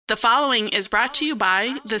The following is brought to you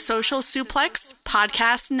by the Social Suplex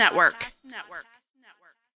Podcast Network.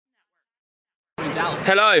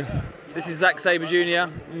 Hello, this is Zack Sabre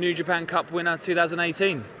Jr., New Japan Cup winner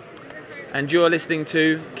 2018. And you're listening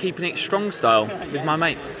to Keeping It Strong Style with my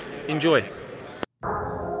mates. Enjoy.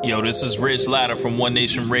 Yo, this is Rich Latta from One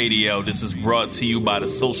Nation Radio. This is brought to you by the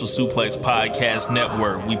Social Suplex Podcast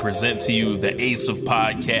Network. We present to you the Ace of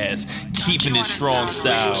Podcasts, Keeping It Strong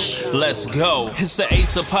Style. Let's go. It's the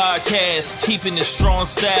Ace of Podcasts, Keeping It Strong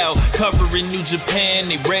Style. Covering New Japan,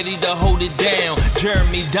 they ready to hold it down.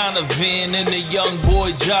 Jeremy Donovan and the young boy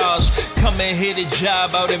Josh. Come and hit a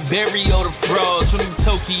job out in Barrio the Frogs. From the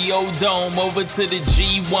Tokyo Dome over to the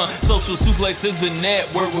G1. Social Suplex is the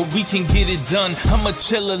network where we can get it done. I'ma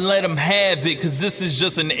chill and let them have it, cause this is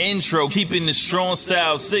just an intro. Keeping the strong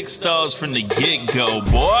style, 6 stars from the get-go,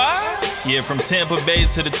 boy. Yeah, from Tampa Bay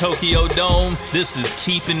to the Tokyo Dome, this is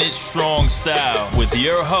Keeping It Strong Style with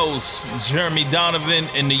your hosts, Jeremy Donovan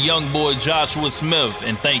and the young boy Joshua Smith.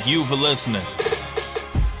 And thank you for listening.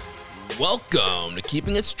 Welcome to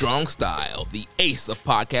Keeping It Strong Style, the ace of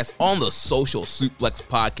podcasts on the Social Suplex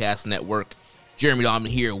Podcast Network. Jeremy Donovan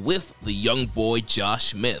here with the young boy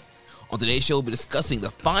Josh Smith. On today's show, we'll be discussing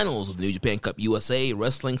the finals of the New Japan Cup USA,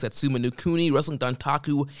 Wrestling Satsuma no Kuni, Wrestling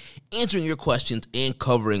Dantaku, answering your questions, and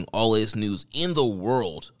covering all latest news in the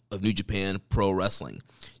world of New Japan Pro Wrestling.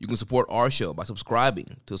 You can support our show by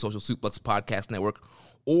subscribing to the Social Suplex Podcast Network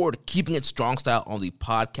or Keeping It Strong Style on the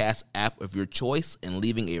podcast app of your choice and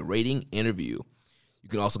leaving a rating and review. You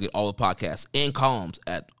can also get all the podcasts and columns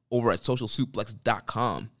over at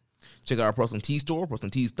socialsuplex.com. Check out our Porcelain Tee store,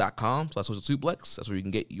 porcelaintees.com/socialsuplex. That's where you can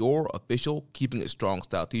get your official Keeping It Strong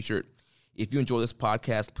Style t-shirt. If you enjoy this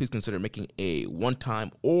podcast, please consider making a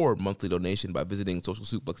one-time or monthly donation by visiting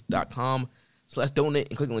socialsuplex.com/donate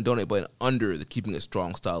and clicking on the donate button under the Keeping It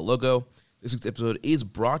Strong Style logo. This week's episode is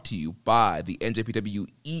brought to you by the NJPW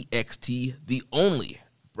EXT, the only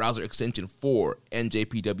browser extension for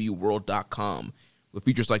NJPWWorld.com. With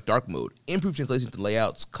features like dark mode, improved translation to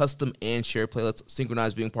layouts, custom and shared playlists,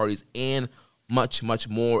 synchronized viewing parties, and much, much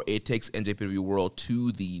more. It takes NJPW World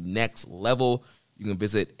to the next level. You can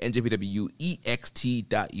visit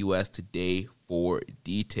njpwext.us today for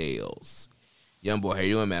details. Young boy, how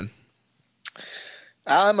you doing, man?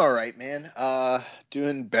 I'm all right, man.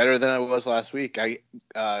 Doing better than I was last week. I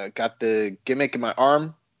got the gimmick in my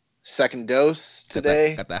arm. Second dose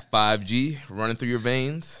today. Got that 5G running through your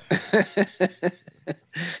veins.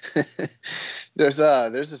 There's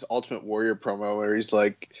this Ultimate Warrior promo where he's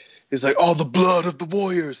like, all the blood of the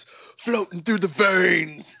warriors floating through the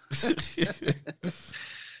veins.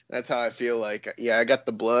 That's how I feel like. Yeah, I got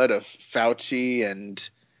the blood of Fauci and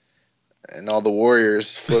all the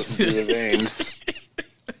warriors floating through the veins.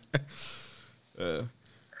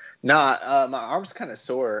 My arm's kind of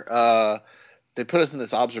sore. They put us in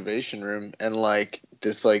this observation room, and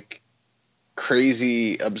this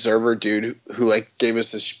crazy observer dude who gave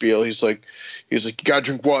us this spiel. He's like, you gotta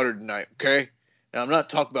drink water tonight, okay? And I'm not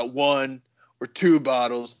talking about 1 or 2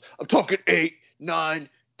 bottles. I'm talking 8, 9,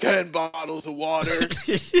 10 bottles of water. And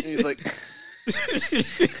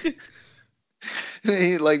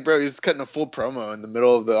he's like, bro, he's cutting a full promo in the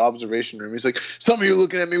middle of the observation room. He's like, some of you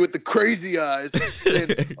looking at me with the crazy eyes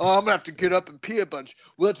saying, oh, I'm gonna have to get up and pee a bunch.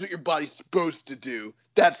 Well, that's what your body's supposed to do.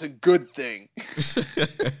 That's a good thing.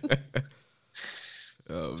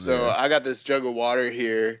 Oh, so I got this jug of water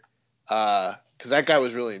here because that guy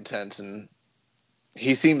was really intense, and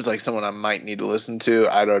he seems like someone I might need to listen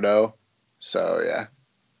to. I don't know. So, yeah.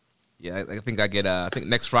 Yeah, I think I get. I think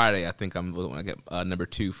next Friday, I think I'm going to get number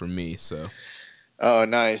 2 from me. So. Oh,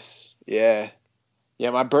 nice. Yeah. Yeah,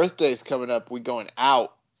 my birthday's coming up. We going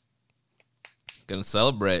out. Gonna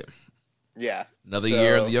celebrate. Yeah. Another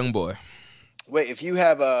year of the young boy. Wait, if you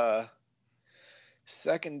have a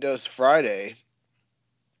second dose Friday.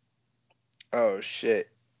 Oh, shit.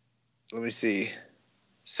 Let me see.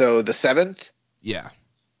 So the 7th? Yeah.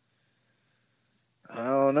 I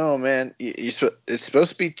don't know, man. It's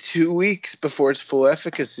supposed to be 2 weeks before it's full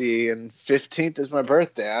efficacy, and 15th is my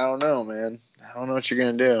birthday. I don't know, man. I don't know what you're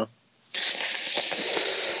going to do. We'll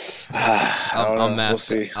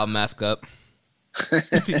see. I'll mask up.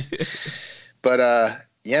 But,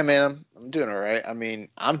 yeah, man, I'm doing all right. I mean,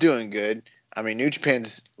 I'm doing good. I mean, New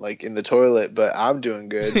Japan's in the toilet, but I'm doing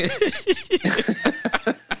good.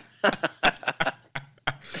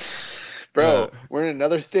 Bro, we're in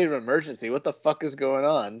another state of emergency. What the fuck is going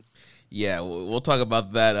on? Yeah, we'll talk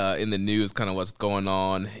about that in the news, kind of what's going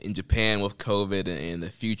on in Japan with COVID and the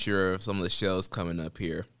future of some of the shows coming up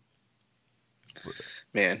here.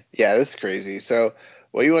 Man, yeah, this is crazy. So,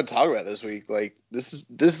 what do you want to talk about this week? This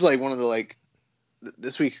is one of the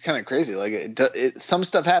this week's kind of crazy. Like some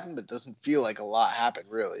stuff happened, but it doesn't feel like a lot happened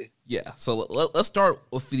really. Yeah. So let's start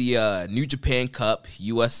with the New Japan Cup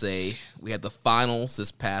USA. We had the finals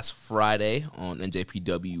this past Friday on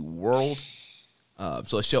NJPW World.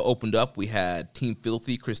 So the show opened up. We had Team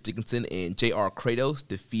Filthy, Chris Dickinson, and J.R. Kratos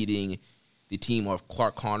defeating the team of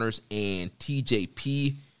Clark Connors and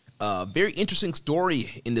TJP. Very interesting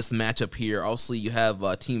story in this matchup here. Obviously, you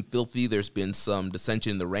have Team Filthy. There's been some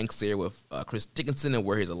dissension in the ranks there with Chris Dickinson and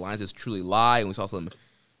where his alliances truly lie. And we saw some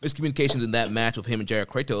miscommunications in that match with him and J.R.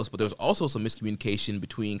 Kratos. But there's also some miscommunication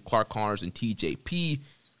between Clark Connors and TJP,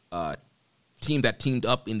 team that teamed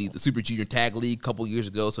up in the Super Junior Tag League a couple years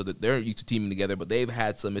ago, so that they're used to teaming together, but they've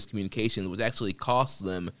had some miscommunication, which actually cost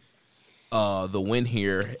them the win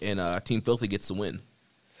here, and Team Filthy gets the win.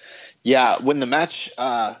 Yeah, when the match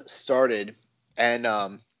started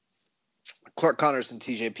and Clark Connors and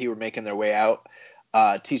TJP were making their way out,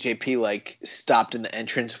 TJP like stopped in the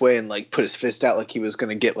entranceway and like put his fist out like he was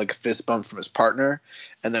going to get like a fist bump from his partner,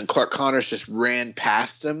 and then Clark Connors just ran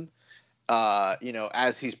past him,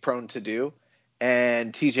 as he's prone to do.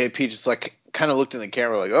 And TJP just like kind of looked in the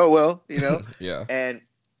camera like, oh, well, Yeah. And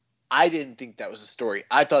I didn't think that was a story.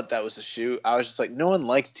 I thought that was a shoot. I was just like, no one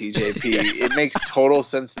likes TJP. It makes total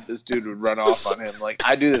sense that this dude would run off on him. Like,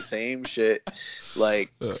 I do the same shit.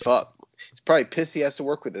 Like, fuck. He's probably pissed he has to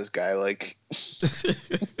work with this guy. Like,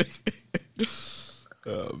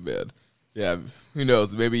 oh, man. Yeah, who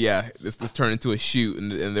knows? Maybe, this turned into a shoot,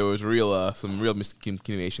 and there was some real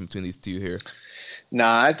miscommunication between these two here.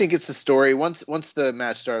 Nah, I think it's the story. Once the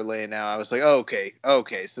match started laying out, I was like, oh,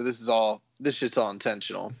 okay, so this shit's all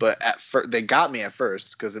intentional. But they got me at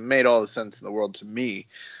first because it made all the sense in the world to me.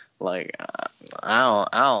 Like, I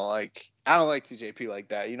don't like TJP like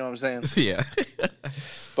that. You know what I'm saying? Yeah.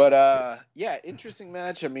 But interesting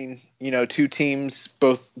match. I mean, two teams,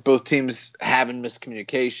 both teams having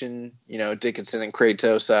miscommunication. Dickinson and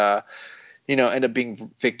Kratos, end up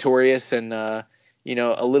being victorious, and a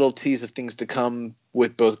little tease of things to come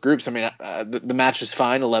with both groups. I mean, the match was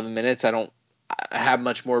fine, 11 minutes. I don't have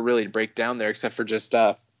much more really to break down there except for just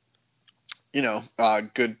good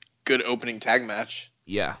opening tag match.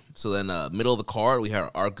 Yeah. So then middle of the card, we have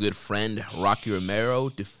our good friend Rocky Romero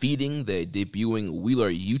defeating the debuting Wheeler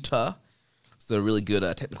Yuta. So a really good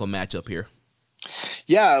technical matchup here.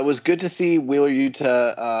 Yeah, it was good to see Wheeler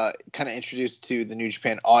Yuta kind of introduced to the New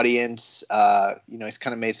Japan audience. He's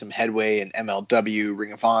kind of made some headway in MLW,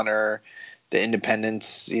 Ring of Honor, the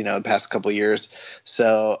Independents, the past couple of years.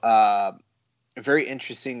 So very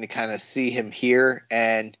interesting to kind of see him here.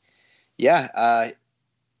 And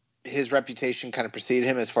his reputation kind of preceded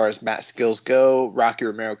him as far as mat skills go. Rocky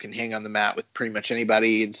Romero can hang on the mat with pretty much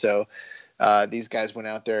anybody. And so these guys went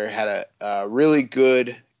out there, had a really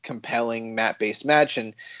good, compelling mat-based match,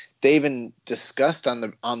 and they even discussed on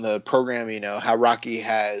the program, how Rocky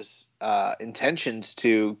has intentions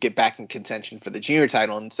to get back in contention for the junior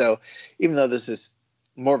title. And so even though this is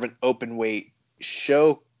more of an open weight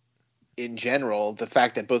show in general, the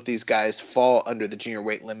fact that both these guys fall under the junior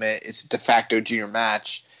weight limit, it's a de facto junior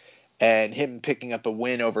match, and him picking up a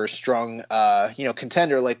win over a strong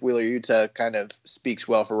contender like Wheeler Yuta kind of speaks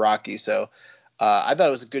well for Rocky. So I thought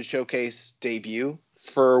it was a good showcase debut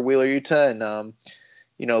for Wheeler Yuta, and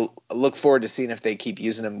look forward to seeing if they keep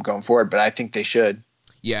using him going forward, but I think they should.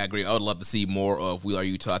 Yeah, I agree. I would love to see more of Wheeler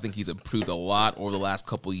Yuta. I think he's improved a lot over the last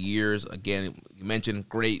couple of years. Again, you mentioned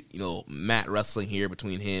great, mat wrestling here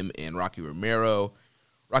between him and Rocky Romero.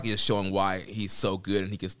 Rocky is showing why he's so good and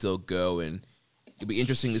he can still go, and it'll be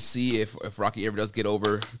interesting to see if Rocky ever does get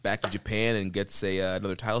over back to Japan and gets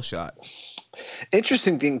another title shot.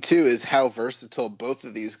 Interesting thing, too, is how versatile both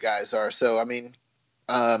of these guys are. So, I mean,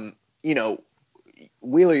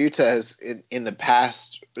 Wheeler Yuta has in the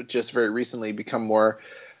past, just very recently, become more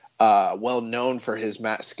well known for his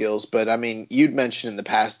mat skills. But I mean, you'd mentioned in the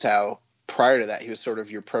past how prior to that he was sort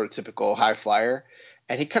of your prototypical high flyer,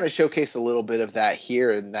 and he kind of showcased a little bit of that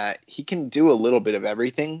here, in that he can do a little bit of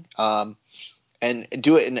everything, and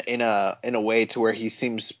do it in a way to where he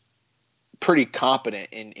seems pretty competent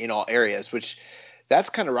in all areas, which that's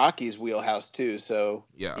kind of Rocky's wheelhouse too. So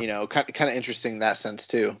yeah, kind of interesting in that sense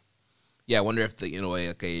too. Yeah, I wonder if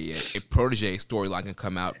a protege storyline can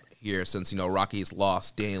come out here, since Rocky's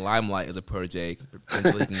lost Danny Limelight as a protege.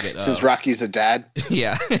 Potentially can get since Rocky's a dad.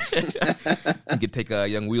 Yeah, he could take a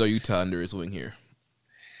young Wheeler Yuta under his wing here.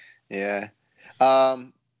 Yeah,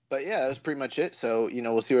 but yeah, that was pretty much it. So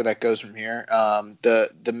we'll see where that goes from here.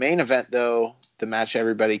 The main event, though, the match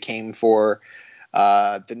everybody came for,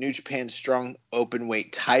 the New Japan Strong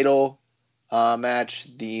Openweight title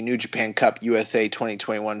match, the New Japan Cup USA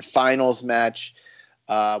 2021 finals match.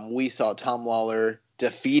 we saw Tom Lawler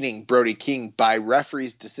defeating Brody King by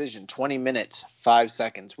referee's decision, 20 minutes, 5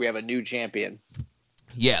 seconds. We have a new champion.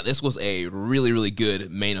 Yeah, this was a really, really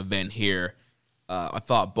good main event here. I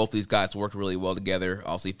thought both of these guys worked really well together.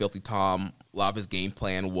 Obviously, Filthy Tom, a lot of his game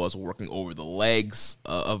plan was working over the legs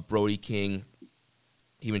of Brody King.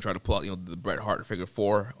 He even tried to pull out, the Bret Hart figure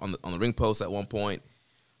 4 on the ring post at one point.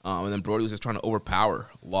 And then Brody was just trying to overpower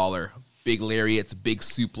Lawler. Big lariats, big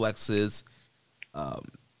suplexes.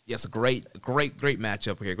 Yes, a great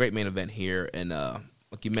matchup here. Great main event here. And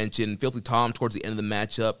like you mentioned, Filthy Tom towards the end of the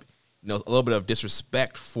matchup, a little bit of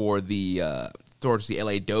disrespect for towards the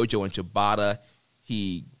LA Dojo and Shibata.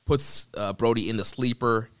 He puts Brody in the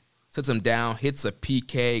sleeper, sits him down, hits a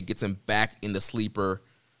PK, gets him back in the sleeper.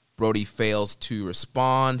 Brody fails to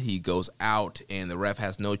respond. He goes out, and the ref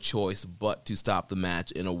has no choice but to stop the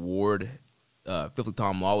match and award Filthy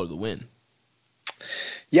Tom Lawler the win.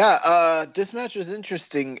 Yeah, this match was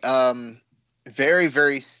interesting. Very,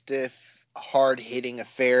 very stiff, hard-hitting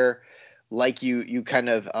affair, like you kind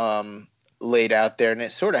of laid out there, and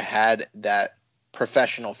it sort of had that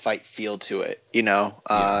professional fight feel to it,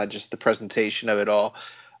 just the presentation of it all.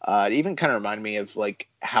 It even kind of reminded me of like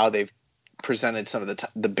how they've presented some of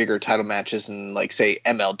the bigger title matches in, like, say,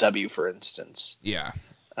 MLW, for instance. Yeah.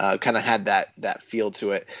 Kind of had that feel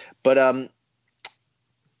to it. But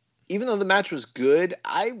even though the match was good,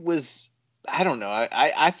 I don't know.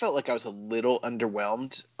 I felt like I was a little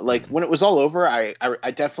underwhelmed. Like, when it was all over, I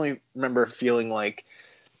definitely remember feeling like,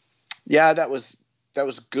 yeah, that was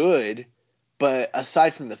good. But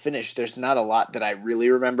aside from the finish, there's not a lot that I really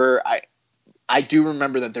remember. I do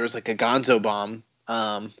remember that there was like a Gonzo bomb,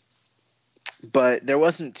 but there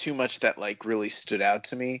wasn't too much that like really stood out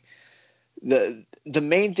to me. The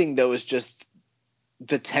main thing though is just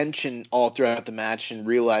the tension all throughout the match and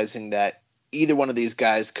realizing that either one of these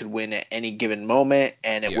guys could win at any given moment,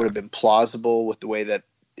 and it would have been plausible with the way that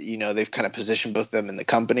they've kind of positioned both of them in the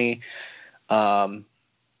company.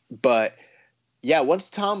 But yeah, once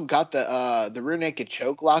Tom got the rear naked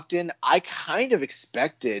choke locked in, I kind of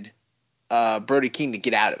expected Brody King to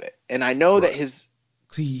get out of it, and I know that his.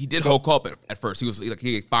 He did Hulk up at first. He was like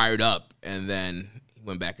he fired up, and then he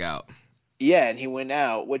went back out. Yeah, and he went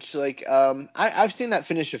out, which like I've seen that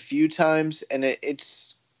finish a few times, and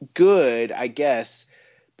it's good, I guess,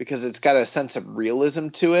 because it's got a sense of realism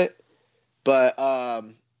to it. But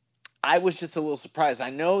I was just a little surprised. I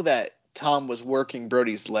know that Tom was working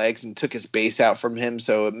Brody's legs and took his base out from him,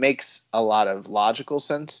 so it makes a lot of logical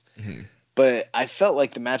sense. Mm-hmm. But I felt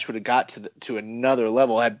like the match would have got to another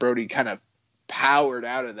level had Brody kind of powered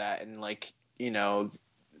out of that, and like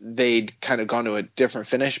they'd kind of gone to a different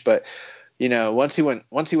finish. But once he went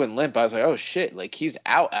limp, I was like, oh shit, like he's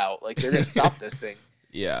out, like they're gonna stop this thing.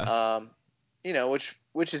 Yeah.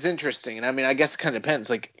 Which is interesting, and I mean, I guess it kind of depends.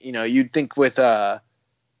 Like you'd think with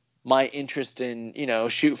my interest in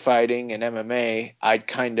shoot fighting and MMA, I'd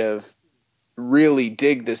kind of really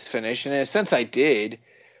dig this finish, and in a sense I did.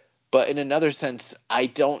 But in another sense, I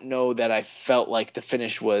don't know that I felt like the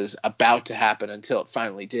finish was about to happen until it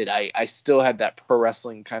finally did. I still had that pro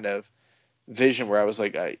wrestling kind of vision where I was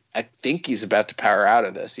like, I think he's about to power out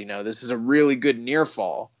of this. This is a really good near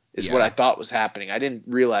fall is what I thought was happening. I didn't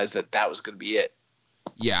realize that was going to be it.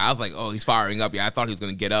 Yeah, I was like, oh, he's firing up. Yeah, I thought he was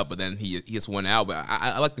going to get up, but then he just went out. But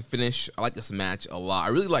I like the finish. I like this match a lot. I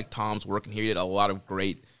really like Tom's work in here. He did a lot of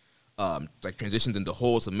great like transitions into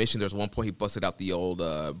whole submission. There's one point he busted out the old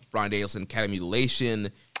Bryan Danielson cat mutilation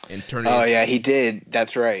and turned it. Oh yeah, he did.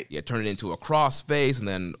 That's right. Yeah, turned it into a crossface and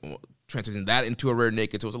then transitioned that into a rear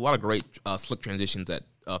naked. So it was a lot of great slick transitions that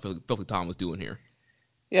Filthy Tom was doing here.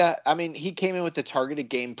 Yeah, I mean, he came in with the targeted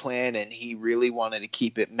game plan, and he really wanted to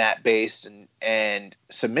keep it mat based and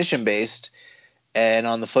submission based. And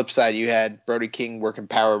on the flip side, you had Brody King working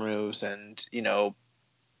power moves and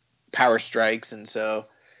power strikes, and so.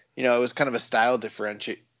 It was kind of a style difference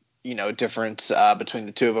between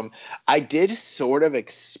the two of them. I did sort of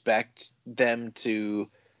expect them to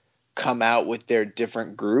come out with their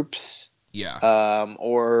different groups. Yeah.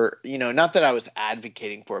 Or, not that I was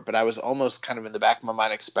advocating for it, but I was almost kind of in the back of my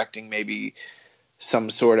mind expecting maybe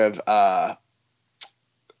some sort of, I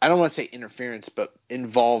don't want to say interference, but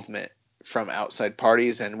involvement from outside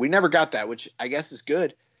parties. And we never got that, which I guess is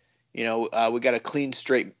good. We got a clean,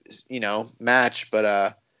 straight, match,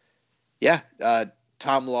 but, yeah,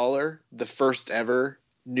 Tom Lawler, the first ever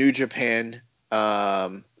New Japan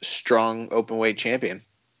strong openweight champion.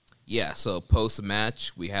 Yeah, so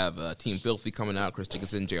post-match, we have Team Filthy coming out, Chris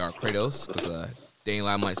Dickinson, JR Kratos, because Danny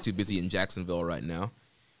Limelight's too busy in Jacksonville right now.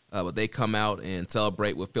 But they come out and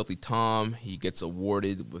celebrate with Filthy Tom. He gets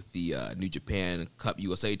awarded with the New Japan Cup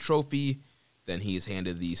USA trophy Then he is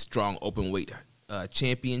handed the strong openweight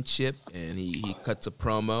championship, and he cuts a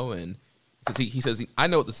promo and says I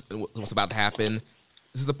know what's about to happen.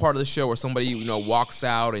 This is a part of the show where somebody walks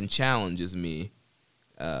out and challenges me,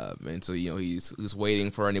 and so he's waiting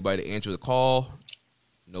for anybody to answer the call.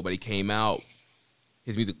 Nobody came out.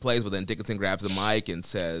 His music plays, but then Dickinson grabs the mic and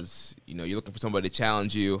says, you're looking for somebody to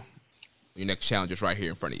challenge you. Your next challenger's right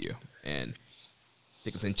here in front of you. And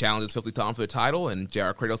Dickinson challenges Filthy Tom for the title, and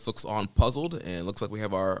J.R. Kratos looks on puzzled, and it looks like we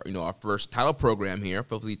have our first title program here,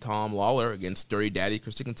 Filthy Tom Lawler against Dirty Daddy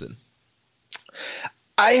Chris Dickinson.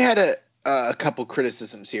 I had a couple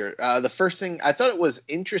criticisms here. The first thing, I thought it was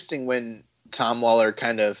interesting when Tom Lawler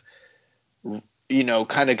kind of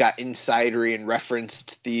got insidery and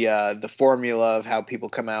referenced the formula of how people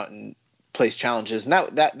come out and place challenges,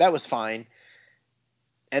 and that was fine.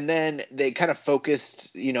 And then they kind of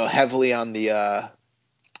focused, heavily on the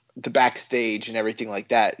backstage and everything like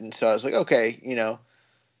that. And so I was like, okay,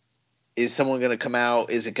 is someone going to come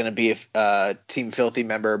out? Is it going to be a Team Filthy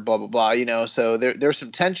member? Blah, blah, blah, So there's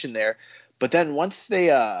some tension there. But then once they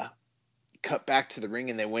cut back to the ring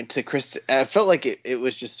and they went to Chris, I felt like it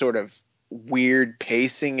was just sort of weird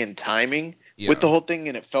pacing and timing with the whole thing.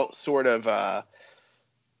 And it felt sort of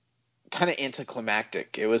kind of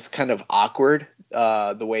anticlimactic. It was kind of awkward,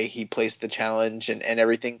 the way he placed the challenge and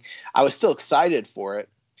everything. I was still excited for it.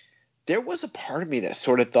 There was a part of me that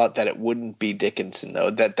sort of thought that it wouldn't be Dickinson, though,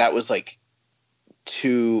 that was like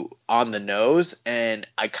too on the nose. And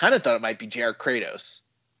I kind of thought it might be J.R. Kratos.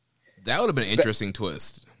 That would have been an interesting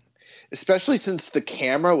twist. Especially since the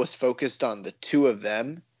camera was focused on the two of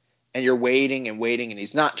them and you're waiting and waiting and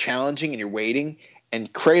he's not challenging and you're waiting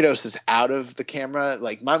and Kratos is out of the camera.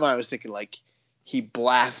 Like my mind was thinking like he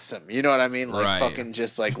blasts him. You know what I mean? Like fucking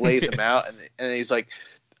just like lays him out and he's like,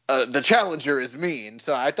 the challenger is me. And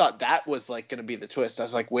so I thought that was like going to be the twist. I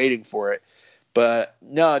was like waiting for it, but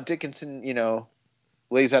no, Dickinson,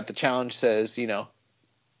 lays out the challenge, says, you don't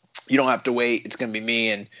have to wait. It's going to be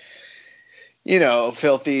me. And,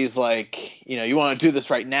 Filthy's like, you want to do this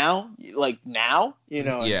right now? Like now,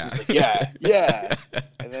 and yeah. He's like, yeah.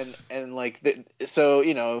 So,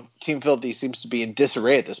 Team Filthy seems to be in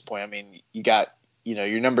disarray at this point. I mean, you got,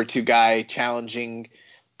 your number 2 guy challenging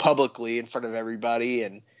publicly in front of everybody.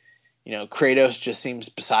 And, Kratos just seems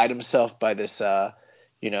beside himself by this,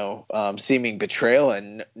 seeming betrayal,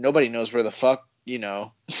 and nobody knows where the fuck,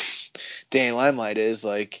 Danny Limelight is.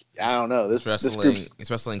 Like, I don't know. This group's... He's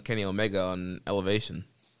wrestling Kenny Omega on Elevation.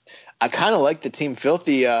 I kind of like the Team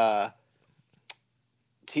Filthy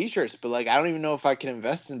t-shirts, but like, I don't even know if I can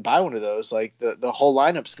invest and buy one of those. Like the whole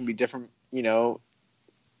lineup's going to be different,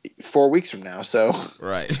 4 weeks from now. So,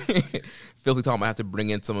 right. Filthy Tom might have to bring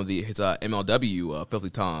in some of his MLW Filthy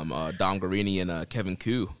Tom, Dom Guarini and Kevin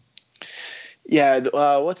Koo. Yeah,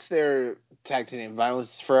 what's their tag team name?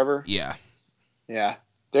 Violence Forever? Yeah.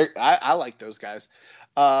 I like those guys.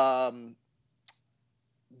 The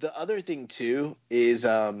other thing too is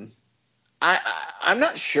I'm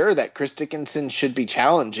not sure that Chris Dickinson should be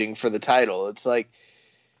challenging for the title. It's like,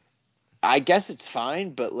 I guess it's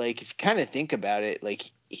fine, but like if you kind of think about it, like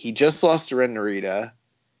he just lost to Ren Narita,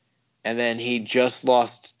 and then he just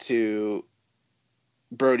lost to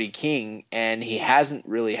Brody King, and he hasn't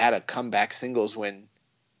really had a comeback singles win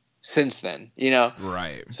since then,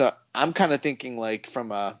 Right. So I'm kind of thinking like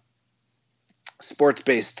from a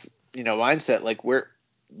sports-based, mindset, like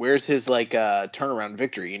where's his like turnaround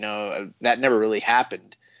victory? That never really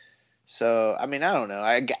happened. So, I mean, I don't know.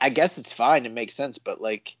 I guess it's fine. It makes sense, but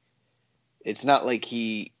like, it's not like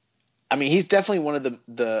he's definitely one of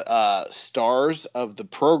the stars of the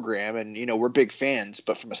program, and we're big fans.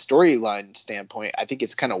 But from a storyline standpoint, I think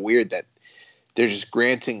it's kind of weird that they're just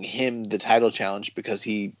granting him the title challenge because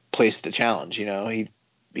he placed the challenge.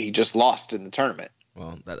 He just lost in the tournament.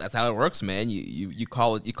 Well, that's how it works, man. You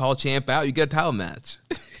call a champ out, you get a title match.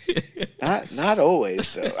 Not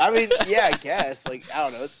always, though. I mean, yeah, I guess. Like, I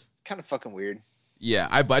don't know. It's kind of fucking weird. Yeah,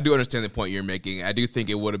 I do understand the point you're making. I do think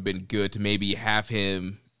it would have been good to maybe have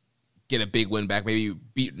him get a big win back, maybe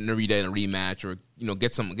beat Narita in a rematch, or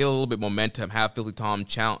get a little bit momentum. Have Filthy Tom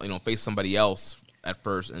face somebody else at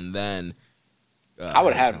first, and then I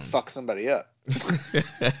would have him fuck somebody up.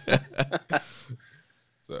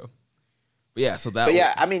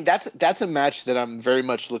 I mean that's a match that I'm very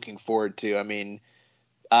much looking forward to. I mean,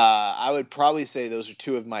 I would probably say those are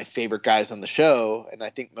 2 of my favorite guys on the show, and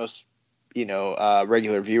I think most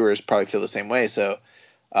regular viewers probably feel the same way. So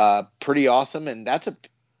pretty awesome, and that's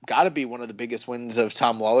got to be one of the biggest wins of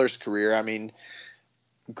Tom Lawler's career. I mean,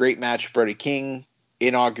 great match, Brody King,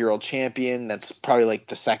 inaugural champion. That's probably like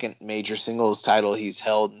the second major singles title he's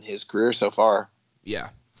held in his career so far. Yeah.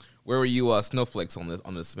 Where were you snowflakes on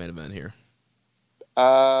this main event here?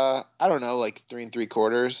 I don't know, like 3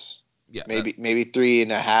 3/4. Yeah, maybe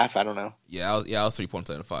 3.5. I don't know. Yeah, I was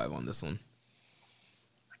 3.75 on this one.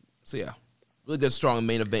 So yeah, really good, strong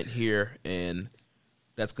main event here, and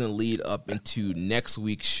that's going to lead up into next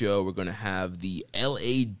week's show. We're going to have the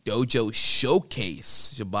LA Dojo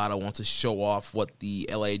Showcase. Shibata wants to show off what the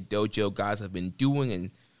LA Dojo guys have been doing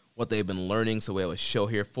and what they've been learning. So we have a show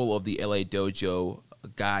here full of the LA Dojo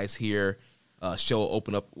guys here. Show will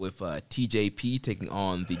open up with TJP taking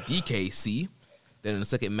on the DKC. Then in the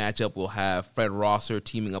second matchup, we'll have Fred Rosser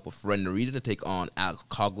teaming up with Red Narita to take on Alex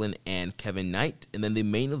Coughlin and Kevin Knight. And then the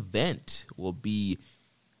main event will be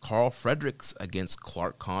Carl Fredericks against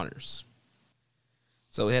Clark Connors.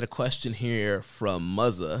 So we had a question here from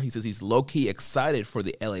Muzza. He says he's low-key excited for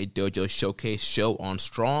the LA Dojo Showcase show on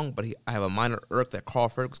Strong, but I have a minor irk that Carl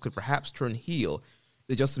Fredericks could perhaps turn heel.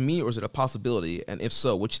 Is it just me, or is it a possibility? And if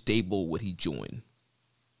so, which stable would he join?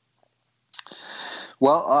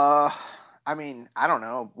 Well, I mean, I don't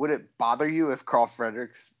know. Would it bother you if Carl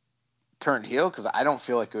Fredericks turned heel? Because I don't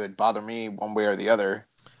feel like it would bother me one way or the other.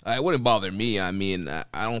 It wouldn't bother me. I mean,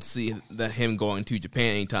 I don't see him going to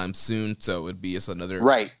Japan anytime soon, so it would be just another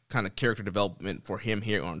kind of character development for him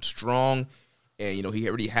here on Strong. And, you know, he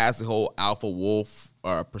already has the whole alpha wolf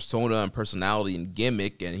persona and personality and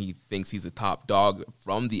gimmick, and he thinks he's a top dog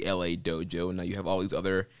from the LA Dojo. And now you have all these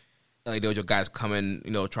other LA Dojo guys coming, you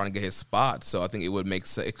know, trying to get his spot. So I think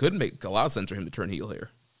it could make a lot of sense for him to turn heel here.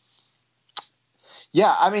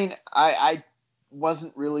 Yeah, I mean, I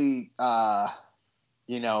wasn't really,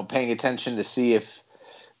 paying attention to see if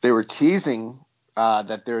they were teasing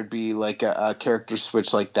that there would be like a character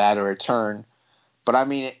switch like that or a turn. But I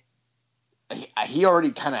mean, he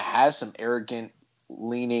already kind of has some arrogant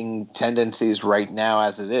leaning tendencies right now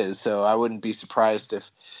as it is. So I wouldn't be surprised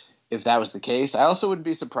if that was the case. I also wouldn't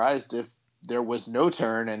be surprised if there was no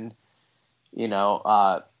turn and,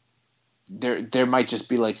 there might just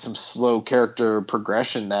be like some slow character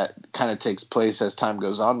progression that kind of takes place as time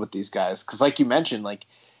goes on with these guys. Cause like you mentioned, like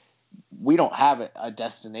we don't have a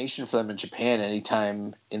destination for them in Japan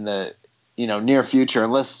anytime in the, near future,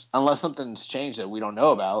 unless something's changed that we don't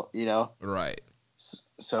know about, Right.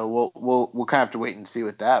 So we'll kind of have to wait and see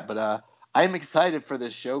with that. But, I'm excited for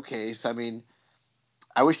this showcase. I mean,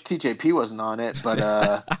 I wish TJP wasn't on it, but,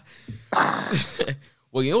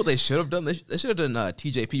 well, you know what they should have done? They should have done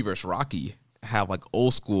TJP versus Rocky. Have like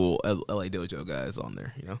old school LA Dojo guys on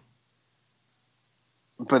there,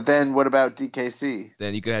 But then what about DKC?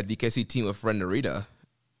 Then you could have DKC team with Red Narita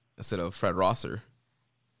instead of Fred Rosser.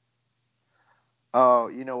 Oh,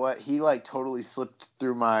 you know what? He like totally slipped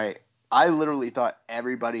through my. I literally thought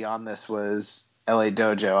everybody on this was LA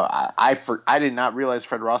Dojo. I did not realize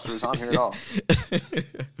Fred Rosser was on here at all.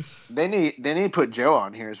 They need to put Joe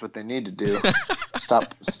on here is what they need to do.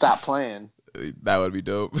 Stop playing. That would be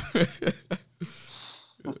dope.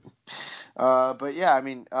 But yeah, I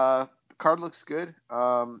mean, card looks good.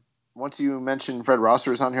 Once you mentioned Fred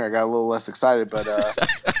Rosser was on here, I got a little less excited. But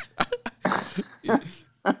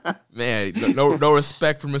man, no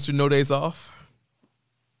respect for Mr. No Days Off.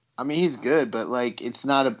 I mean, he's good, but like it's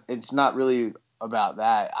not really about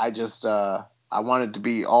that. I just I want it to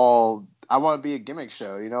be all. I want to be a gimmick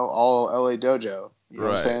show, all LA Dojo. You know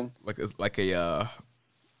what I'm saying? Like a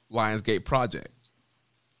Lionsgate project.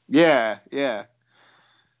 Yeah.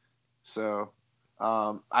 So,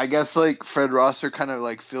 I guess like Fred Rosser kind of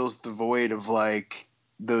like fills the void of like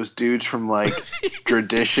those dudes from like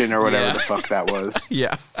Tradition or whatever the fuck that was.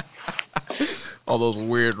 Yeah. All those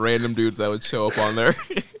weird random dudes that would show up on there.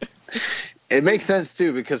 It makes sense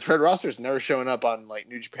too because Fred Rosser's never showing up on like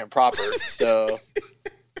New Japan proper. So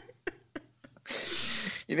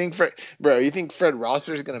you think Fred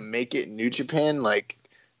Rosser's gonna make it in New Japan? Like,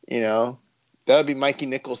 that would be Mikey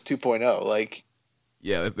Nichols 2.0. Like,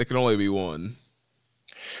 yeah, there can only be one.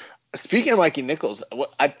 Speaking of Mikey Nichols,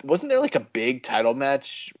 wasn't there like a big title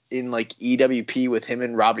match in like EWP with him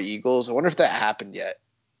and Robbie Eagles? I wonder if that happened yet.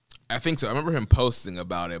 I think so. I remember him posting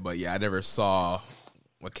about it, but yeah, I never saw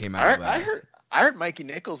what came out of that. I heard Mikey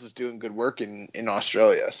Nichols is doing good work in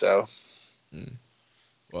Australia. So,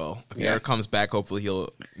 well, if he ever comes back, hopefully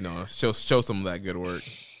he'll show some of that good work.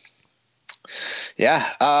 Yeah,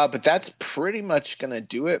 but that's pretty much gonna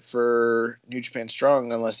do it for New Japan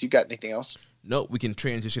Strong. Unless you got anything else. Nope, we can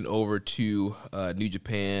transition over to New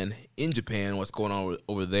Japan in Japan. What's going on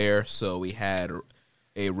over there? So we had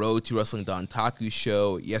a Road to Wrestling Dontaku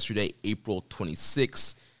show yesterday, April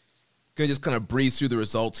 26th. Gonna just kind of breeze through the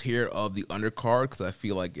results here of the undercard because I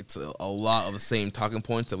feel like it's a lot of the same talking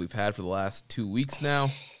points that we've had for the last 2 weeks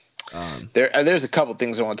now. There's a couple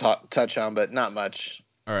things I want to touch on, but not much.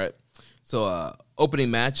 All right. So, opening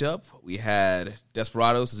matchup, we had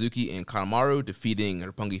Desperado, Suzuki, and Kanemaru defeating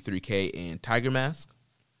Roppongi 3K and Tiger Mask.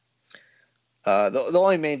 The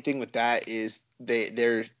only main thing with that is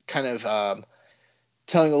they're kind of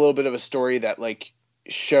telling a little bit of a story that like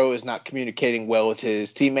Sho is not communicating well with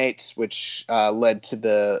his teammates, which led to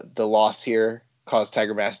the loss here, caused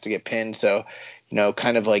Tiger Mask to get pinned. So,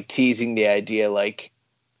 kind of like teasing the idea like,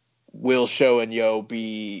 will Sho and Yo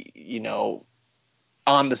be,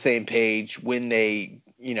 on the same page when they,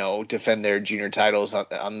 defend their junior titles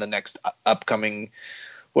on the next upcoming,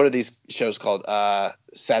 what are these shows called?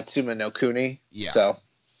 Satsuma no Kuni. Yeah. So.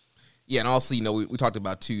 Yeah, and also, we talked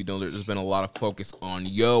about, too, there's been a lot of focus on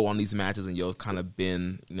Yo on these matches, and Yo's kind of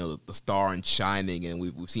been, the star and shining, and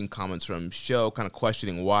we've seen comments from Sho kind of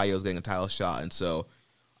questioning why Yo's getting a title shot, and so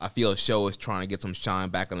I feel Sho is trying to get some shine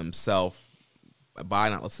back on himself by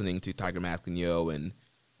not listening to Tiger Mask and Yo and,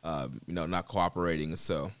 not cooperating,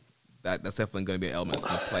 so that's definitely going to be an element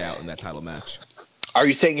that's going to play out in that title match. Are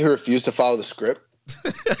you saying he refused to follow the script?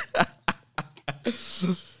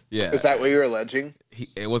 Yeah. Is that what you're alleging?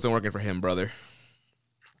 It wasn't working for him, brother.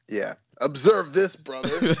 Yeah. Observe this,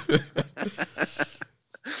 brother.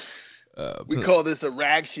 We call this a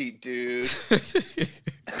rag sheet, dude. So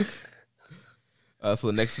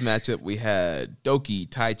the next matchup, we had Doki,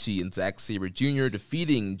 Taichi, and Zack Sabre Jr.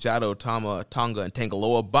 defeating Jado, Tama, Tonga, and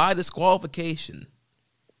Tangaloa by disqualification.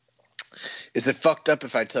 Is it fucked up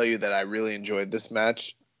if I tell you that I really enjoyed this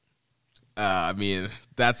match? I mean,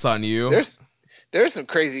 that's on you. There's some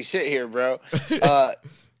crazy shit here, bro.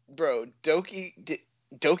 Bro, Doki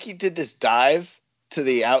did this dive to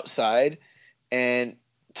the outside, and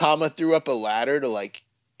Tama threw up a ladder to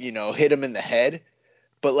hit him in the head.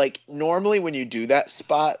 But normally when you do that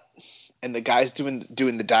spot and the guy's doing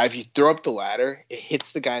the dive, you throw up the ladder, it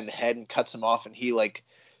hits the guy in the head and cuts him off, and he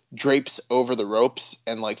drapes over the ropes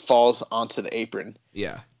and falls onto the apron.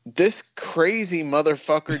 Yeah. This crazy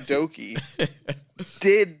motherfucker Doki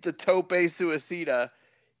did the tope suicida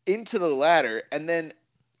into the ladder and then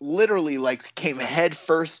literally came head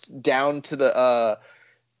first down to the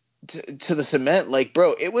to the cement.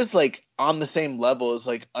 Bro, it was on the same level as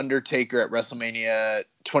Undertaker at WrestleMania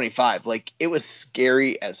 25. It was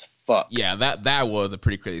scary as fuck. Yeah, that was a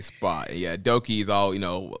pretty crazy spot. Yeah, Doki's all,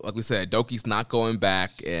 like we said, Doki's not going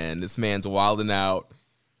back and this man's wilding out.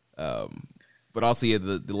 But also, yeah,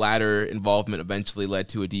 the ladder involvement eventually led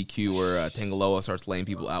to a DQ where Tangaloa starts laying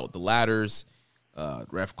people out with the ladders.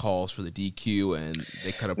 Ref calls for the DQ, and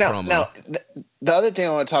they cut a promo. Now, the other thing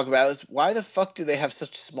I want to talk about is why the fuck do they have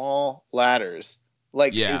such small ladders?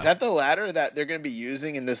 Is that the ladder that they're going to be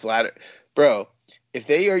using in this ladder? Bro, if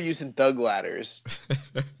they are using thug ladders,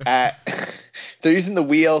 they're using the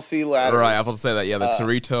WLC ladders. Right, I was going to say that, yeah, the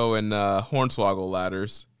Torito and Hornswoggle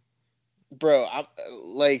ladders. Bro,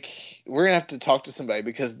 we're gonna have to talk to somebody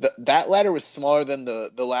because that ladder was smaller than the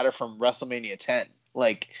ladder from WrestleMania 10.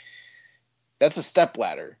 That's a step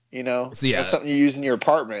ladder, So, yeah, that's something you use in your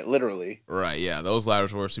apartment, literally. Right? Yeah, those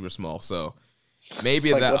ladders were super small. So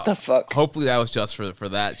maybe that. What the fuck? Hopefully, that was just for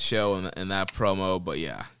that show and that promo. But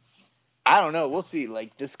yeah, I don't know. We'll see.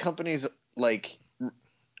 This company's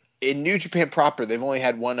in New Japan proper, they've only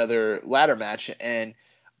had one other ladder match, and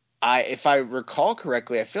if I recall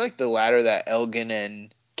correctly, I feel like the ladder that Elgin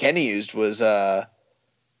and Kenny used was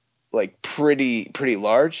pretty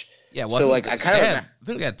large. Yeah, well, so I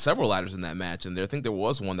think they had several ladders in that match, and I think there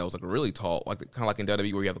was one that was really tall, kind of like in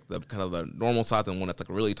WWE where you have the kind of the normal side and one that's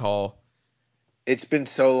really tall. It's been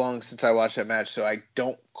so long since I watched that match, so I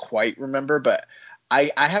don't quite remember, but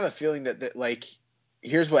I have a feeling that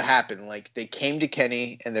here's what happened. They came to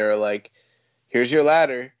Kenny and they were like, "Here's your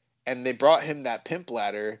ladder," and they brought him that pimp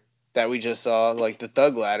ladder that we just saw, the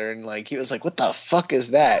thug ladder, and he was like, "What the fuck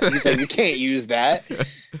is that?" He's like, "You can't use that." And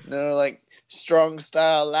they're like, "Strong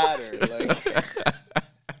style ladder."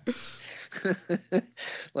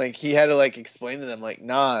 He had to explain to them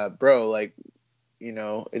 "Nah, bro,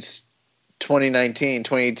 it's 2019,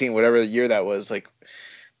 2018, whatever the year that was,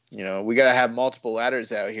 we gotta have multiple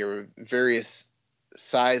ladders out here with various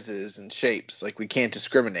sizes and shapes. We can't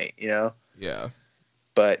discriminate, Yeah.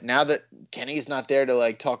 But now that Kenny's not there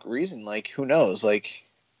to talk reason, who knows? They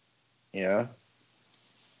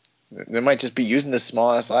might just be using this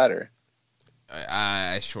small ass ladder.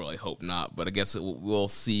 I surely hope not, but I guess we'll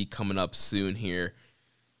see coming up soon here.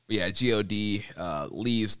 But yeah, God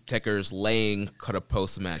leaves Tekker's laying, cut a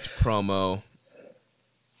post-match promo.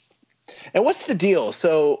 And what's the deal?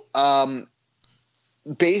 So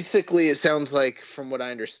basically, it sounds like, from what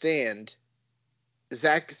I understand,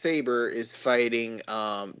 Zack Sabre is fighting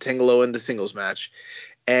Tangaloa in the singles match,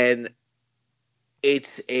 and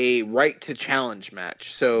it's a right to challenge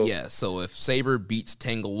match. So yeah, so if Sabre beats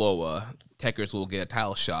Tangaloa, Techers will get a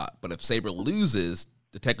title shot. But if Sabre loses,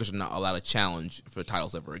 the Techers are not allowed to challenge for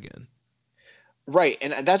titles ever again. Right,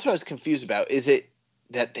 and that's what I was confused about. Is it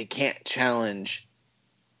that they can't challenge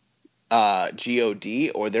God,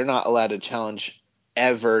 or they're not allowed to challenge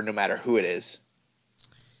ever, no matter who it is?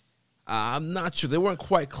 I'm not sure. They weren't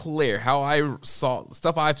quite clear. How I saw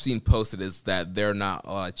stuff I've seen posted is that they're not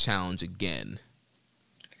allowed to challenge again.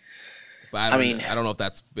 But I don't know if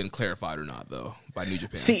that's been clarified or not, though, by New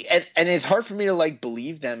Japan. See, and it's hard for me to like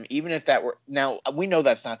believe them, even if that were. Now we know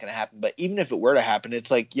that's not going to happen, but even if it were to happen, it's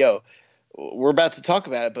like, yo, we're about to talk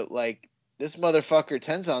about it, but like this motherfucker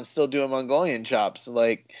Tenzon's still doing Mongolian chops,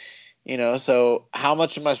 like, you know. So how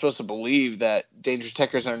much am I supposed to believe that Dangerous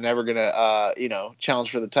Techers are never gonna, challenge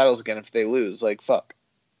for the titles again if they lose? Like, fuck.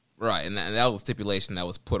 Right, and that was a stipulation that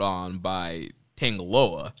was put on by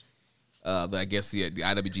Tangaloa. That I guess the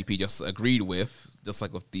IWGP just agreed with, just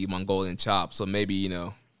like with the Mongolian chop. So maybe,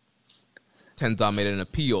 Tenzon made an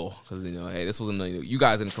appeal because, hey, this wasn't, you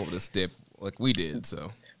guys didn't come with a stip like we did.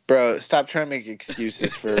 So, bro, stop trying to make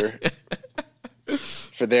excuses for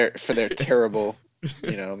their terrible,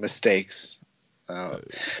 mistakes.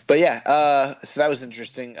 But yeah, so that was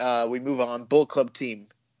interesting. We move on. Bullet Club team: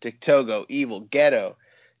 Dick Togo, Evil, Geto,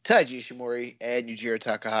 Taiji Ishimori, and Yujiro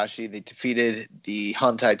Takahashi. They defeated the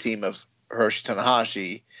Hantai team of Hiroshi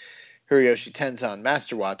Tanahashi, Hiroyoshi Tenzan,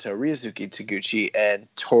 Master Wato, Ryosuke Taguchi, and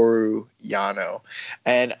Toru Yano.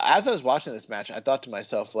 And as I was watching this match, I thought to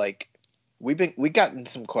myself, like, we gotten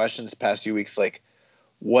some questions the past few weeks, like,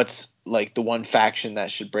 what's like the one faction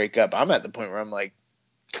that should break up? I'm at the point where I'm like,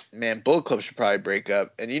 man, Bullet Club should probably break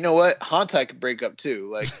up. And you know what? Hantai could break up too.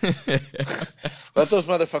 Like, let those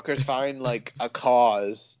motherfuckers find like a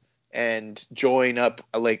cause and join up,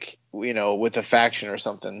 like, with a faction or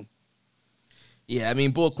something. Yeah, I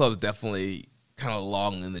mean, Bullet Club's definitely kind of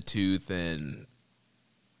long in the tooth, and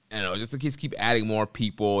just keep adding more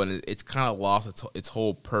people, and it's kind of lost its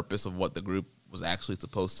whole purpose of what the group was actually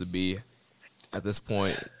supposed to be at this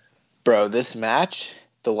point. Bro, this match,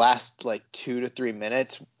 the last like 2 to 3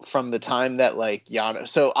 minutes from the time that like Yano.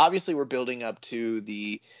 So obviously we're building up to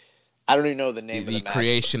the. I don't even know the name of the match. The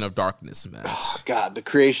Creation of Darkness match. Oh, God, the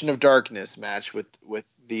Creation of Darkness match with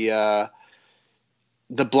the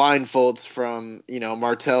blindfolds from,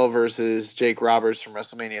 Martel versus Jake Roberts from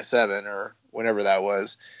WrestleMania 7 or whenever that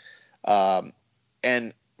was.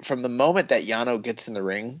 And from the moment that Yano gets in the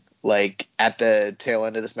ring, like at the tail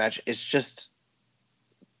end of this match, it's just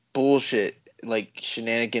bullshit, like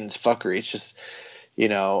shenanigans fuckery. It's just,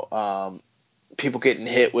 people getting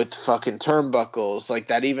hit with fucking turnbuckles, like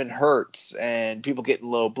that even hurts, and people getting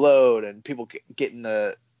low blowed, and people getting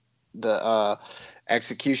the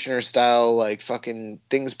executioner style, like fucking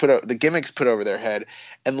things the gimmicks put over their head,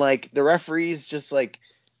 and like the referees just like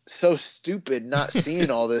so stupid not seeing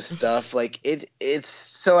all this stuff. Like it's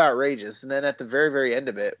so outrageous. And then at the very, very end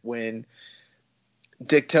of it, when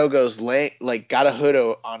Dick Togo's got a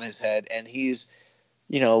hood on his head, and he's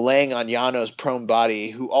laying on Yano's prone body,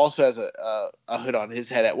 who also has a hood on his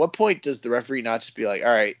head. At what point does the referee not just be like, all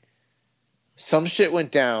right, some shit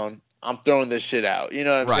went down, I'm throwing this shit out? You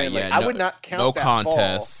know what I'm saying? Like, I would not count that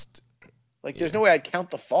contest. Fall. Like, there's no way I'd count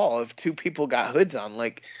the fall if two people got hoods on.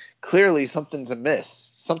 Like, clearly something's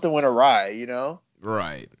amiss. Something went awry,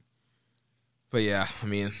 Right. But yeah, I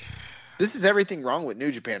mean, this is everything wrong with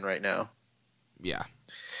New Japan right now. Yeah.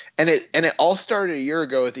 And it all started a year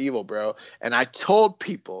ago with Evil, bro. And I told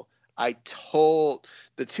people,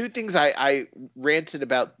 the two things I ranted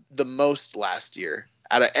about the most last year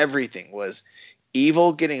out of everything was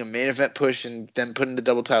Evil getting a main event push and then putting the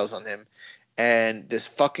double titles on him, and this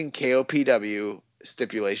fucking KOPW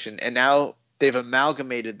stipulation. And now they've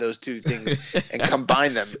amalgamated those two things and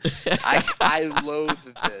combined them. I loathe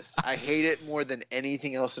this. I hate it more than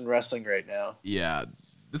anything else in wrestling right now. Yeah.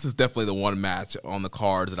 This is definitely the one match on the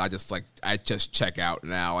cards that I just check out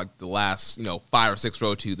now. Like the last, 5 or 6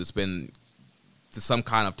 Road 2s, that's been to some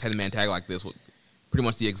kind of 10-man tag like this with pretty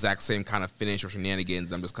much the exact same kind of finish or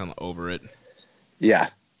shenanigans. I'm just kind of over it. Yeah,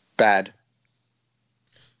 bad.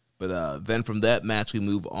 But then from that match, we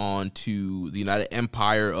move on to the United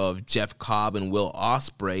Empire of Jeff Cobb and Will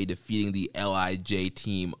Ospreay defeating the LIJ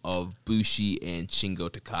team of Bushi and Shingo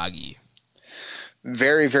Takagi.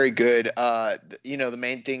 Very, very good. The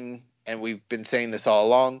main thing, and we've been saying this all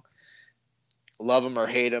along, love him or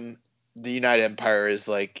hate him, the United Empire is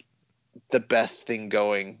like the best thing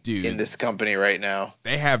going in this company right now.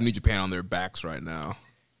 They have New Japan on their backs right now.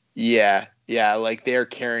 Yeah, like they're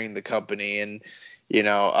carrying the company, and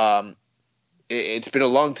it's been a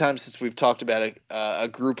long time since we've talked about a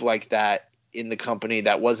group like that in the company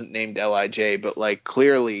that wasn't named LIJ, but like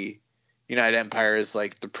clearly United Empire is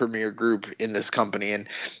like the premier group in this company. And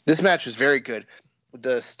this match was very good.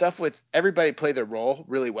 The stuff with everybody played their role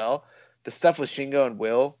really well. The stuff with Shingo and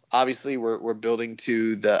Will, obviously we're building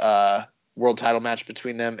to the world title match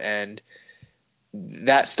between them, and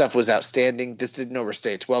that stuff was outstanding. This didn't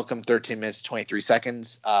overstay its welcome. 13 minutes, 23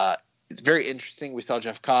 seconds. It's very interesting. We saw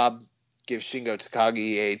Jeff Cobb give Shingo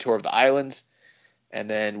Takagi a tour of the islands, and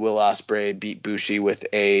then Will Ospreay beat Bushi with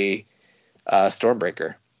a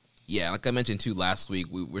Stormbreaker. Yeah, like I mentioned too last week,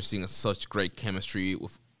 we're seeing such great chemistry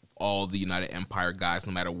with all the United Empire guys,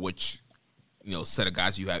 no matter which set of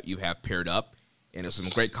guys you have paired up. And there's some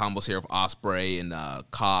great combos here with Ospreay and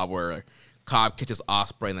Cobb, where Cobb catches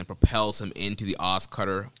Ospreay and then propels him into the Oz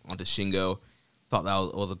Cutter onto Shingo. Thought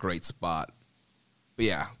that was a great spot. But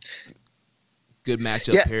yeah, good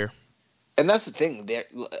matchup here. And that's the thing.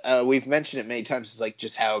 We've mentioned it many times. Is like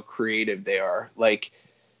just how creative they are. Like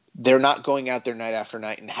they're not going out there night after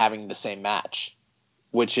night and having the same match,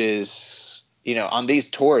 which is on these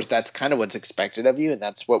tours that's kind of what's expected of you, and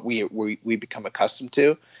that's what we become accustomed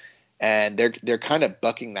to. And they're kind of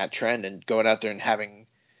bucking that trend and going out there and having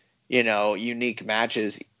unique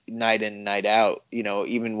matches night in, night out,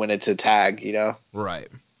 even when it's a tag, Right.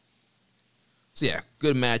 So, yeah,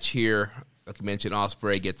 good match here. Like you mentioned,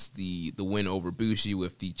 Ospreay gets the win over Bushi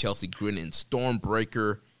with the Chelsea Grin and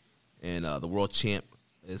Stormbreaker, and the world champ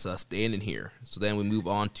is standing here. So then we move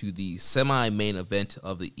on to the semi-main event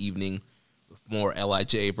of the evening with more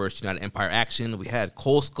LIJ versus United Empire action. We had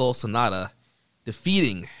Cold Skull Sonata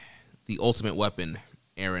defeating the Ultimate Weapon,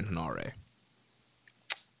 Aaron Henare.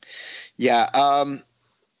 Yeah,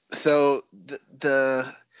 so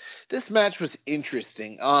this match was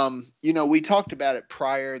interesting. We talked about it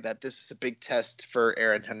prior that this is a big test for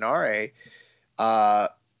Aaron Henare.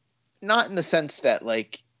 Not in the sense that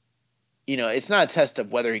it's not a test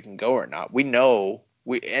of whether he can go or not. We know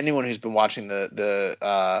anyone who's been watching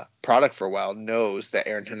the product for a while knows that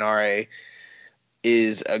Aaron Henare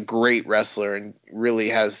is a great wrestler and really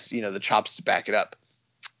has the chops to back it up.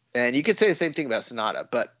 And you could say the same thing about Sonata,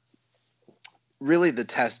 but really the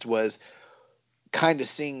test was kind of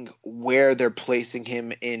seeing where they're placing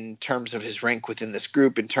him in terms of his rank within this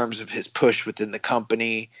group, in terms of his push within the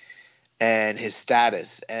company and his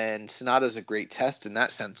status. And Sonata's a great test in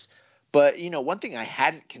that sense. But, one thing I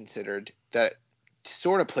hadn't considered that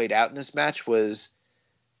sort of played out in this match was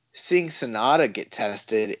seeing Sonata get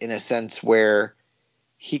tested in a sense where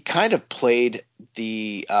he kind of played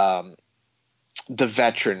the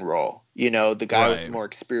veteran role, the guy with more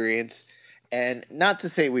experience. And not to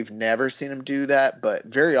say we've never seen him do that, but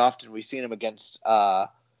very often we've seen him against,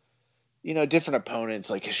 different opponents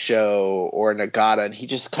like a Show or Nagata. And he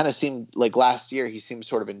just kind of seemed like last year, he seemed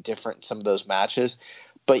sort of indifferent in some of those matches.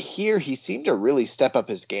 But here he seemed to really step up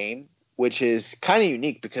his game, which is kind of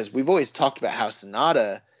unique because we've always talked about how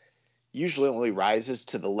Sonata usually only rises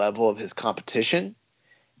to the level of his competition.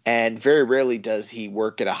 And very rarely does he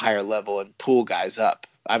work at a higher level and pull guys up.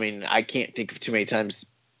 I mean, I can't think of too many times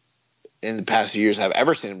in the past few years I've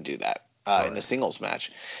ever seen him do that in a singles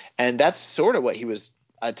match. And that's sort of what he was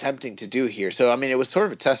attempting to do here. So, I mean, it was sort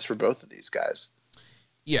of a test for both of these guys.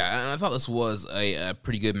 Yeah, and I thought this was a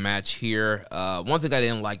pretty good match here. One thing I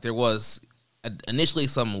didn't like, there was initially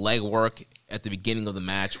some leg work at the beginning of the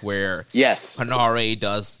match where Henare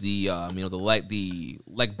does the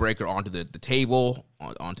leg breaker onto the table,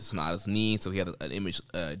 onto Sonata's knee, so he had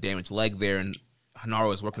an damaged leg there, and Henare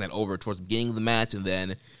was working that over towards the beginning of the match, and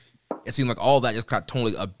then it seemed like all that just got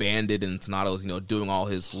totally abandoned, and Sonata was, doing all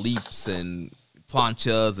his leaps and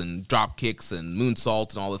planchas and drop kicks and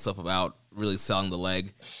moonsaults and all this stuff about really selling the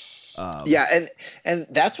leg. And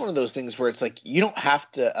that's one of those things where it's like you don't have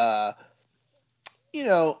to,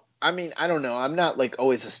 I mean, I don't know. I'm not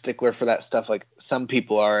always a stickler for that stuff like some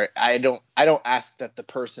people are. I don't ask that the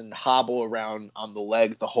person hobble around on the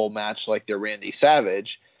leg the whole match like they're Randy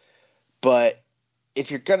Savage, but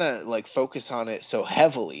if you're gonna focus on it so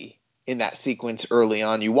heavily in that sequence early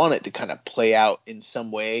on, you want it to kind of play out in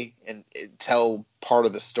some way and tell part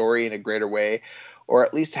of the story in a greater way, or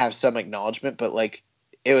at least have some acknowledgement. But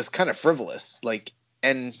it was kind of frivolous.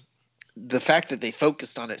 And the fact that they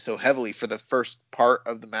focused on it so heavily for the first part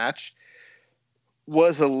of the match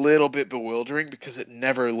was a little bit bewildering because it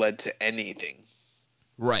never led to anything.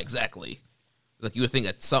 Right, exactly. You would think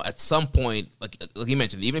at some point, like you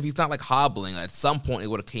mentioned, even if he's not hobbling, at some point it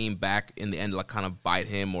would have came back in the end to kind of bite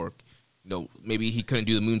him, or maybe he couldn't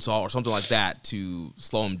do the moonsault or something like that to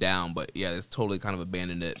slow him down. But yeah, it's totally kind of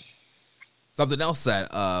abandoned it. Something else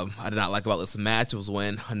that I did not like about this match was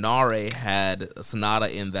when Henare had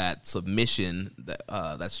Sanada in that submission,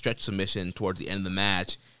 that stretch submission towards the end of the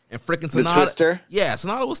match, and freaking Sanada, the twister. Yeah,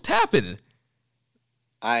 Sanada was tapping.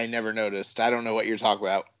 I never noticed. I don't know what you're talking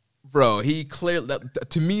about, bro. He clearly,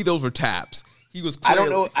 to me, those were taps. He was.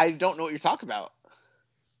 Clearly, I don't know what you're talking about,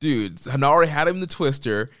 dude. Henare had him in the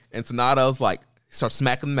twister, and Sanada was like, he starts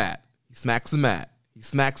smacking the mat. He smacks the mat. He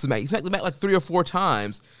smacks the mat. He smacked the mat like 3 or 4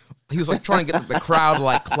 times. He was like trying to get the crowd to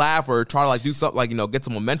like clap or try to like do something, like, you know, get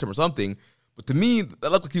some momentum or something. But to me,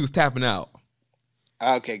 that looked like he was tapping out.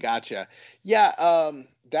 Okay, gotcha. Yeah,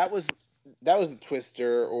 that was a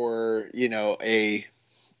twister, or, you know, a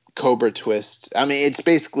Cobra twist. I mean, it's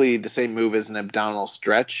basically the same move as an abdominal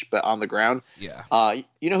stretch, but on the ground. Yeah.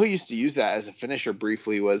 You know who used to use that as a finisher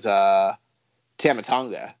briefly was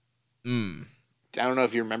Tamatonga. I don't know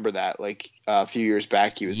if you remember that. Like a few years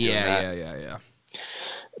back, he was doing that. Yeah.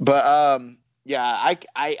 But yeah,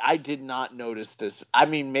 I did not notice this. I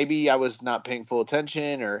mean, maybe I was not paying full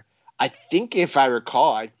attention, or I think if I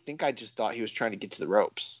recall, I just thought he was trying to get to the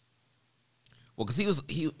ropes. Well, because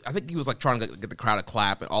I think he was like trying to get the crowd to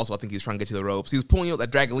clap, and also I think he was trying to get to the ropes. He was pulling out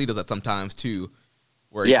that Dragon Lee does that sometimes too,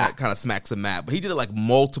 where he kind of smacks the mat. But he did it like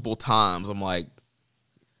multiple times. I'm like,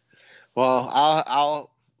 well, I'll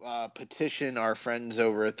petition our friends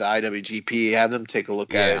over at the IWGP, have them take a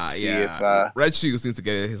look at it, and see if Red Shoes needs to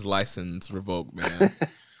get his license revoked, man.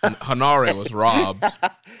 Henare was robbed.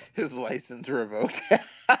 His license revoked.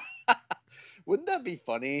 Wouldn't that be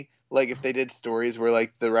funny? Like if they did stories where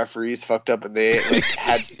like the referees fucked up and they like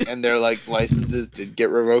had and their like licenses did get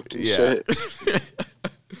revoked and shit.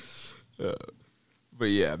 But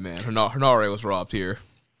yeah, man, Henare was robbed here.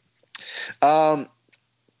 I'll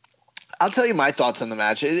tell you my thoughts on the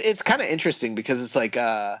match. It's kind of interesting because it's like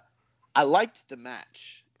I liked the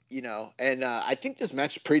match, you know, and I think this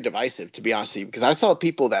match is pretty divisive, to be honest with you, because I saw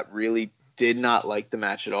people that really did not like the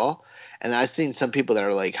match at all, and I've seen some people that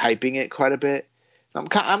are like hyping it quite a bit. I'm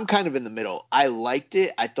kind of in the middle. I liked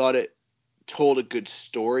it. I thought it told a good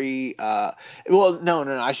story. Well,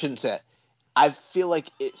 no, I shouldn't say it. I feel like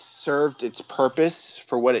it served its purpose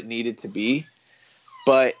for what it needed to be,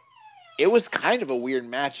 but it was kind of a weird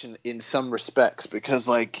match in some respects, because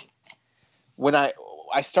like when I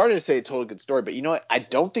started to say it told a good story, but you know what? I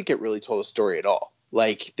don't think it really told a story at all.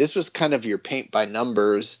 Like this was kind of your paint by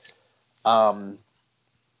numbers, main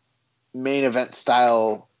event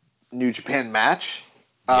style New Japan match,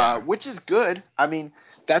 which is good. I mean,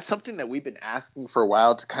 that's something that we've been asking for a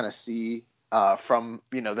while to kind of see from,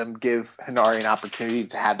 you know, them give Henare an opportunity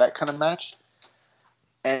to have that kind of match.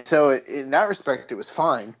 And so in that respect, it was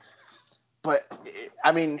fine. But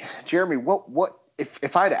I mean, Jeremy, what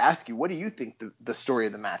if I had to ask you, what do you think the story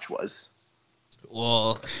of the match was?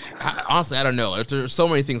 Well, honestly, I don't know. There's so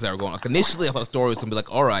many things that were going on. Like, initially, I thought the story was gonna be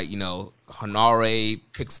like, all right, you know, Henare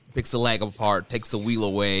picks the leg apart, takes the wheel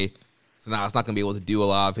away, so now it's not gonna be able to do a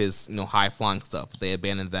lot of his, you know, high flying stuff. But they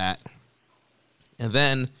abandoned that, and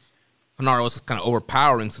then Henare was kind of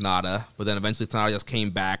overpowering Sanada, but then eventually Sanada just came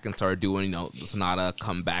back and started doing, you know, the Sanada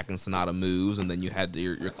come back and Sanada moves, and then you had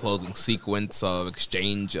your closing sequence of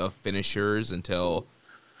exchange of finishers until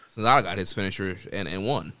Sanada got his finisher and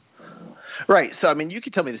won. Right. So, I mean, you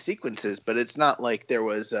could tell me the sequences, but it's not like there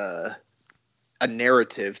was a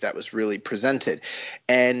narrative that was really presented.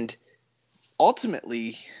 And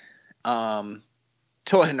ultimately, Toa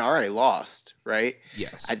Henare lost, right?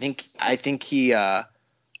 Yes. I think he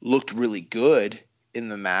looked really good in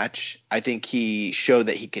the match. I think he showed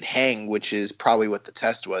that he could hang, which is probably what the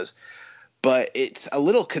test was. But it's a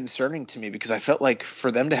little concerning to me because I felt like for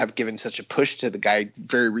them to have given such a push to the guy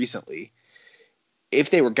very recently, if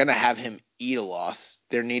they were going to have him eat a loss,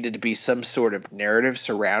 there needed to be some sort of narrative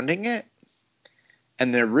surrounding it.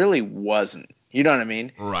 And there really wasn't. You know what I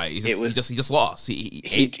mean? Right. He just lost.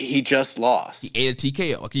 He just lost. He ate a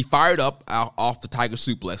TKO. Like, he fired up off the Tiger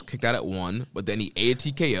Suplex, kicked out at 1, but then he ate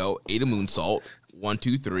a TKO, ate a moonsault. 1,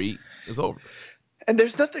 2, 3, it's over. And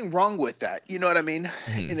there's nothing wrong with that. You know what I mean?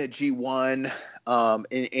 Mm-hmm. In a G1,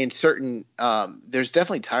 in certain, there's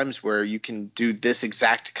definitely times where you can do this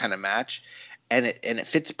exact kind of match, and it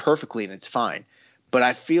fits perfectly and it's fine. But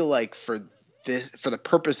I feel like for the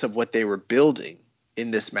purpose of what they were building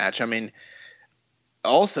in this match, I mean,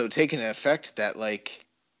 also taking an effect that that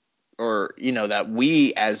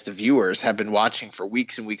we as the viewers have been watching for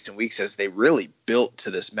weeks and weeks and weeks as they really built to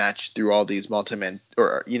this match through all these multi-man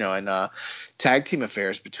and tag team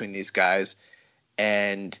affairs between these guys.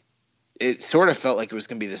 And it sort of felt like it was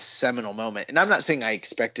going to be this seminal moment. And I'm not saying I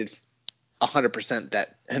expected 100%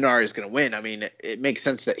 that Henare is going to win. I mean, it makes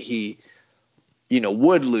sense that he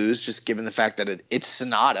would lose just given the fact that it's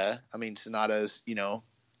Sonata. I mean, Sonata's,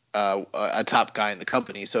 a top guy in the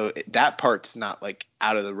company. So that part's not like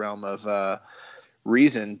out of the realm of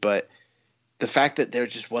reason, but the fact that there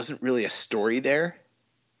just wasn't really a story there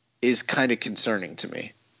is kind of concerning to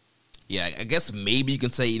me. Yeah, I guess maybe you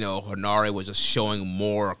can say, Henare was just showing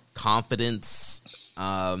more confidence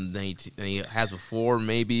than he has before,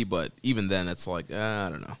 maybe. But even then, it's like, I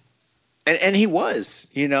don't know. And he was,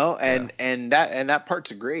 and that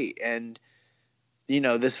part's great. And,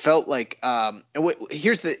 this felt like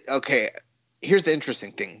here's the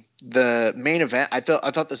interesting thing. The main event, I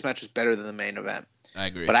thought this match was better than the main event. I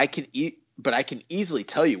agree. But I can easily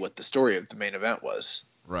tell you what the story of the main event was.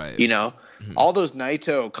 Right. Mm-hmm. All those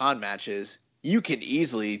Naito Khan matches, you can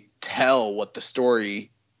easily tell what the story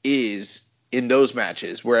is in those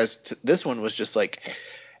matches. Whereas this one was just like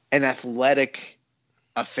an athletic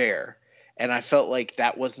affair. And I felt like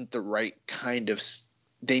that wasn't the right kind of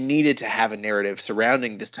they needed to have a narrative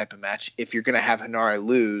surrounding this type of match if you're going to have Henare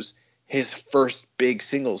lose his first big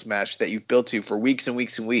singles match that you've built to for weeks and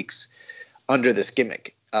weeks and weeks under this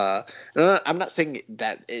gimmick. I'm not saying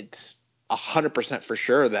that it's 100% for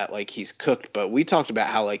sure that like he's cooked, but we talked about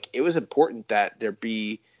how like it was important that there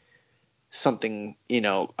be something,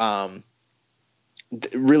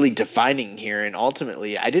 really defining here. And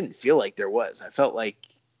ultimately I didn't feel like there was. I felt like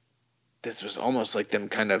this was almost like them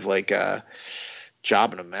kind of like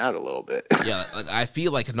jobbing him out a little bit. Yeah, like I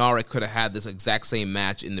feel like Henare could have had this exact same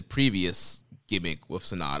match in the previous gimmick with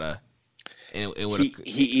Sonata, and it would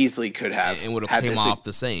he easily could have, and would have came off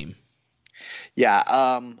the same.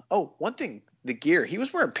 Yeah. One thing, the gear. He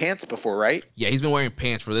was wearing pants before, right? Yeah, he's been wearing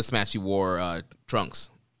pants for this match. He wore trunks.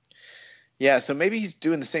 Yeah, so maybe he's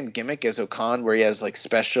doing the same gimmick as Okan, where he has like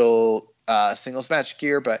special singles match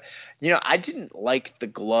gear. But I didn't like the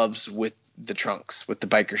gloves with the trunks with the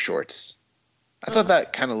biker shorts. I thought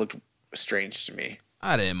that kind of looked strange to me.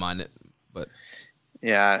 I didn't mind it, but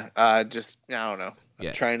yeah, I don't know.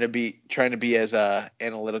 Yeah. Trying to be as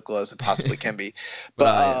analytical as it possibly can be.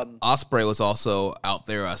 But Ospreay was also out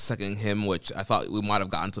there seconding him, which I thought we might have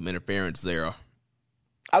gotten some interference there.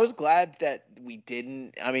 I was glad that we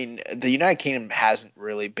didn't. I mean, the United Kingdom hasn't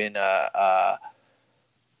really been an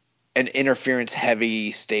interference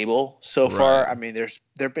heavy stable so far. I mean,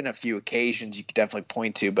 there've been a few occasions you could definitely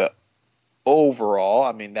point to, but overall,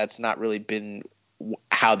 I mean, that's not really been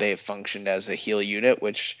how they have functioned as a heel unit,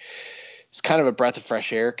 which it's kind of a breath of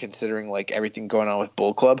fresh air considering like everything going on with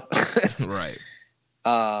Bull Club. Right.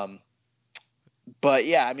 But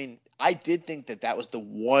yeah, I mean, I did think that was the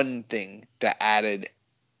one thing that added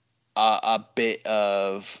a bit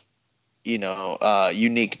of,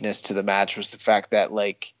 uniqueness to the match was the fact that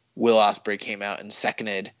like Will Ospreay came out and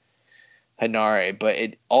seconded Henare, but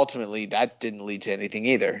it ultimately that didn't lead to anything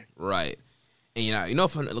either. Right. And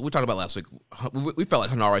if we talked about last week, we felt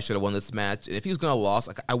like Henare should have won this match. And if he was going to lose,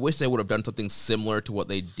 like, I wish they would have done something similar to what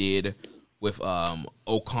they did with Okan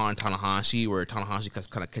Tanahashi, where Tanahashi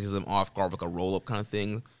kind of catches him off guard with like a roll-up kind of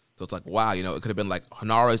thing. So it's like, wow, it could have been like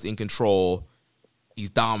Hanare's in control,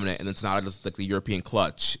 he's dominant, and then Sonata does like the European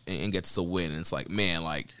clutch and gets the win. And it's like, man,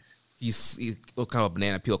 like he's kind of a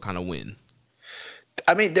banana peel kind of win.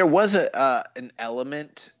 I mean, there was an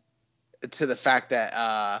element to the fact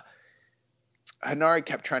that Henare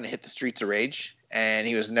kept trying to hit the Streets of Rage, and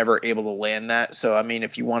he was never able to land that. So, I mean,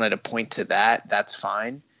 if you wanted to point to that, that's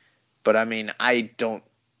fine. But, I mean, I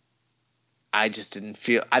just didn't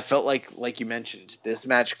feel – I felt like you mentioned, this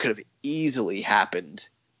match could have easily happened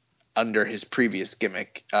under his previous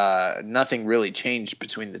gimmick. Nothing really changed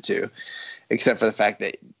between the two, except for the fact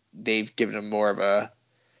that they've given him more of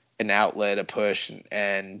an outlet, a push,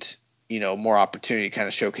 and more opportunity to kind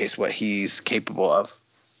of showcase what he's capable of.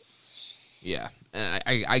 Yeah, and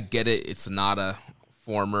I get it. It's Sonata,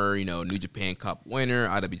 former, New Japan Cup winner,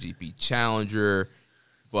 IWGP challenger.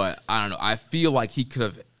 But I don't know. I feel like he could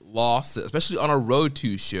have lost, especially on a Road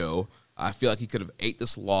 2 show. I feel like he could have ate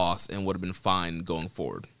this loss and would have been fine going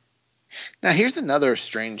forward. Now, here's another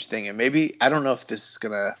strange thing, and maybe I don't know if this is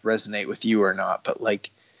going to resonate with you or not, but like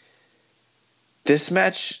this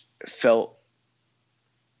match felt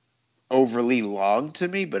overly long to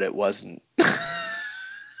me, but it wasn't.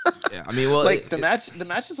 Yeah, I mean, well, like the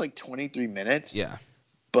match is like 23 minutes. Yeah,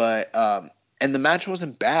 but and the match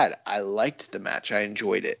wasn't bad. I liked the match. I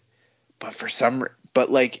enjoyed it, but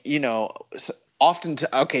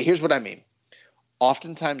okay, here's what I mean.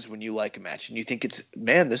 Oftentimes when you like a match and you think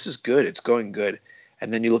this is good, it's going good,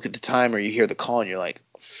 and then you look at the time or you hear the call and you're like,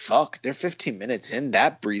 fuck, they're 15 minutes in.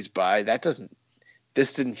 That breezed by.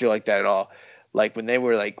 This didn't feel like that at all. Like when they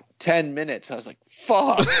were like 10 minutes, I was like,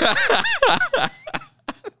 fuck.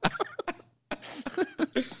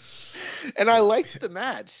 And I liked the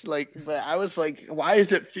match. Like, but I was like, why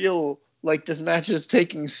does it feel like this match is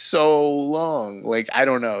taking so long? Like, I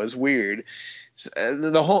don't know. It's weird.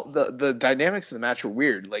 The dynamics of the match were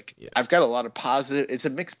weird. Like, I've got a lot of positive. It's a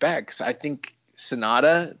mixed bag because I think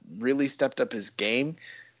Sonata really stepped up his game.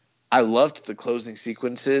 I loved the closing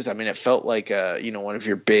sequences. I mean, it felt like one of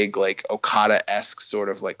your big like Okada-esque sort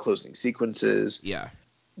of like closing sequences. Yeah,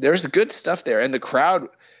 there's good stuff there, and the crowd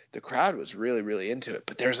was really, really into it.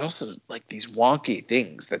 But there's also like these wonky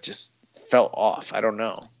things that just felt off. I don't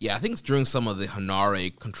know. Yeah, I think it's during some of the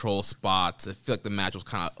Hanare control spots, I feel like the match was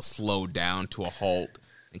kind of slowed down to a halt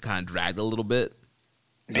and kind of dragged a little bit.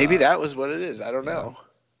 Maybe that was what it is. I don't know.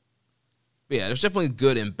 But yeah, there's definitely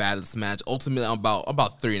good and bad in this match. Ultimately, I'm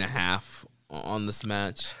about 3.5 on this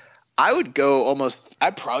match. I'd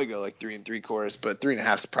probably go like 3 3/4, but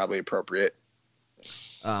 3.5 is probably appropriate.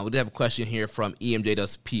 We did have a question here from EMJ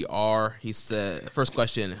Does PR. He said, first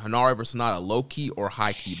question, Hanare versus Sonata, low key or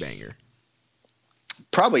high key banger?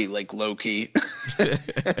 Probably like low key.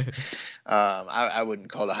 I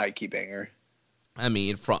wouldn't call it a high key banger. I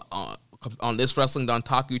mean, on this Wrestling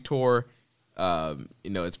Dontaku tour,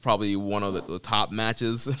 it's probably one of the top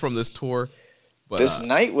matches from this tour. But this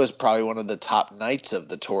night was probably one of the top nights of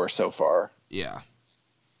the tour so far. Yeah.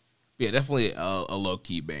 Yeah, definitely a low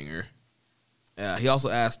key banger. He also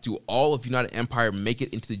asked, do all of United Empire make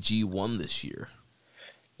it into the G1 this year?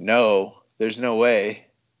 No, there's no way.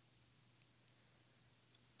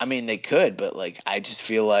 I mean, they could, but like, I just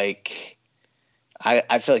feel like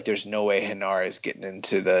I feel like there's no way Hanare is getting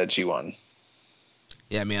into the G1.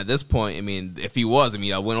 Yeah, I mean, at this point, I mean, if he was, I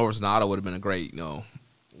mean, a win over Sonata would have been a great,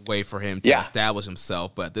 way for him to establish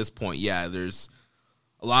himself. But at this point, yeah, there's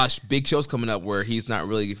a lot of big shows coming up where he's not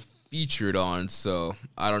really featured on. So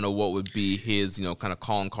I don't know what would be his, kind of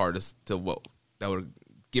calling card to what that would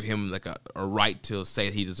give him like a right to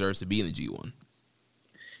say he deserves to be in the G1.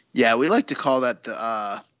 Yeah, we like to call that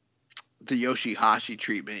the Yoshihashi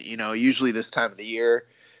treatment. Usually this time of the year,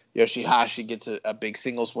 Yoshihashi gets a big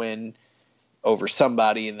singles win over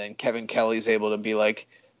somebody, and then Kevin Kelly's able to be like,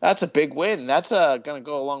 that's a big win. That's going to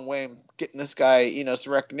go a long way in getting this guy,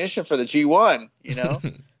 some recognition for the G1,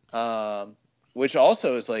 which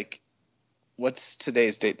also is like, what's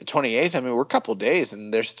today's date? The 28th? I mean, we're a couple days,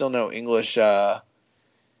 and there's still no English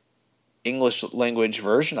language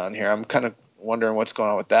version on here. I'm kind of wondering what's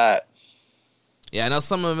going on with that. Yeah, I know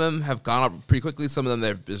some of them have gone up pretty quickly. Some of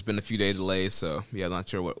them, there's been a few day delays, so yeah, I'm not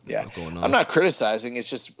sure what's going on. I'm not criticizing. It's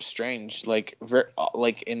just strange. Like,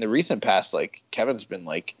 like in the recent past, like Kevin's been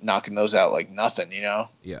like knocking those out like nothing, Yeah.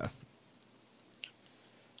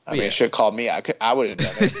 I mean, it should have called me. I would have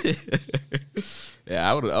done it.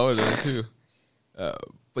 Yeah, I would have done it too.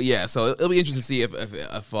 But yeah, so it'll be interesting to see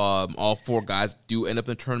if all four guys do end up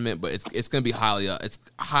in the tournament. But it's going to be highly. I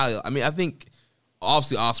mean, I think.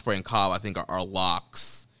 Obviously, Ospreay and Cobb, I think, are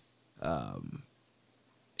locks. I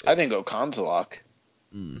think Okan's a lock.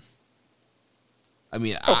 I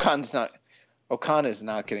mean, Okan is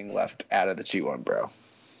not getting left out of the G1, bro.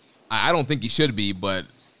 I don't think he should be, but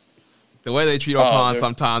the way they treat Okan,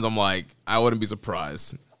 sometimes I'm like, I wouldn't be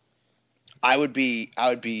surprised. I would be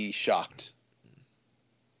shocked.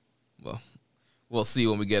 Well, we'll see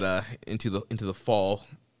when we get into the fall.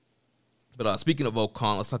 But speaking of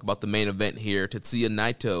Okan, let's talk about the main event here. Tetsuya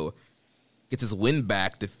Naito gets his win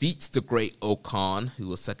back, defeats the great Okan, who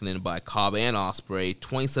was seconded by Cobb and Ospreay,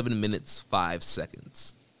 27 minutes, 5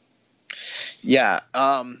 seconds. Yeah,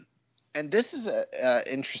 and this is an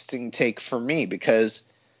interesting take for me because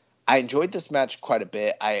I enjoyed this match quite a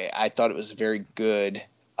bit. I thought it was very good.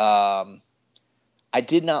 I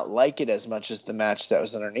did not like it as much as the match that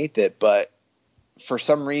was underneath it, but for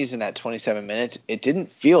some reason at 27 minutes, it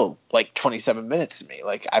didn't feel like 27 minutes to me.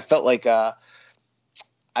 Like I felt like Naito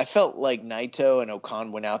and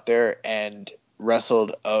Okan went out there and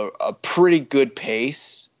wrestled a pretty good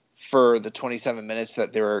pace for the 27 minutes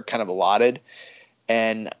that they were kind of allotted.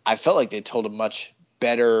 And I felt like they told a much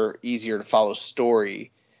better, easier to follow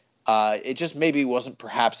story. It just maybe wasn't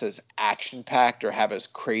perhaps as action packed or have as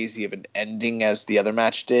crazy of an ending as the other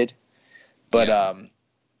match did. But,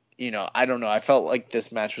 I don't know. I felt like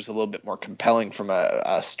this match was a little bit more compelling from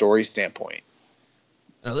a story standpoint.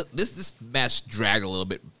 This match dragged a little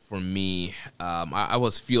bit for me. I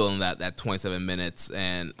was feeling that 27 minutes,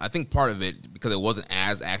 and I think part of it because it wasn't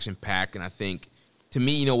as action-packed, and I think, to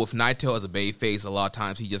me, with Naito as a babyface, a lot of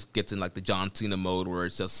times he just gets in like the John Cena mode where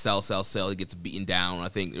it's just sell, he gets beaten down. I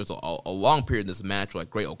think there's a long period in this match where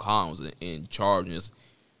like Great Okan was in charge and just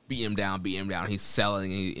beat him down. He's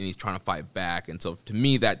selling and he's trying to fight back. And so to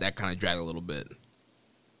me, that kind of dragged a little bit.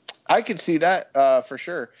 I could see that for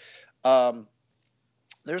sure.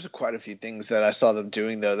 There's quite a few things that I saw them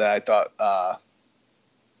doing though that I thought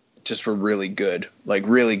just were really good, like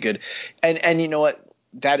really good. And you know what?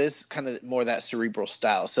 That is kind of more that cerebral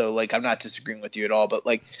style. So like, I'm not disagreeing with you at all, but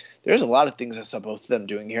like, there's a lot of things I saw both of them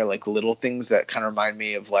doing here, like little things that kind of remind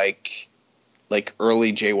me of like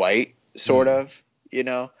early Jay White sort of, you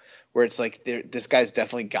know, where it's like this guy's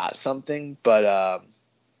definitely got something, but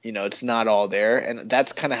you know, it's not all there. And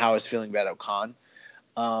that's kind of how I was feeling about Okan.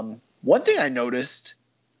 One thing I noticed,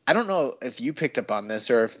 I don't know if you picked up on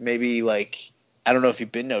this or if maybe like, I don't know if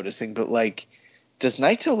you've been noticing, but like, does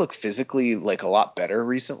Naito look physically like a lot better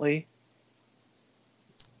recently?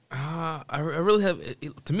 I really have.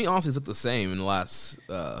 To me, honestly, it's looked the same in the last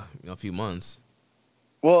few months.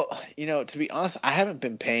 Well, you know, to be honest, I haven't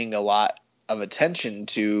been paying a lot of attention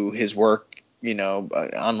to his work, you know,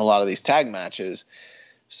 on a lot of these tag matches.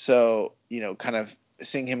 So, you know, kind of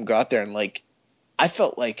seeing him go out there and like, I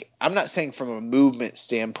felt like, I'm not saying from a movement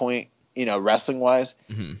standpoint, you know, wrestling wise,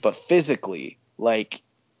 but physically, like.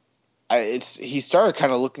 He started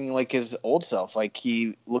kind of looking like his old self. Like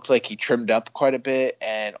he looked like he trimmed up quite a bit,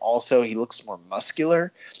 and also he looks more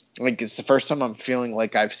muscular. Like it's the first time I'm feeling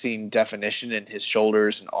like I've seen definition in his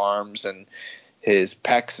shoulders and arms and his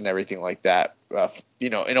pecs and everything like that. You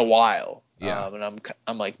know, in a while. Yeah. And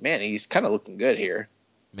I'm like, man, he's kind of looking good here.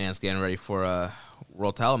 Man's getting ready for a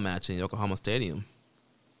world title match in Yokohama Stadium.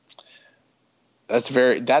 That's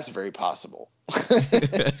very possible.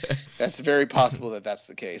 That's very possible that that's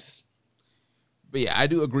the case. But yeah, I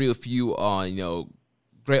do agree with you on, you know,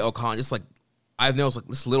 Great-O-Khan. Just like I've noticed, like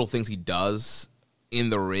just little things he does in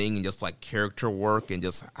the ring and just like character work and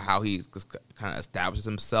just how he just kind of establishes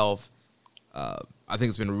himself. I think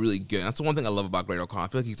it's been really good. And that's the one thing I love about Great-O-Khan. I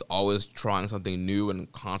feel like he's always trying something new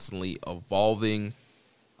and constantly evolving.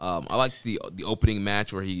 I like the opening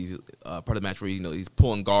match where he's part of the match where he's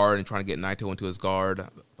pulling guard and trying to get Naito into his guard. I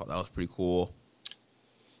thought that was pretty cool.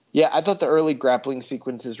 Yeah, I thought the early grappling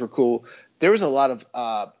sequences were cool. There was a lot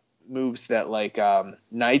of moves that like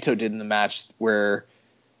Naito did in the match where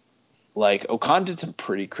like Okan did some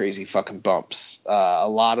pretty crazy fucking bumps. A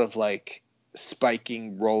lot of like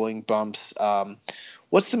spiking, rolling bumps.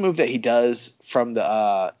 What's the move that he does from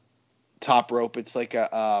the top rope? It's like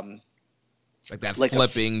a like that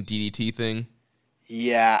flipping DDT thing.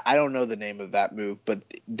 Yeah, I don't know the name of that move, but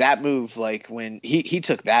that move, like when he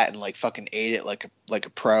took that and like fucking ate it like a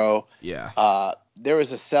pro. Yeah. There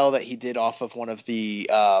was a sell that he did off of one of the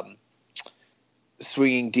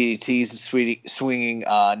swinging DDTs and swinging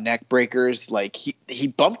neck breakers. Like he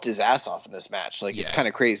bumped his ass off in this match. Like it's kind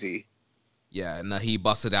of crazy. Yeah, and he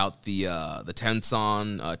busted out the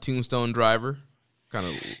Tenson Tombstone driver. Kind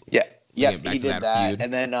of. Yeah, he did that, feud.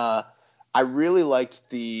 And then I really liked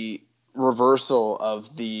the reversal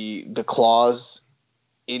of the claws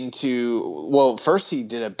into. Well, first he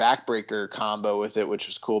did a backbreaker combo with it, which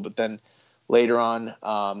was cool, but then later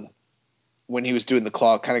on, when he was doing the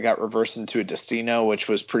claw, it kind of got reversed into a Destino, which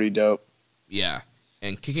was pretty dope. Yeah,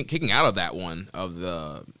 and kicking out of that one of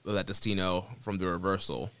that Destino from the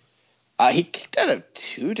reversal. He kicked out of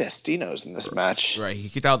 2 Destinos in this match. Right, he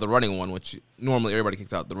kicked out the running one, which normally everybody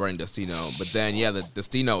kicks out the running Destino. But then, the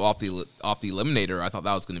Destino off the Eliminator, I thought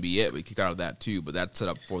that was going to be it. But he kicked out of that too. But that set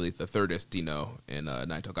up for the third Destino, and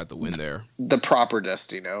Naito got the win there. The proper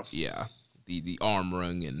Destino. Yeah, the arm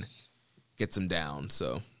ring and gets him down.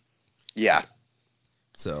 So yeah.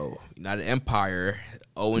 So United Empire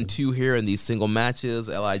 0-2 here in these single matches.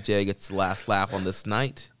 LIJ gets the last laugh on this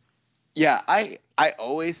night. Yeah, I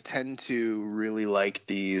always tend to really like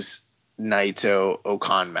these Naito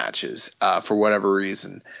Okan matches for whatever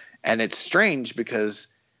reason. And it's strange because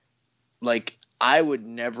like I would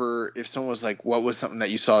never, if someone was like, what was something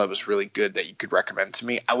that you saw that was really good that you could recommend to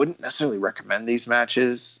me? I wouldn't necessarily recommend these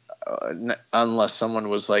matches unless someone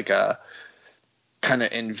was like a kind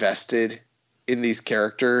of invested in these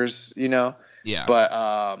characters, you know? Yeah.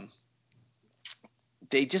 But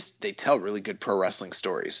they tell really good pro wrestling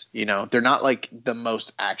stories. You know, they're not like the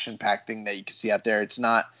most action packed thing that you can see out there. It's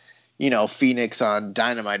not, you know, Phoenix on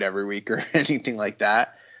Dynamite every week or anything like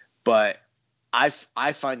that. But I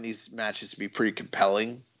find these matches to be pretty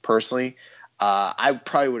compelling personally. I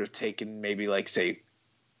probably would have taken maybe like say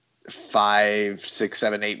 5, 6,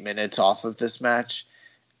 7, 8 minutes off of this match.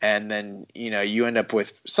 And then, you know, you end up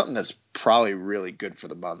with something that's probably really good for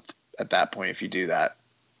the month at that point if you do that.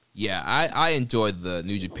 Yeah, I enjoyed the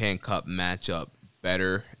New Japan Cup matchup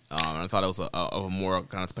better. I thought it was a more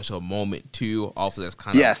kind of special moment too. Also, that's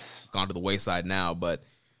kind of gone to the wayside now. But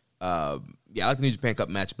yeah, I like the New Japan Cup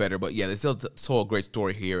match better. But yeah, they still told a great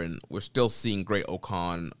story here, and we're still seeing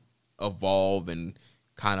Great-O-Khan evolve and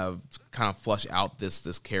kind of flush out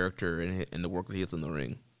this character and the work that he has in the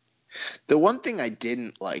ring. The one thing I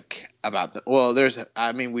didn't like about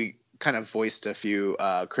we kind of voiced a few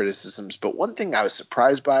criticisms, but one thing I was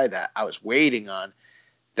surprised by that I was waiting on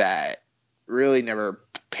that really never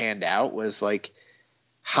panned out was like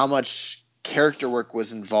how much character work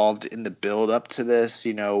was involved in the build up to this,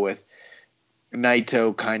 with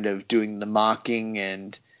Naito kind of doing the mocking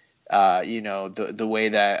and the way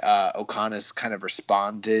that Okana's kind of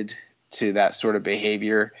responded to that sort of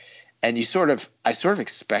behavior. And I sort of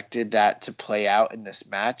expected that to play out in this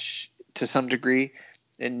match to some degree.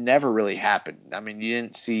 It never really happened. I mean, you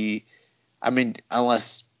didn't see,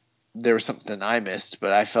 unless there was something I missed,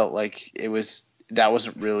 but I felt like that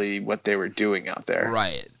wasn't really what they were doing out there.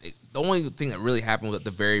 Right. The only thing that really happened was at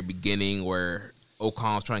the very beginning where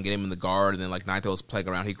Okon was trying to get him in the guard, and then like Naito was playing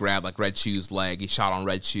around. He grabbed like Red Shoes' leg. He shot on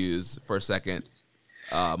Red Shoes for a second.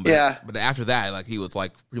 But after that, like he was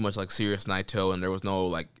like pretty much like serious Naito, and there was no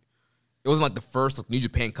like, it wasn't like the first like, New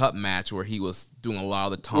Japan Cup match where he was doing a lot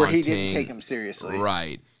of the taunting. Where he didn't take him seriously.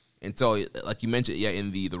 Right. And so, like you mentioned,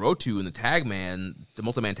 in the Road to and the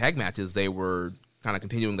multi-man tag matches, they were kind of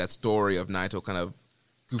continuing that story of Naito kind of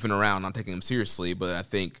goofing around, not taking him seriously. But I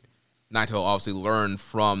think Naito obviously learned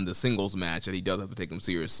from the singles match that he does have to take him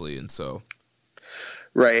seriously, and so.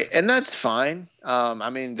 Right, and that's fine.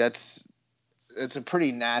 It's a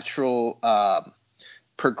pretty natural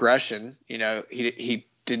progression. He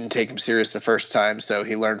didn't take him serious the first time, so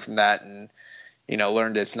he learned from that and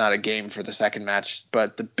learned it's not a game for the second match.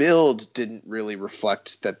 But the build didn't really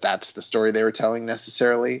reflect that that's the story they were telling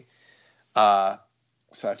necessarily.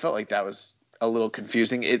 So I felt like that was a little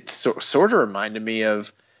confusing. It sort of reminded me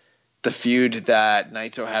of the feud that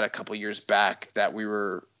Naito had a couple years back that we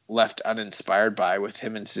were left uninspired by with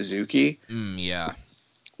him and Suzuki. Yeah.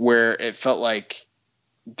 Where it felt like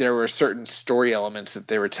there were certain story elements that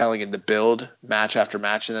they were telling in the build match after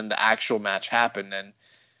match, and then the actual match happened, and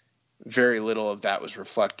very little of that was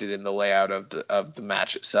reflected in the layout of the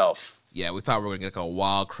match itself. Yeah, we thought we were going to get like a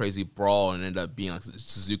wild, crazy brawl, and ended up being like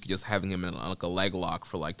Suzuki just having him in like a leg lock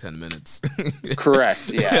for like 10 minutes. Correct,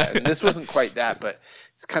 yeah. And this wasn't quite that, but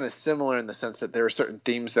it's kind of similar in the sense that there were certain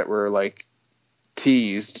themes that were like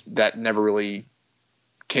teased that never really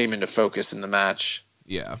came into focus in the match.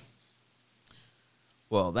 Yeah.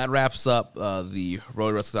 Well, that wraps up the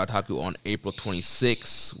Road Wrestling Otaku on April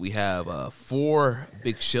 26th. We have 4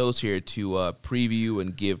 big shows here to preview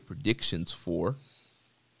and give predictions for.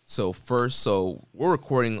 So we're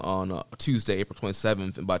recording on Tuesday, April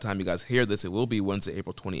 27th, and by the time you guys hear this, it will be Wednesday,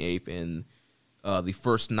 April 28th, and the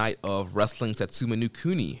first night of Wrestling Satsuma no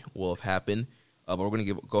Kuni will have happened. But we're going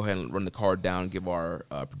to go ahead and run the card down and give our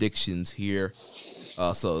predictions here.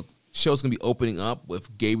 So show's going to be opening up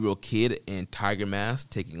with Gabriel Kidd and Tiger Mask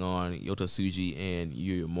taking on Yota Tsuji and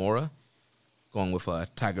Yuya Uemura. Going with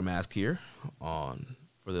Tiger Mask here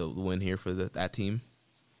for the win here for that team.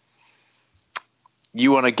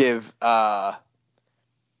 You want to give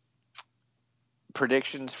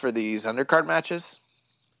predictions for these undercard matches?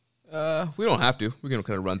 We don't have to. We can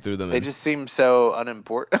kind of run through them. They just seem so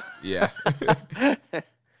unimportant. Yeah.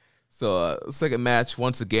 So, second match,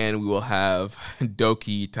 once again, we will have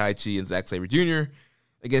Doki, Taichi, and Zack Sabre Jr.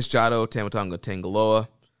 against Jado, Tama Tonga, Tangaloa.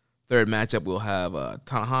 Third matchup, we'll have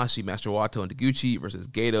Tanahashi, Master Wato, and Taguchi versus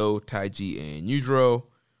Gato, Taiji, and Yujiro.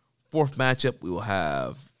 Fourth matchup, we will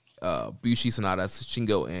have Bushi, Sanada,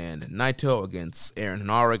 Shingo, and Naito against Aaron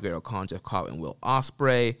Hanara, Great Khan, Jeff Cobb, and Will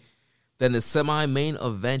Ospreay. Then the semi-main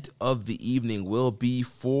event of the evening will be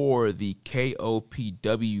for the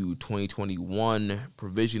KOPW 2021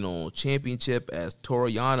 Provisional Championship as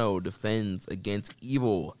Toru Yano defends against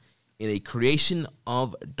Evil in a Creation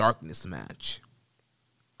of Darkness match.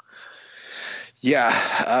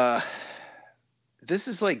 Yeah, this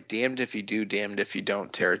is like damned if you do, damned if you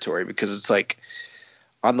don't territory, because it's like,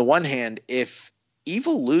 on the one hand, if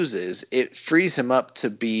Evil loses, it frees him up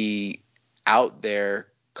to be out there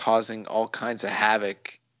causing all kinds of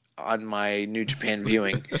havoc on my New Japan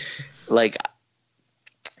viewing. Like,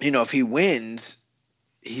 if he wins,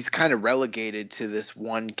 he's kind of relegated to this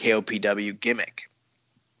one KOPW gimmick,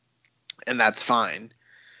 and that's fine.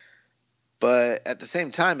 But at the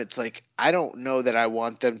same time, it's like, I don't know that I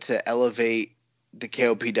want them to elevate the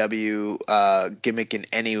KOPW gimmick in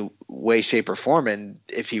any way, shape, or form. And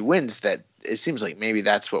if he wins, that it seems like maybe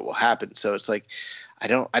that's what will happen. So it's like, I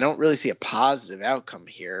don't really see a positive outcome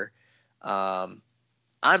here. I'm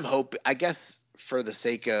hoping, I guess, for the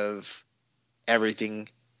sake of everything,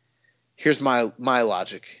 here's my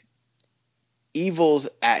logic. Evil's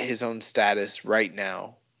at his own status right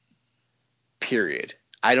now, period.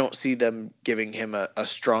 I don't see them giving him a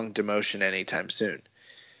strong demotion anytime soon.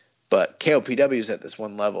 But KOPW is at this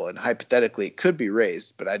one level, and hypothetically it could be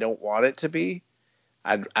raised, but I don't want it to be.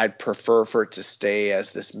 I'd prefer for it to stay as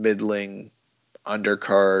this middling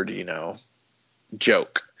undercard,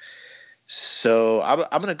 joke. So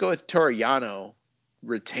I'm going to go with Toru Yano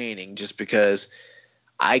retaining, just because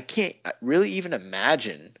I can't really even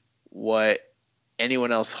imagine what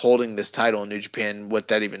anyone else holding this title in New Japan, what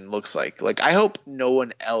that even looks like. Like, I hope no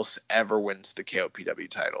one else ever wins the KOPW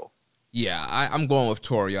title. Yeah, I'm going with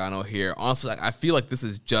Toru Yano here. Honestly, I feel like this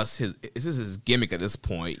is just his gimmick at this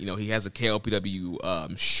point. He has a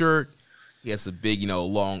KOPW shirt. He has a big,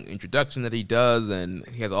 long introduction that he does, and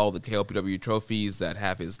he has all the KOPW trophies that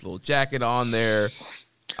have his little jacket on there.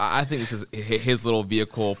 I think this is his little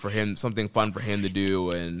vehicle for him, something fun for him to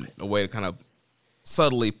do, and a way to kind of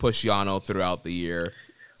subtly push Yano throughout the year.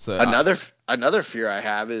 So another fear I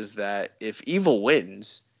have is that if Evil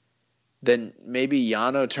wins, then maybe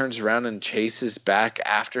Yano turns around and chases back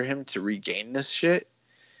after him to regain this shit.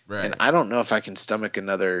 Right. And I don't know if I can stomach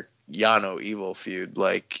another Yano Evil feud,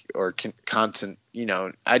 or constant,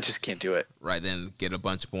 I just can't do it. Right, then get a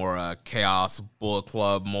bunch more Chaos, Bullet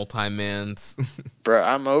Club, multi-mans. Bro,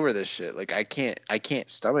 I'm over this shit. I can't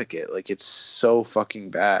stomach it. It's so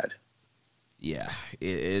fucking bad. Yeah,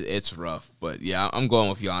 it's rough. But yeah, I'm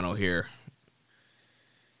going with Yano here.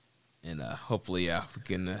 And hopefully, we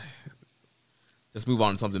can just move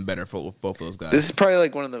on to something better for both those guys. This is probably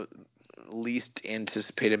one of the least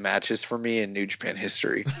anticipated matches for me in New Japan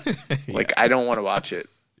history. Yeah. I don't want to watch it.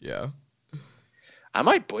 Yeah. I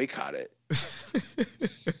might boycott it.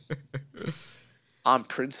 On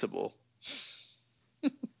principle.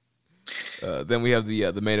 Then we have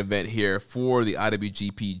the main event here for the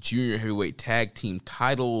IWGP Junior Heavyweight Tag Team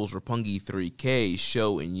titles. Roppongi 3K,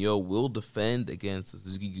 Sho and Yo will defend against the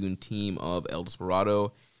Suzuki-gun team of El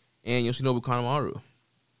Desperado and Yoshinobu Kanemaru.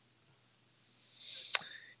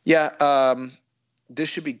 Yeah, this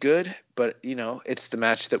should be good, but, it's the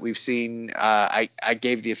match that we've seen. I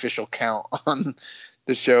gave the official count on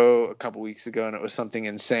the show a couple weeks ago, and it was something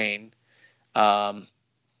insane. I'm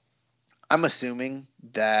assuming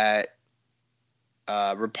that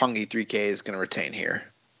Roppongi 3K is going to retain here.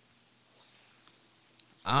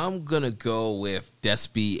 I'm going to go with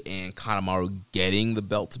Despy and Kanemaru getting the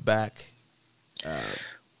belts back.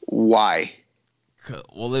 Why?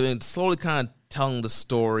 Well, they've been slowly kind of telling the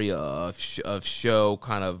story of Sho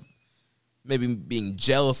kind of maybe being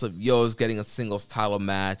jealous of Yo's getting a singles title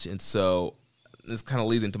match, and so this kind of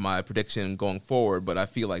leads into my prediction going forward, but I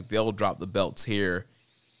feel like they'll drop the belts here,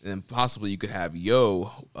 and then possibly you could have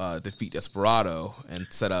Yo defeat Desperado and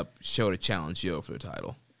set up Sho to challenge Yo for the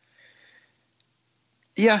title.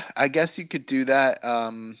 Yeah, I guess you could do that.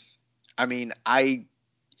 I'm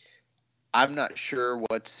not sure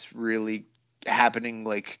what's really happening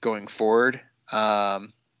going forward. As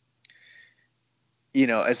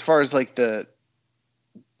far as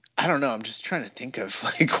I don't know, I'm just trying to think of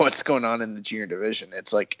what's going on in the junior division.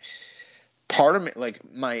 It's part of me,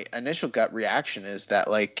 my initial gut reaction is that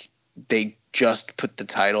they just put the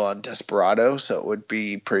title on Desperado, so it would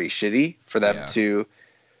be pretty shitty for them to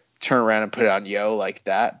turn around and put it on Yo like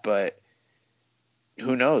that. But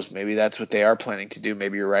who knows? Maybe that's what they are planning to do.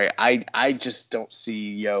 Maybe you're right. I just don't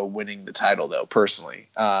see Yo winning the title, though, personally.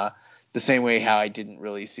 The same way how I didn't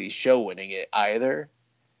really see Sho winning it either.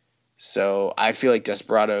 So I feel like there's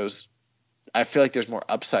more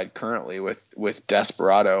upside currently with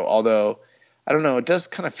Desperado. Although, I don't know, it does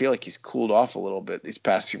kind of feel like he's cooled off a little bit these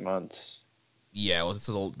past few months. Yeah, well, it's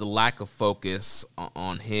the lack of focus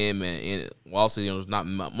on him, and also there's not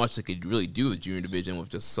much they could really do with the junior division with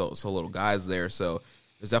just so little guys there. So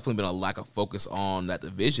there's definitely been a lack of focus on that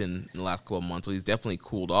division in the last couple of months. So he's definitely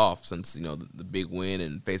cooled off since the big win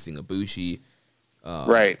and facing Ibushi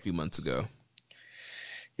a few months ago.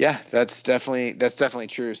 Yeah, that's definitely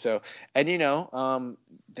true. So, and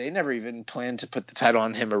they never even planned to put the title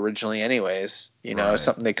on him originally, anyways. It's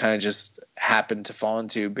something they kind of just happened to fall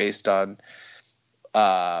into based on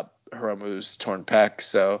Hiromu's torn pec.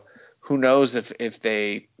 So who knows if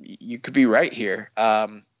you could be right here.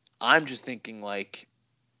 I'm just thinking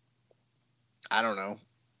I don't know,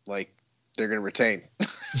 they're going to retain.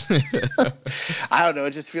 I don't know.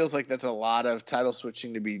 It just feels like that's a lot of title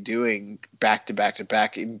switching to be doing back to back to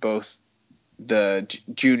back in both the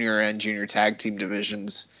junior and junior tag team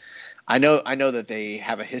divisions. I know that they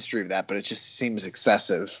have a history of that, but it just seems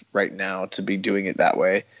excessive right now to be doing it that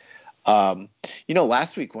way.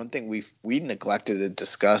 Last week, one thing we neglected to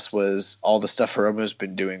discuss was all the stuff Hiromu's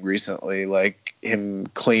been doing recently, like him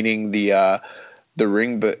cleaning the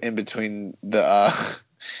ring, but in between the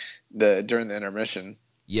during the intermission.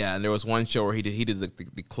 Yeah, and there was one show where he did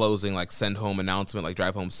the closing, like, send home announcement, like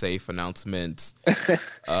drive home safe announcements.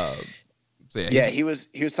 Yeah, he was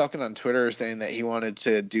talking on Twitter saying that he wanted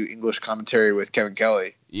to do English commentary with Kevin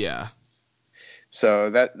Kelly. Yeah. So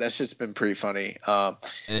that's just been pretty funny. And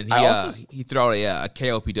he threw out a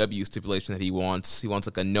KOPW stipulation that he wants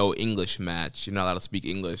like a no English match. You're not allowed to speak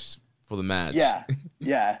English for the match. Yeah,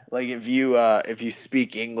 yeah. Like if you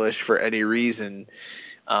speak English for any reason,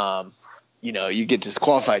 you get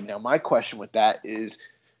disqualified. Now my question with that is,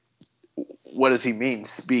 what does he mean?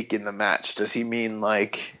 Speak in the match? Does he mean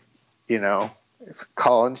like,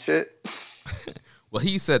 calling shit? Well,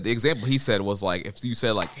 the example he said was like, if you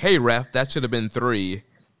said like, "Hey ref, that should have been 3."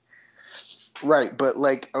 Right, but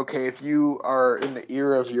like, okay, if you are in the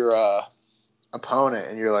ear of your opponent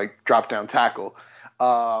and you're like drop down tackle,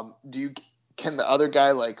 can the other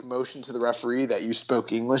guy like motion to the referee that you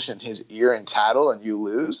spoke English in his ear and tattle and you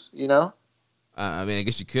lose? I mean, I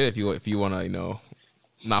guess you could if you want to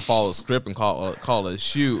not follow the script and call it a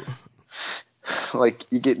shoot. Like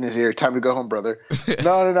you get in his ear, time to go home, brother.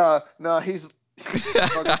 No, he's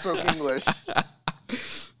fucking spoke English.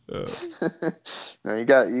 No, you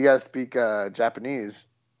got to speak Japanese.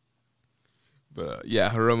 But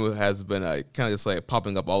Hiromu has been kind of just like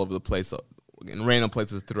popping up all over the place in random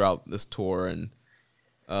places throughout this tour, and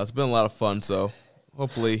it's been a lot of fun. So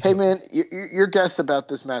hopefully, hey man, your guess about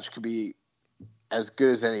this match could be as good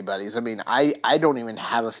as anybody's. I mean, I don't even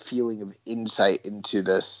have a feeling of insight into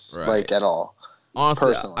this like at all. Honestly,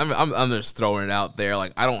 personally. I'm just throwing it out there.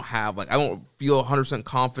 Like I don't feel 100%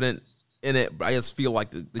 confident in it, but I just feel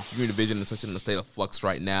like the junior division is such in a state of flux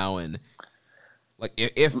right now, and like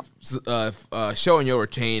if Sho and Yo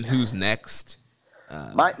retain, who's next?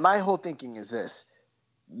 My whole thinking is this: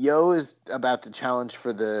 Yo is about to challenge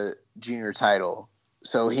for the junior title,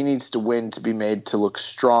 so he needs to win to be made to look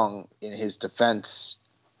strong in his defense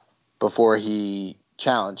before he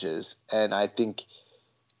challenges, and I think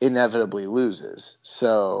inevitably loses.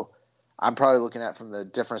 So I'm probably looking at it from the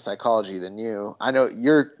different psychology than you. I know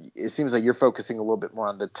it seems like you're focusing a little bit more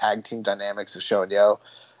on the tag team dynamics of Sho and Yo.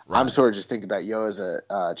 Right. I'm sort of just thinking about Yo as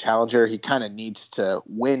a challenger. He kind of needs to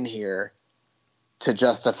win here to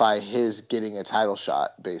justify his getting a title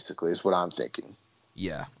shot, basically, is what I'm thinking.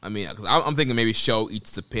 Yeah, I mean, cause I'm thinking maybe Sho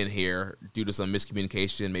eats the pin here due to some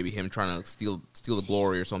miscommunication, maybe him trying to steal the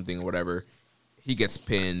glory or something or whatever. He gets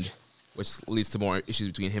pinned, which leads to more issues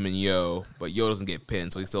between him and Yo, but Yo doesn't get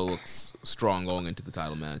pinned, so he still looks strong going into the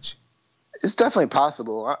title match. It's definitely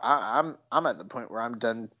possible. I'm at the point where I'm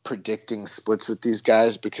done predicting splits with these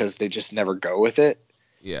guys because they just never go with it.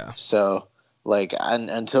 Yeah. So, like,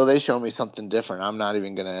 until they show me something different, I'm not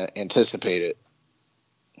even going to anticipate it.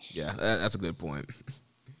 Yeah, that's a good point.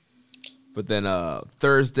 But then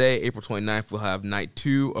Thursday, April 29th, we'll have Night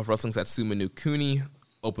 2 of Wrestling Satsuma no Kuni.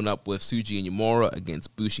 Open up with Tsuji and Yamura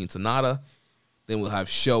against Bushi and Sanada. Then we'll have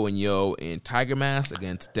Sho and Yo in Tiger Mask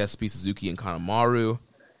against Despy, Suzuki, and Kanemaru.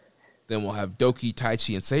 Then we'll have Doki,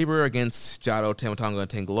 Taichi, and Sabre against Jado, Tamatonga,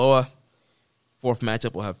 and Tangaloa. Fourth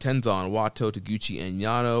matchup, we'll have Tenzan, Wato, Taguchi, and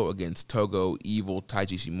Yano against Togo, Evil,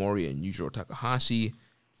 Taiji Shimori, and Yujiro Takahashi.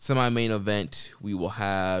 Semi-main event, we will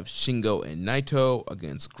have Shingo and Naito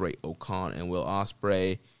against Great Okan and Will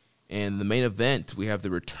Ospreay. And the main event, we have the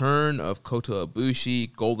return of Kota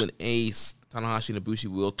Ibushi, Golden Ace. Tanahashi and Ibushi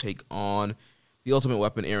will take on the Ultimate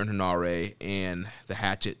Weapon, Aaron Henare, and the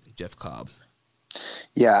Hatchet, Jeff Cobb.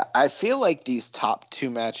 Yeah, I feel like these top two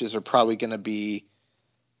matches are probably going to be,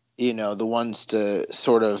 the ones to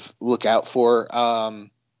sort of look out for.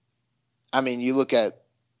 I mean, you look at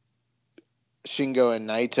Shingo and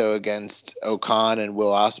Naito against Okan and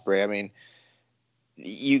Will Ospreay. I mean,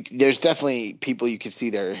 there's definitely people you could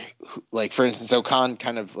see there. Like, for instance, Okan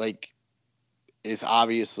kind of like is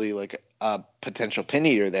obviously like a potential pin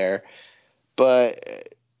eater there, but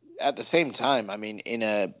at the same time, I mean, in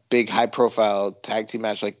a big high profile tag team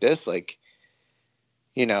match like this, like,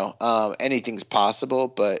 anything's possible.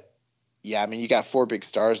 But yeah, I mean, you got 4 big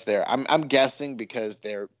stars there. I'm guessing because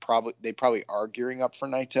they probably are gearing up for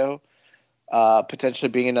Naito,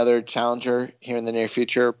 potentially being another challenger here in the near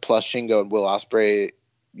future. Plus Shingo and Will Ospreay,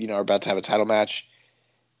 are about to have a title match.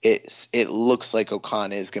 It looks like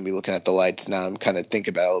Okan is going to be looking at the lights now. I'm kind of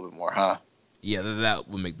thinking about it a little bit more, huh? Yeah, that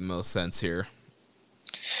would make the most sense here.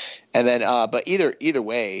 And then, but either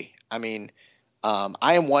way, I mean,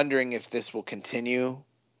 I am wondering if this will continue.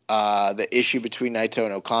 The issue between Naito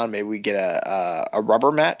and Okan, maybe we get a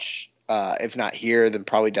rubber match. If not here, then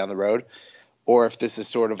probably down the road. Or if this is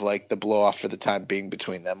sort of like the blow off for the time being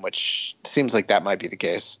between them, which seems like that might be the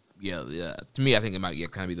case. Yeah. To me, I think it might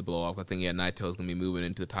kind of be the blow off. I think Naito's gonna be moving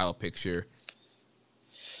into the title picture.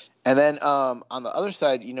 And then on the other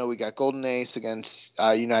side, we got Golden Ace against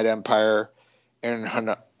United Empire, Aaron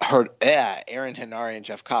Henare and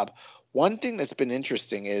Jeff Cobb. One thing that's been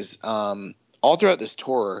interesting is all throughout this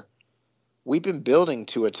tour, we've been building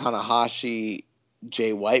to a Tanahashi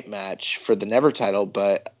Jay White match for the Never title,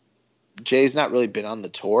 but Jay's not really been on the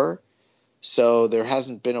tour, so there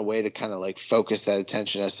hasn't been a way to kind of like focus that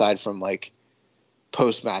attention aside from like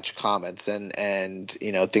post-match comments and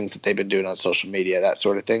things that they've been doing on social media, that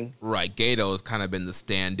sort of thing. Right. Gato has kind of been the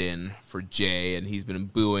stand-in for Jay, and he's been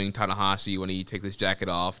booing Tanahashi when he takes his jacket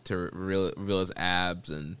off to reveal his abs,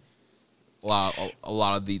 and a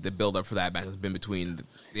lot of the build-up for that match has been between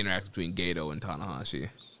the interaction between Gato and Tanahashi.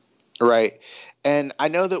 Right. And I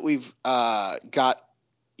know that we've got,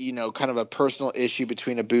 kind of a personal issue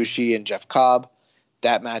between Ibushi and Jeff Cobb.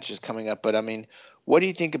 That match is coming up, but I mean, what do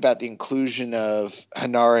you think about the inclusion of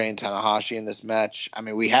Henare and Tanahashi in this match? I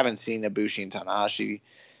mean, we haven't seen Ibushi and Tanahashi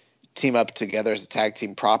team up together as a tag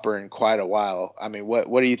team proper in quite a while. I mean, what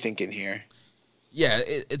are you thinking here? Yeah,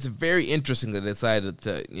 it's very interesting that they decided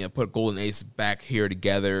to put Golden Ace back here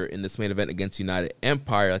together in this main event against United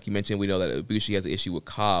Empire. Like you mentioned, we know that Ibushi has an issue with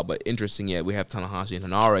Cobb, but interesting, we have Tanahashi and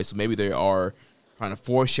Henare, so maybe they are trying to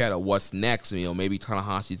foreshadow what's next. Maybe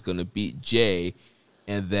Tanahashi's going to beat Jay,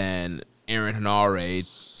 and then Aaron Henare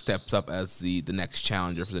steps up as the next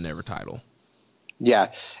challenger for the Never title.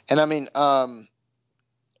 Yeah, and I mean,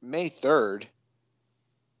 May 3rd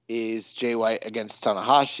is Jay White against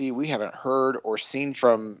Tanahashi. We haven't heard or seen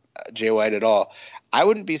from Jay White at all. I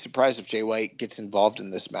wouldn't be surprised if Jay White gets involved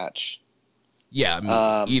in this match. Yeah, I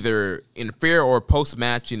mean, either interfere or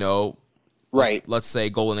post-match, Right. Let's say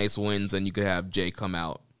Golden Ace wins, and you could have Jay come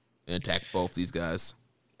out and attack both these guys.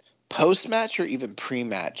 Post-match or even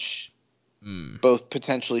pre-match? Both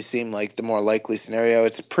potentially seem like the more likely scenario.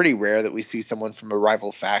 It's pretty rare that we see someone from a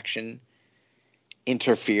rival faction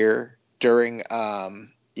interfere during,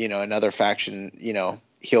 another faction,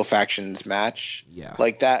 heel faction's match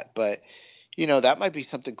like that. But, that might be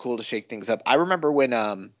something cool to shake things up. I remember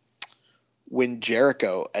when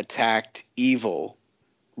Jericho attacked Evil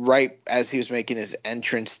right as he was making his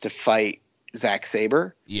entrance to fight Zack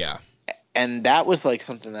Sabre. Yeah. And that was like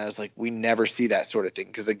something that was like, we never see that sort of thing.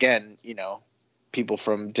 Because again, people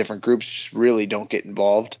from different groups just really don't get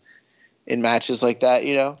involved in matches like that,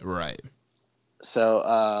 Right.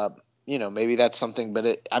 So, maybe that's something.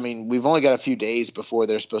 But we've only got a few days before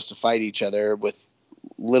they're supposed to fight each other with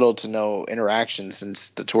little to no interaction since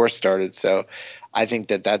the tour started. So I think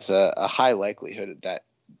that that's a high likelihood that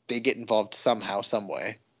they get involved somehow, some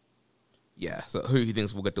way. Yeah. So who do you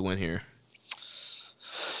think will get the win here?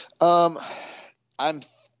 I'm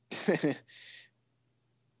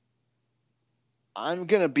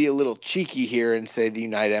going to be a little cheeky here and say the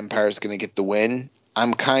United Empire is going to get the win.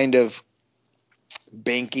 I'm kind of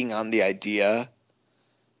banking on the idea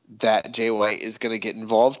that Jay White is going to get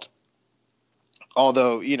involved.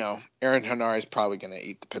 Although, Aaron Henare is probably going to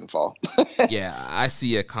eat the pinfall. Yeah, I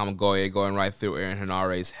see a Kamigoye going right through Aaron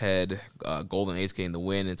Henare's head. Golden Ace getting the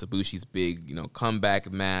win. It's Ibushi's big,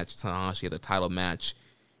 comeback match. Tanahashi had the title match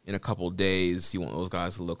in a couple of days. You want those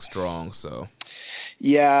guys to look strong, so.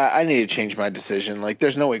 Yeah, I need to change my decision. Like,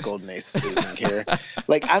 there's no way Golden Ace is losing here.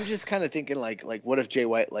 Like, I'm just kind of thinking, like, what if Jay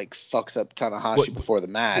White, fucks up Tanahashi before the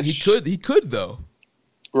match? He could, though.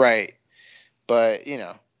 Right. But,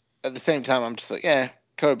 at the same time, I'm just like,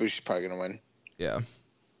 Kota Ibushi's probably going to win. Yeah.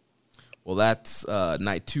 Well, that's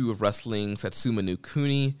night 2 of wrestling, Satsuma no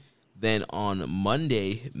Kuni. Then on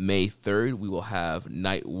Monday, May 3rd, we will have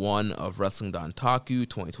night 1 of Wrestling Dontaku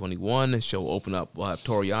 2021. The show will open up. We'll have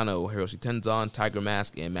Toriano, Hiroshi Tenzan, Tiger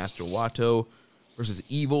Mask, and Master Wato versus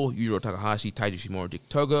Evil, Yujiro Takahashi, Taiji Shimura, Dick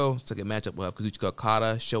Togo. Second matchup, we'll have Kazuchika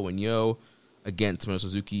Okada, Sho and Yo against Tomohiro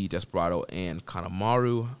Suzuki, Desperado, and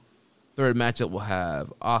Kanemaru. Third matchup, we'll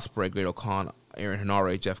have Ospreay, Great Khan, Aaron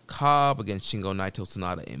Henare, Jeff Cobb against Shingo, Naito,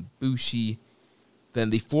 Sonata, and Bushi. Then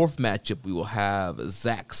the fourth matchup, we will have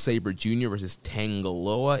Zack Sabre Jr. versus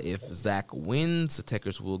Tangaloa. If Zack wins, the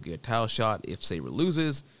Techers will get a title shot. If Sabre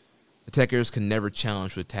loses, the Techers can never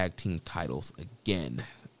challenge for the tag team titles again.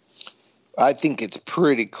 I think it's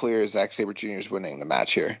pretty clear Zack Sabre Jr. is winning the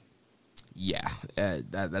match here. Yeah,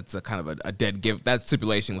 that's a kind of a dead give. That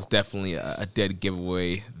stipulation was definitely a dead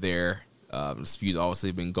giveaway there. This feud's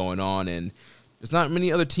obviously been going on, and there's not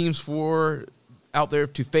many other teams out there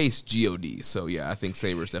to face GOD. So, yeah, I think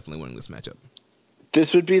Sabre's definitely winning this matchup.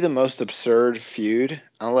 This would be the most absurd feud,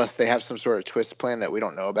 unless they have some sort of twist plan that we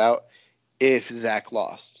don't know about, if Zack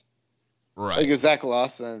lost. Right. Like, if Zack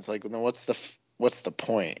lost, then it's like, then what's the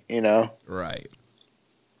point, Right.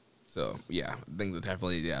 So, yeah, I think that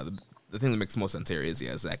definitely, the thing that makes most sense here is,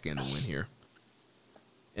 Zack getting the win here.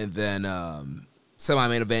 And then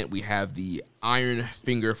semi-main event, we have the Iron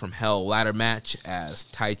Finger from Hell ladder match as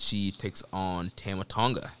Taichi takes on Tama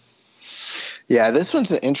Tonga. Yeah, this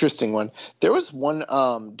one's an interesting one. There was one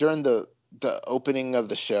during the opening of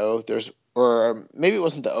the show. Or maybe it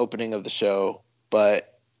wasn't the opening of the show,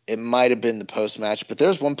 but it might have been the post-match. But there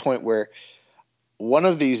was one point where one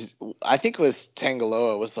of these, I think it was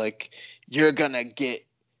Tangaloa, was like, "You're gonna get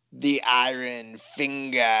the Iron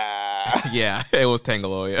Finger." Yeah, it was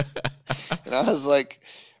Tangaloa. And I was like,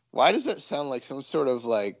 why does that sound like some sort of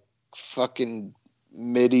like fucking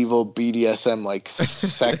medieval BDSM like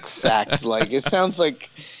sex act? Like it sounds like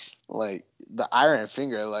the Iron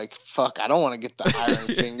Finger. Like fuck, I don't want to get the Iron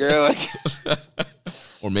Finger. Like,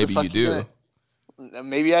 or maybe you do.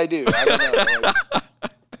 Maybe I do. I don't know. Like,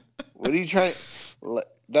 what are you trying?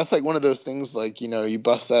 That's like one of those things. Like, you know, you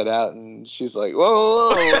bust that out, and she's like,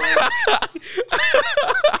 "Whoa, whoa, whoa."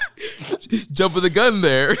 Jumping the gun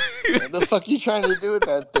there. What the fuck are you trying to do with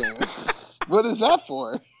that thing? What is that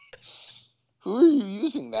for? Who are you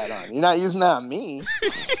using that on? You're not using that on me.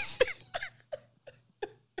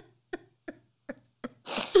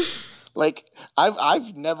 Like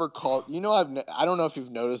I've never called. You know, I don't know if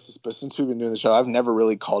you've noticed this, but since we've been doing the show, I've never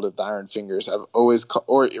really called it the Iron Fingers. I've always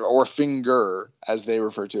or finger as they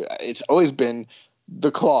refer to it. It's always been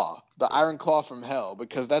the claw. The Iron Claw from Hell,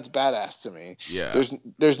 because that's badass to me. Yeah.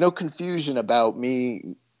 There's no confusion about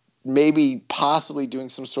me maybe possibly doing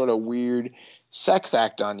some sort of weird sex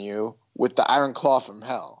act on you with the Iron Claw from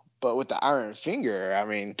Hell. But with the Iron Finger, I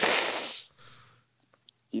mean,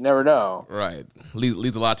 you never know. Right.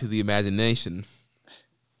 Leads a lot to the imagination.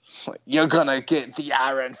 You're gonna get the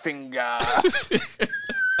Iron Finger. I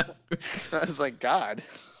was like, God.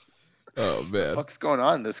 Oh, man. What the fuck's going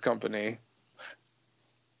on in this company?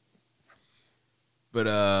 But,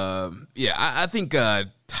 yeah, I think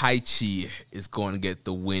Taichi is going to get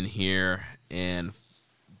the win here and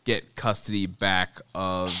get custody back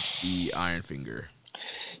of the Iron Finger.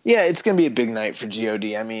 Yeah, it's going to be a big night for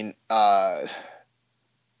GOD. I mean,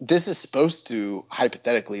 this is supposed to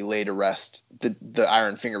hypothetically lay to rest the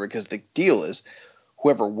Iron Finger, because the deal is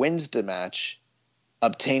whoever wins the match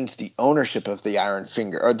obtains the ownership of the Iron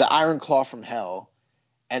Finger, or the Iron Claw from Hell,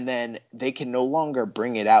 and then they can no longer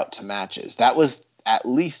bring it out to matches. That was at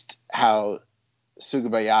least how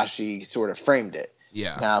Sugabayashi sort of framed it.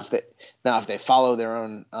 Yeah. Now if they follow their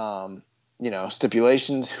own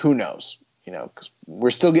stipulations, who knows? You know, because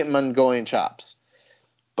we're still getting Mongolian chops.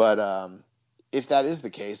 But if that is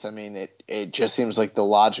the case, I mean, it just seems like the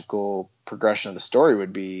logical progression of the story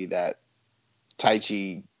would be that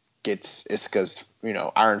Taichi gets Isuka's,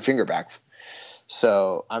 Iron Finger back.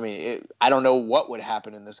 So, I mean, I don't know what would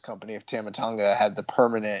happen in this company if Tama Tonga had the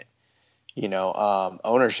permanent,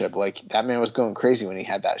 ownership. Like, that man was going crazy when he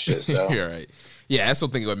had that shit. So You're right. Yeah, I still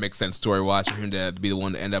think it would make sense story-wise for him to be the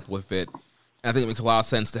one to end up with it. And I think it makes a lot of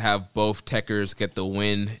sense to have both Tekkers get the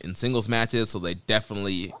win in singles matches, so they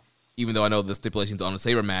definitely, even though I know the stipulation's on a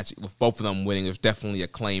Sabre match, with both of them winning, there's definitely a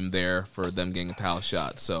claim there for them getting a title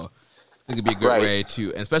shot. So I think it'd be a good way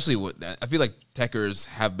to, and especially I feel like Tekkers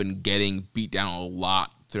have been getting beat down a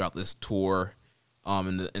lot throughout this tour,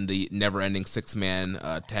 in the never-ending six-man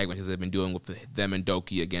tag matches they've been doing with them and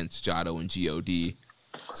Doki against Jado and GOD.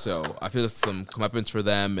 So I feel there's some comeuppance for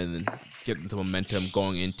them, and then get into momentum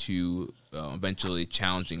going into eventually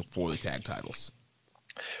challenging for the tag titles.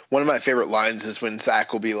 One of my favorite lines is when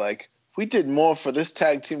Zach will be like, "We did more for this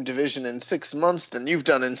tag team division in 6 months than you've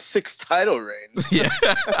done in 6 title reigns." Yeah.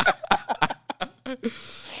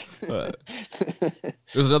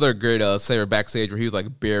 There's another great Sabre backstage where he was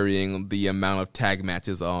like burying the amount of tag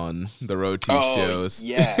matches on the Road 2 shows.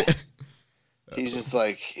 Yeah. He's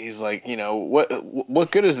like,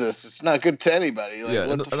 what good is this? It's not good to anybody. Like,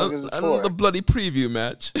 what the fuck is this for? The bloody preview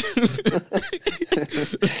match.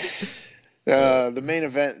 The main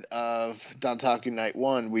event of Dantaku Night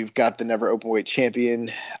 1, we've got the never openweight champion,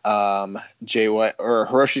 Jay White, or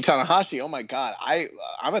Hiroshi Tanahashi. Oh my god,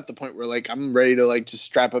 I'm at the point where like I'm ready to like just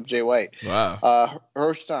strap up Jay White. Wow.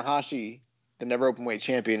 Hiroshi Tanahashi, the never openweight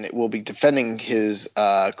champion, will be defending his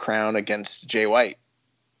crown against Jay White.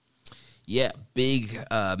 Yeah, big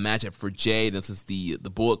matchup for Jay. This is the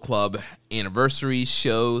Bullet Club anniversary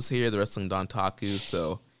shows here, the Wrestling Dantaku,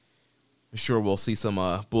 so I'm sure we'll see some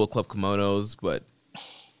Bullet Club kimonos, but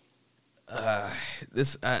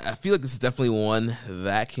this I feel like this is definitely one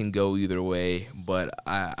that can go either way, but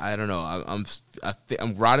I don't know.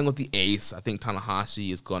 I'm riding with the ace. I think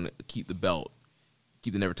Tanahashi is going to keep the belt,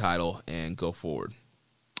 keep the never title, and go forward.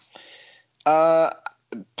 I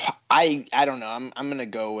don't know. I'm gonna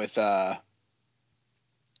go with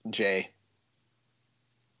Jay.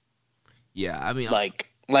 Yeah, I mean, like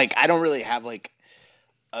Like, I don't really have like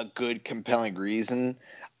a good compelling reason.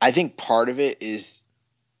 I think part of it is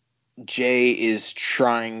Jay is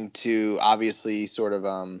trying to obviously sort of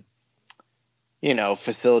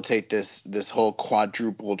facilitate this whole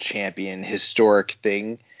quadruple champion historic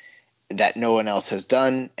thing that no one else has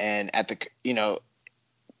done. And at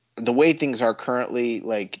the way things are currently,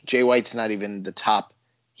 like, Jay White's not even the top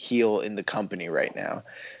heel in the company right now.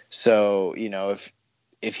 So,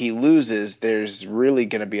 if he loses, there's really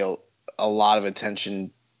going to be a lot of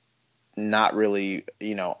attention not really,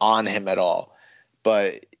 on him at all.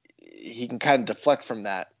 But he can kind of deflect from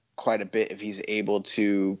that quite a bit if he's able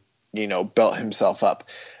to, belt himself up.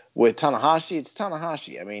 With Tanahashi, it's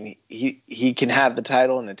Tanahashi. I mean, he can have the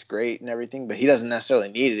title and it's great and everything, but he doesn't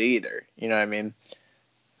necessarily need it either. You know what I mean?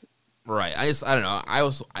 Right. I don't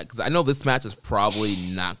know. Because I know this match is probably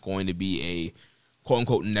not going to be a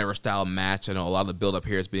quote-unquote never style match. I know a lot of the build-up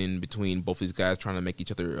here has been between both these guys trying to make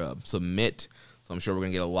each other submit. So I'm sure we're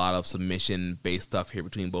going to get a lot of submission-based stuff here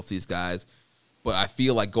between both these guys. But I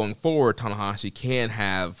feel like going forward, Tanahashi can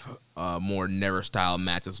have more never style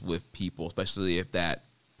matches with people, especially if that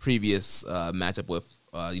previous matchup with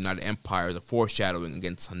United Empire, the foreshadowing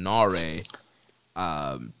against Hanare,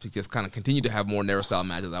 to just kind of continue to have more never style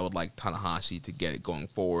matches. I would like Tanahashi to get it going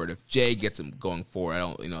forward. If Jay gets him going forward,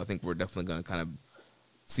 I think we're definitely going to kind of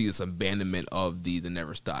see this abandonment of the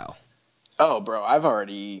never style. Oh, bro, I've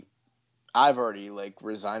already like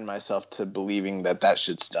resigned myself to believing that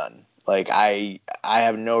shit's done. Like, I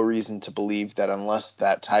have no reason to believe that unless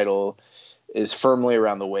that title is firmly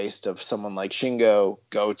around the waist of someone like Shingo,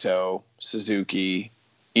 Goto, Suzuki,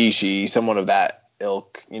 Ishii, someone of that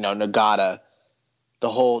ilk, Nagata, the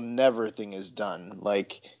whole never thing is done.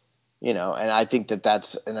 Like, and I think that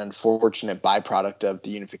that's an unfortunate byproduct of the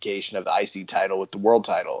unification of the IC title with the world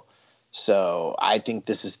title. So I think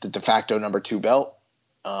this is the de facto number 2 belt.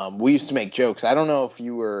 We used to make jokes. I don't know if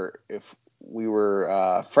we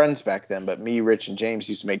were friends back then, but me, Rich, and James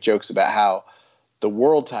used to make jokes about how the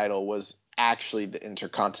world title was actually the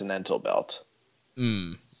Intercontinental belt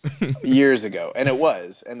years ago, and it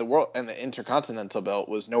was, and the Intercontinental belt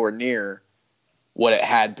was nowhere near what it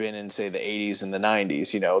had been in, say, the 80s and the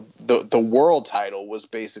 90s. The world title was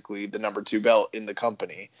basically the number 2 belt in the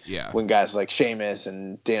company. Yeah. When guys like Sheamus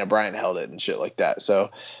and Dana Bryan held it and shit like that.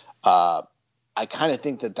 So I kind of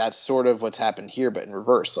think that that's sort of what's happened here, but in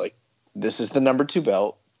reverse. Like, this is the number 2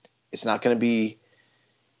 belt. It's not going to be,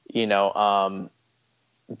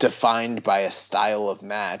 defined by a style of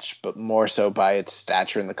match, but more so by its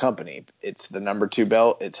stature in the company. It's the number 2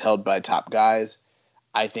 belt. It's held by top guys.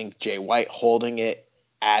 I think Jay White holding it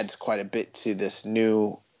adds quite a bit to this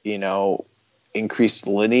new, increased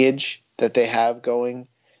lineage that they have going.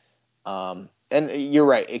 And you're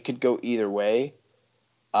right. It could go either way.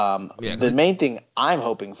 The main thing I'm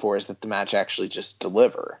hoping for is that the match actually just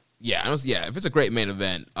deliver. Yeah, if it's a great main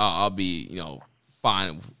event, I'll be,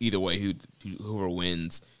 fine either way, whoever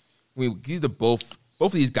wins. I mean, either both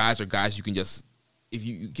of these guys are guys you can just, if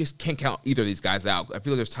you just can't count either of these guys out. I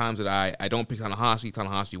feel like there's times that I don't pick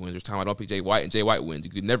Tanahashi wins. There's times I don't pick Jay White, and Jay White wins.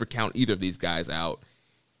 You could never count either of these guys out,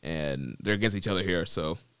 and they're against each other here,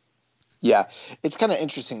 so. Yeah, it's kind of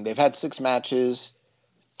interesting. They've had 6 matches.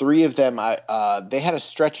 3 of them, they had a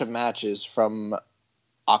stretch of matches from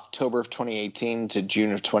October of 2018 to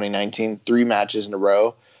June of 2019, 3 matches in a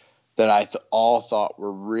row that I all thought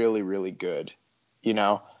were really, really good,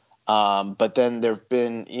 But then there've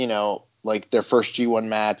been, like their first G1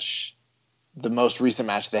 match, the most recent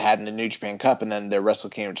match they had in the New Japan Cup, and then their Wrestle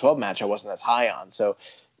Kingdom 12 match I wasn't as high on. So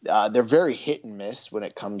they're very hit and miss when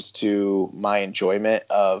it comes to my enjoyment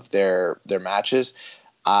of their matches.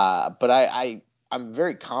 But I'm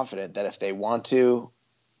very confident that if they want to,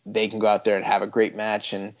 they can go out there and have a great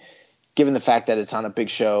match. And given the fact that it's on a big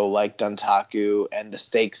show like Dontaku and the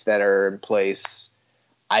stakes that are in place,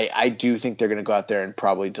 I do think they're going to go out there and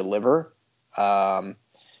probably deliver.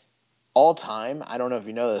 All time, I don't know if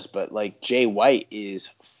you know this, but like Jay White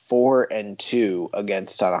is 4-2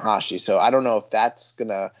 against Tanahashi. So I don't know if that's going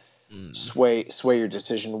to sway your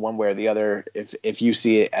decision one way or the other. If you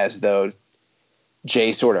see it as though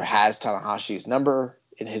Jay sort of has Tanahashi's number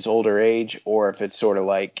in his older age, or if it's sort of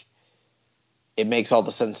like it makes all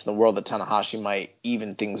the sense in the world that Tanahashi might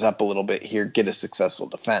even things up a little bit here, get a successful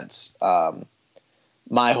defense.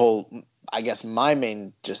 My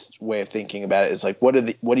main just way of thinking about it is like, what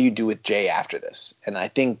do you do with Jay after this? And I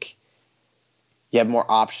think you have more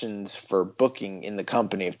options for booking in the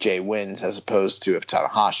company if Jay wins as opposed to if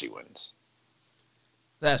Tanahashi wins.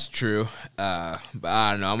 That's true. But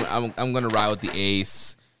I don't know. I'm going to ride with the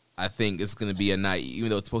ace. I think it's going to be a night, even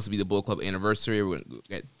though it's supposed to be the Bullet Club anniversary. We're going to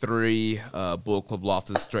get 3 Bullet Club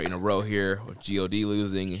losses straight in a row here, with GOD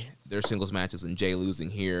losing their singles matches and Jay losing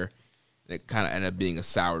here. It kind of ended up being a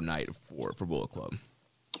sour night for Bullet Club.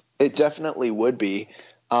 It definitely would be.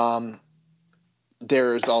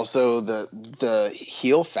 There's also the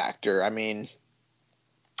heel factor. I mean,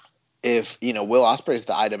 if, Will Ospreay is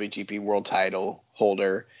the IWGP World Title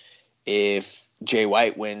holder, if Jay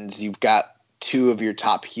White wins, you've got 2 of your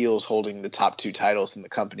top heels holding the top 2 titles in the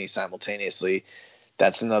company simultaneously.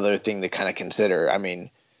 That's another thing to kind of consider. I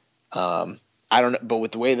mean, I don't know, but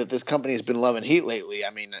with the way that this company has been loving heat lately,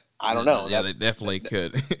 I mean, I don't know. Yeah, they definitely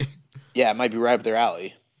could. Yeah, it might be right up their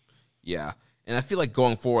alley. Yeah, and I feel like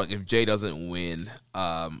going forward, if Jay doesn't win,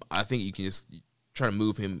 I think you can just try to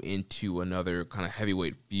move him into another kind of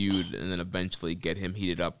heavyweight feud, and then eventually get him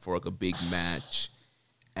heated up for like a big match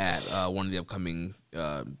at one of the upcoming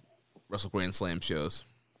Wrestle Grand Slam shows.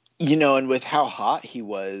 And with how hot he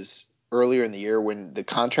was earlier in the year when the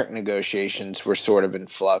contract negotiations were sort of in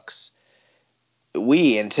flux,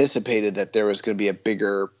 we anticipated that there was going to be a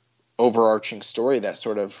bigger overarching story that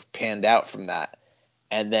sort of panned out from that.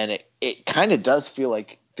 And then it kind of does feel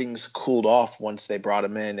like things cooled off once they brought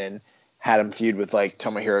him in and had him feud with like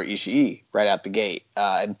Tomohiro Ishii right out the gate,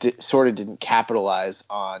 and sort of didn't capitalize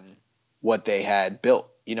on what they had built.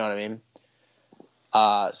 You know what I mean?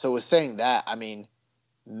 So with saying that, I mean,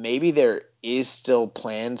 maybe there is still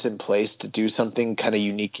plans in place to do something kind of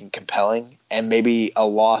unique and compelling, and maybe a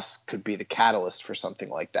loss could be the catalyst for something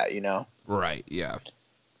like that, Right, yeah.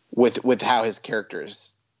 With how his character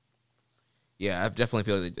is. Yeah, I definitely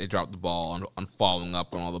feel like they dropped the ball on following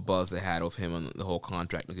up on all the buzz they had with him on the whole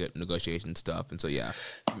contract negotiation stuff. And so, yeah,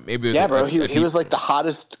 maybe. Yeah, bro, he was like the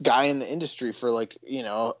hottest guy in the industry for like,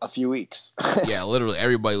 a few weeks. Yeah, literally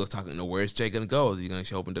everybody was talking, where's Jay going to go? Is he going to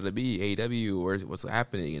show up in WWE, AEW, what's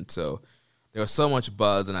happening? And so there was so much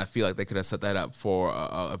buzz, and I feel like they could have set that up for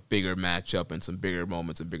a bigger matchup and some bigger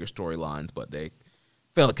moments and bigger storylines, but they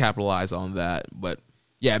failed to capitalize on that. But,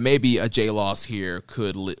 yeah, maybe a Jay loss here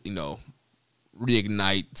could,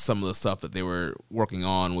 reignite some of the stuff that they were working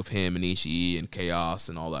on with him and Ishii and Chaos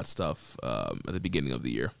and all that stuff at the beginning of the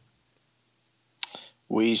year.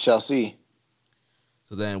 We shall see.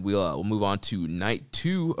 So then we'll move on to night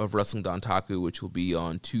 2 of Wrestling Dontaku, which will be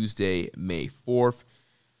on Tuesday, May 4th.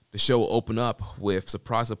 The show will open up with,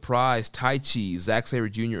 surprise, surprise, Taichi, Zack Sabre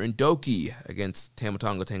Jr., and Doki against Tama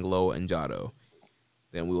Tonga, Tangaloa, and Jado.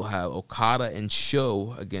 Then we will have Okada and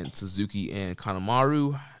Sho against Suzuki and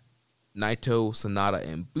Kanemaru. Naito, Sanada,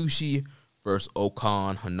 and Bushi versus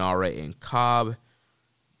Okan, Hanare, and Cobb.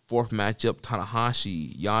 4th matchup,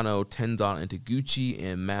 Tanahashi, Yano, Tenzan, and Taguchi,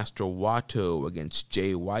 and Master Wato against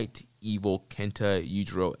Jay White, Evil, Kenta,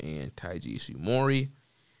 Yujiro, and Taiji Ishimori.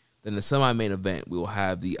 Then the semi-main event, we will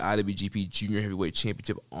have the IWGP Junior Heavyweight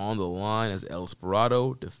Championship on the line as El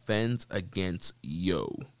Desperado defends against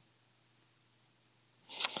Yo.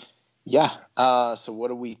 Yeah, so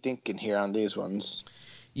what are we thinking here on these ones?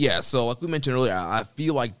 Yeah, so like we mentioned earlier, I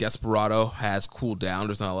feel like Desperado has cooled down.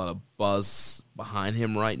 There's not a lot of buzz behind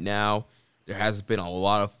him right now. There has been a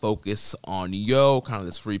lot of focus on Yo, kind of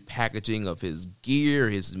this repackaging of his gear,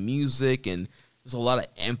 his music, and there's a lot of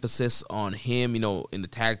emphasis on him, in the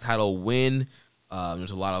tag title win.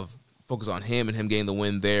 There's a lot of focus on him and him getting the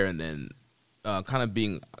win there, and then kind of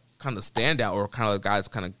being kind of the standout or kind of the guy that's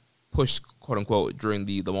kind of pushed, quote-unquote, during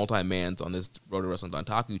the multi-mans on this Road to Wrestling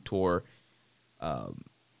Dontaku tour.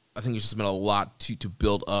 I think it's just been a lot to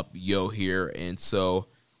build up Yo here, and so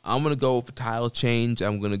I'm going to go with a title change.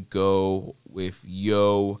 I'm going to go with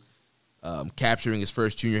Yo capturing his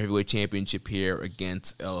first Junior Heavyweight Championship here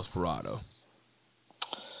against El Desperado.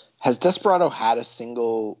 Has Desperado had a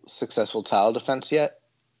single successful title defense yet?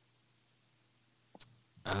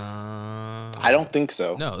 I don't think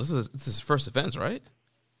so. No, this is his first defense, right?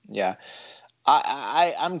 Yeah.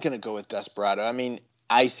 I'm going to go with Desperado. I mean,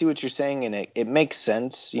 I see what you're saying, and it makes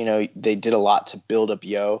sense. They did a lot to build up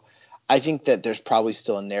Yo. I think that there's probably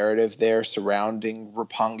still a narrative there surrounding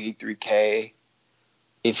Roppongi 3K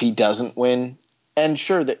if he doesn't win. And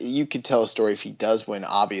sure, that you could tell a story if he does win,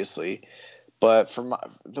 obviously. But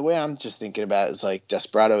the way I'm just thinking about it is like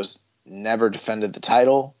Desperado's never defended the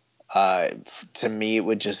title. To me, it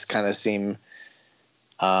would just kind of seem,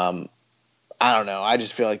 I don't know. I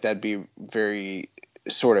just feel like that'd be very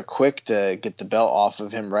sort of quick to get the belt off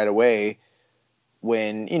of him right away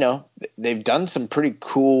when, they've done some pretty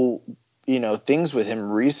cool, things with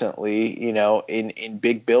him recently, in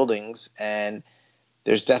big buildings, and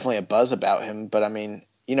there's definitely a buzz about him. But I mean,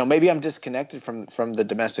 maybe I'm disconnected from the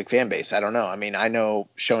domestic fan base. I don't know. I mean, I know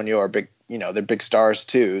Sho and Yo are big, they're big stars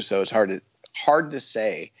too. So it's hard to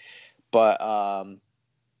say. But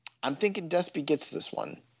I'm thinking Despy gets this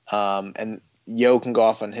one, and Yo can go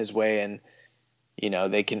off on his way, and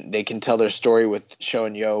they can tell their story with Sho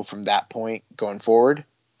and Yo from that point going forward.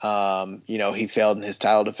 He failed in his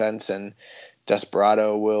title defense, and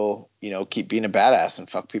Desperado will keep being a badass and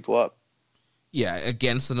fuck people up. Yeah,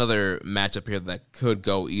 against another matchup here that could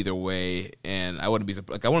go either way, and I wouldn't be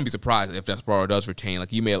surprised if Desperado does retain.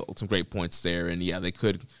 Like, you made some great points there, and yeah, they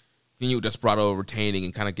could continue Desperado retaining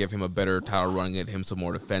and kind of give him a better title run, get him some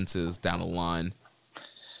more defenses down the line.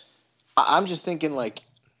 I'm just thinking, like,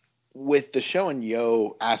 with the Sho and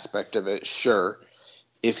Yo aspect of it, sure.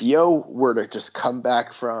 If Yo were to just come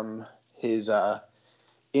back from his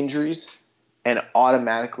injuries and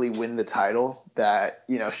automatically win the title that,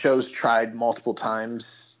 Sho's tried multiple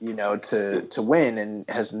times, to win and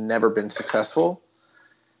has never been successful,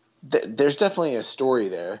 there's definitely a story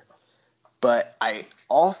there. But I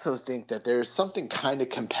also think that there's something kind of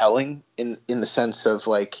compelling in the sense of,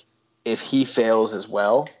 like, if he fails as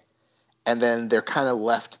well, and then they're kind of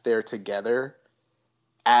left there together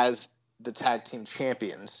as the tag team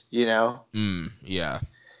champions, Yeah.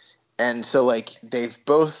 And so, like, they've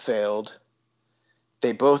both failed.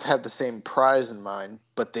 They both have the same prize in mind,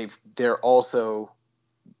 but they're also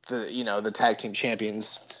the tag team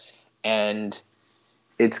champions, and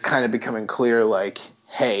it's kind of becoming clear, like,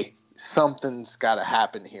 hey, something's got to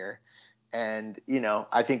happen here. And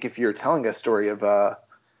I think if you're telling a story of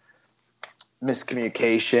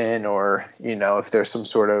miscommunication, or if there's some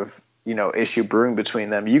sort of issue brewing between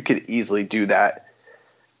them, you could easily do that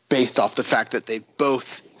based off the fact that they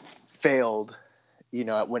both failed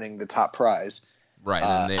at winning the top prize. Right.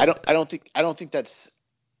 I don't think that's.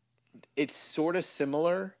 It's sort of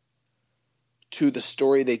similar to the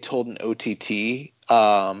story they told in OTT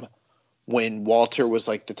when Walter was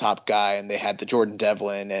like the top guy, and they had the Jordan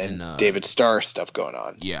Devlin and David Starr stuff going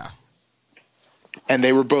on. Yeah. And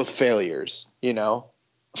they were both failures, and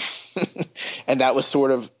that was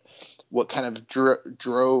sort of what kind of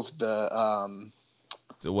drove the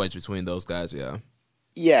wedge between those guys. Yeah.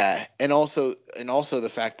 Yeah, and also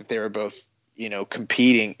the fact that they were both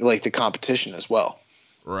competing, like the competition as well.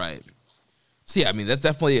 Right. So yeah, I mean, that's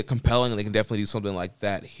definitely a compelling. They can definitely do something like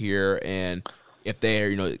that here, and if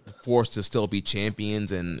they're forced to still be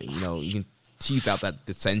champions, and you can tease out that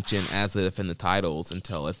dissension as they defend the titles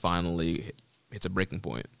until it finally hits a breaking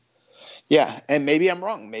point. Yeah, and maybe I'm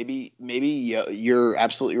wrong. Maybe you're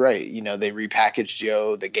absolutely right. They repackaged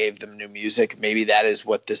Yo. They gave them new music. Maybe that is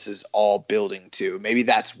what this is all building to. Maybe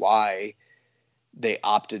that's why they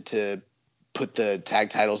opted to put the tag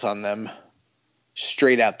titles on them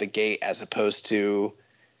straight out the gate, as opposed to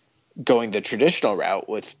going the traditional route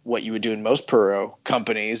with what you would do in most pro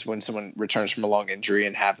companies when someone returns from a long injury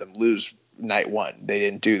and have them lose night one. They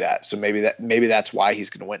didn't do that. So maybe that's why he's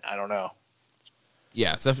going to win. I don't know.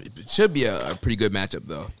 Yeah, so it should be a pretty good matchup,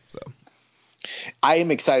 though. So I am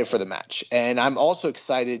excited for the match, and I'm also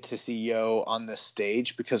excited to see Yo on this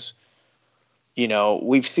stage because,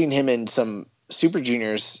 we've seen him in some Super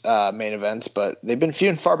Juniors main events, but they've been few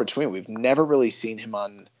and far between. We've never really seen him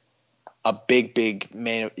on a big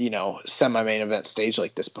main, semi-main event stage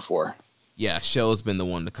like this before. Yeah, Sho's been the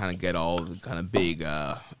one to kind of get all the kind of big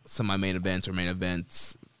semi-main events or main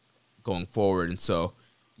events going forward, and so.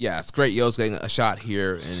 Yeah, it's great. Yo's getting a shot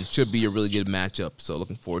here, and it should be a really good matchup, so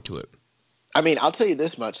looking forward to it. I mean, I'll tell you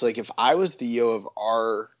this much. Like, if I was the Yo of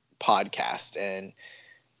our podcast and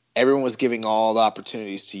everyone was giving all the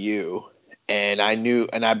opportunities to you, and I knew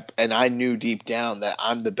deep down that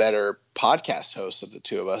I'm the better podcast host of the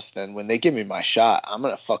two of us, then when they give me my shot, I'm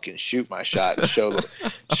going to fucking shoot my shot and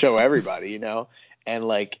show everybody, And,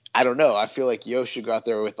 like, I don't know. I feel like Yo should go out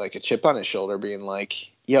there with, like, a chip on his shoulder being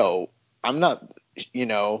like, yo, I'm not –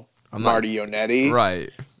 I'm Marty Jannetty.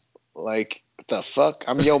 Right. Like, what the fuck?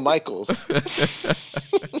 I'm Yo Michaels.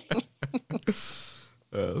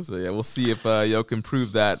 So, yeah, we'll see if Yo can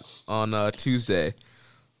prove that on Tuesday.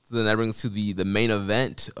 So then that brings us to the main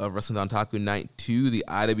event of Wrestling Dontaku Night 2. The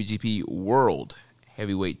IWGP World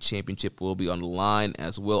Heavyweight Championship will be on the line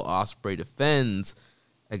as Will Ospreay defends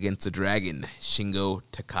against the Dragon, Shingo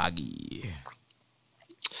Takagi.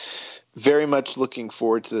 Very much looking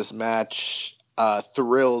forward to this match.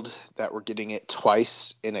 Thrilled that we're getting it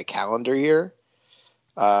twice in a calendar year.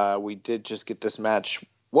 We did just get this match.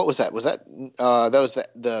 What was that? Was that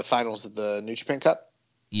the finals of the New Japan Cup?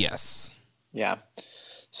 Yes. Yeah.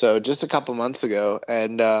 So just a couple months ago,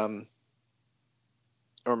 and or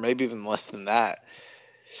maybe even less than that.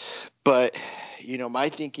 But my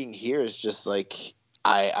thinking here is just like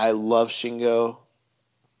I love Shingo.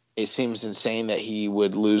 It seems insane that he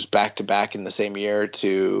would lose back to back in the same year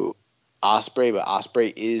to Ospreay, but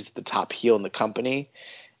Ospreay is the top heel in the company.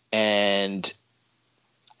 And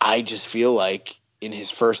I just feel like in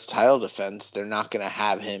his first title defense, they're not going to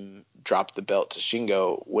have him drop the belt to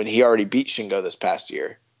Shingo when he already beat Shingo this past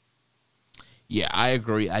year. Yeah, I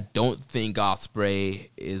agree. I don't think Ospreay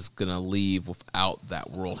is going to leave without that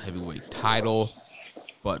World Heavyweight title.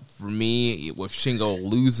 But for me, with Shingo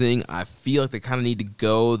losing, I feel like they kind of need to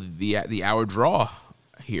go the hour draw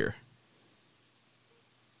here.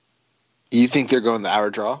 You think they're going the hour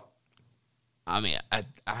draw? I mean, I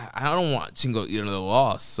don't want Shingo to get another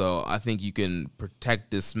loss, so I think you can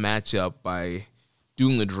protect this matchup by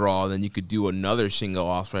doing the draw. Then you could do another Shingo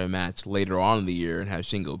Ospreay match later on in the year and have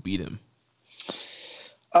Shingo beat him.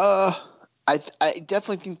 I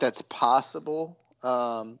definitely think that's possible.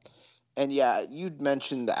 And yeah, you'd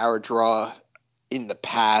mentioned the hour draw in the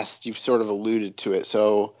past. You've sort of alluded to it.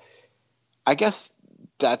 So I guess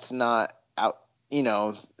that's not out, you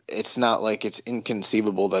know, it's not like it's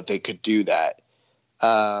inconceivable that they could do that.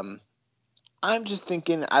 I'm just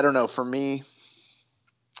thinking, I don't know, for me,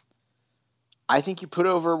 I think you put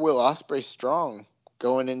over Will Ospreay strong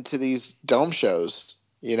going into these dome shows,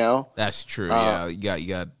 you know? That's true. Yeah, you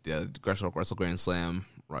got Wrestle Grand Slam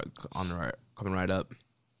coming right up.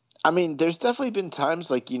 I mean, there's definitely been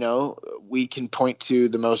times like, you know, we can point to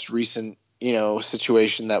the most recent, you know,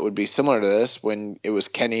 situation that would be similar to this when it was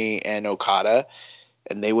Kenny and Okada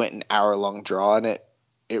and they went an hour-long draw and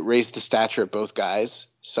it raised the stature of both guys.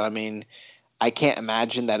 So, I mean, I can't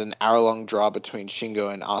imagine that an hour-long draw between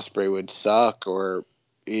Shingo and Ospreay would suck or,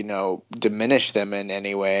 you know, diminish them in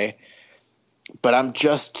any way. But I'm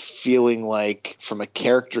just feeling like from a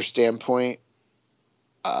character standpoint,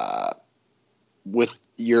 with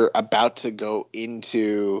you're about to go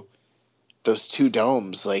into those two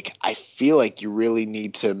domes, like I feel like you really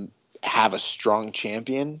need to have a strong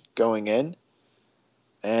champion going in.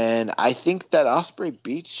 And I think that Ospreay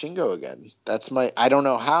beats Shingo again. I don't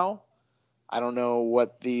know how. I don't know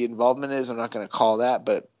what the involvement is. I'm not going to call that,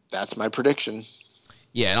 but that's my prediction.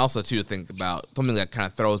 Yeah, and also too to think about something that kind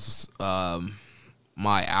of throws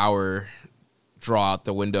my hour draw out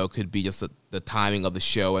the window could be just the timing of the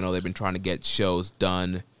show. I know they've been trying to get shows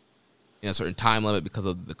done in a certain time limit because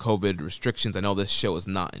of the COVID restrictions. I know this show is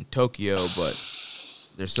not in Tokyo, but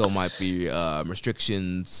there still might be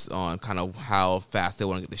restrictions on kind of how fast they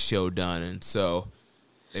want to get the show done, and so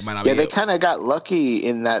they might not. Yeah, they kind of got lucky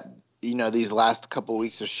in that, you know, these last couple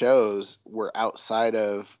weeks of shows were outside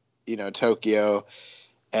of, you know, Tokyo,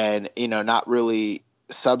 and you know, not really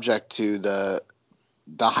subject to the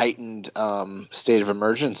heightened state of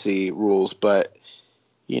emergency rules. But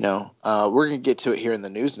you know, we're gonna get to it here in the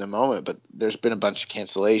news in a moment, but there's been a bunch of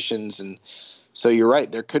cancellations, and so you're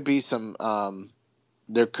right, there could be some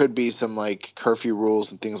like curfew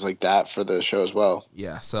rules and things like that for the show as well.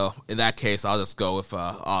 Yeah, so in that case I'll just go with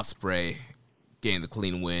Ospreay getting the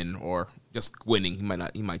clean win, or just winning.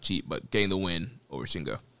 He might cheat, but getting the win over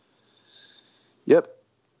Shingo. Yep.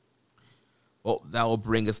 Well, that will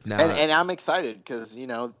bring us now. And I'm excited because, you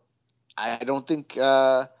know, I don't think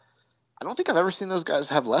I've ever seen those guys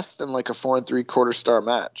have less than like a 4 3/4 star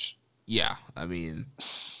match. Yeah, I mean,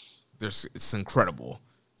 it's incredible.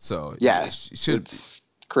 So yeah, it's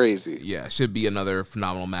crazy. Yeah, it should be another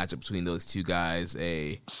phenomenal matchup between those two guys.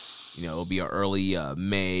 It'll be an early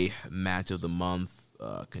May match of the month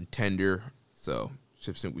contender. So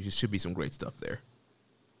should be some great stuff there.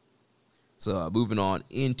 So moving on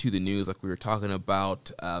into the news, like we were talking about,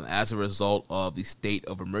 as a result of the state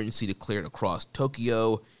of emergency declared across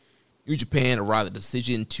Tokyo, New Japan arrived at a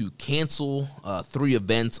decision to cancel 3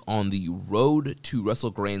 events on the Road to Wrestle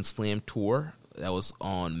Grand Slam tour. That was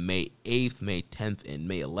on May 8th, May 10th, and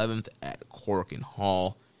May 11th at Korakuen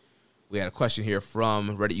Hall. We had a question here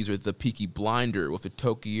from Reddit user The Peaky Blinder. With the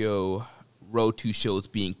Tokyo Road 2 shows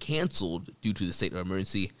being canceled due to the state of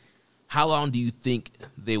emergency, how long do you think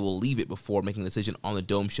they will leave it before making a decision on the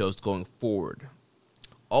Dome shows going forward?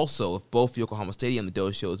 Also, if both Yokohama Stadium and the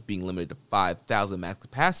Dome shows being limited to 5,000 max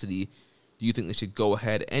capacity, do you think they should go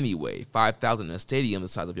ahead anyway? 5,000 in a stadium the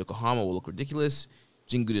size of Yokohama will look ridiculous.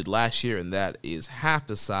 Jingu did last year, and that is half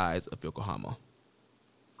the size of Yokohama.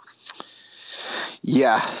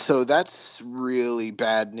 Yeah, so that's really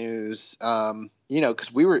bad news.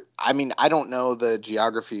 Because I don't know the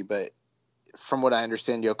geography, but from what I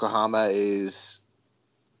understand, Yokohama is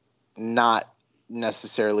not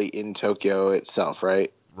necessarily in Tokyo itself,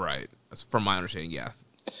 right? Right. That's from my understanding, yeah.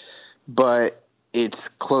 But it's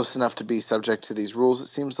close enough to be subject to these rules, it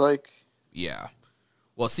seems like. Yeah.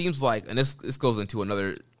 Well, it seems like, and this goes into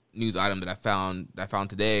another news item that I found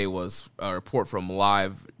today, was a report from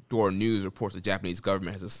Live Door News reports the Japanese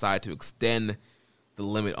government has decided to extend the the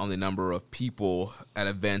limit on the number of people at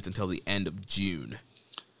events until the end of June.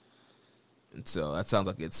 And so that sounds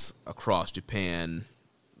like it's across Japan,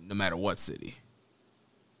 no matter what city.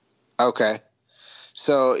 Okay.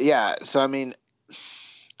 So, yeah. So, I mean,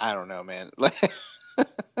 I don't know, man.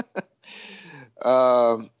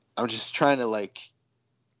 I'm just trying to, like,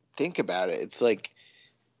 think about it. It's like,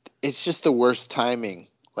 it's just the worst timing.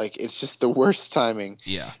 Like, it's just the worst timing.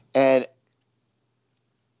 Yeah. And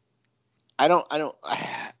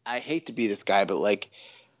I hate to be this guy, but, like,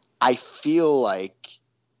 I feel like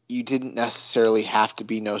you didn't necessarily have to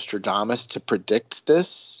be Nostradamus to predict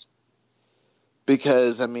this,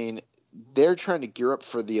 because, I mean, they're trying to gear up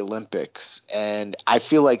for the Olympics, and I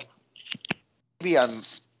feel like maybe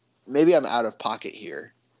I'm out of pocket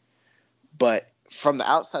here, but from the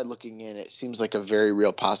outside looking in, it seems like a very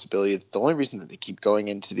real possibility. The only reason that they keep going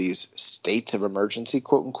into these states of emergency,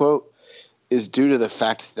 quote unquote, is due to the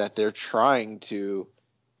fact that they're trying to,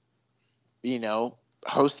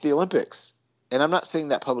 host the Olympics. And I'm not saying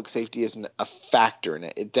that public safety isn't a factor in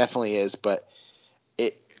it. It definitely is, but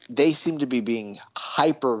they seem to be being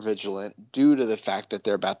hyper vigilant due to the fact that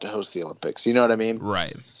they're about to host the Olympics. You know what I mean?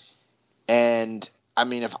 Right. And I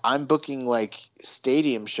mean, if I'm booking like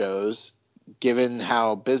stadium shows, given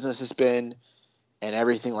how business has been and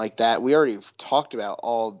everything like that, we already talked about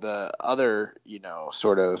all the other,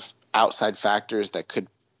 sort of outside factors that could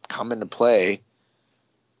come into play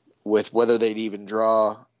with whether they'd even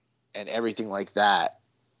draw and everything like that,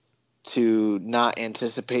 to not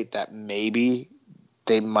anticipate that maybe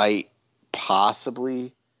they might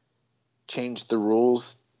possibly change the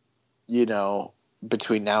rules,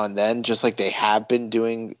 between now and then, just like they have been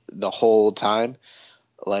doing the whole time.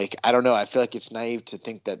 Like, I don't know. I feel like it's naive to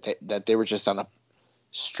think that they were just on a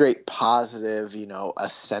straight positive,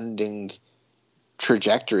 ascending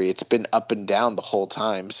trajectory. It's been up and down the whole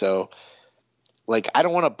time. So, like, I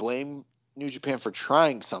don't want to blame New Japan for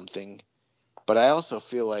trying something, but I also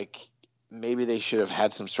feel like maybe they should have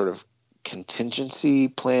had some sort of contingency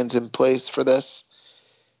plans in place for this,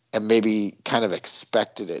 and maybe kind of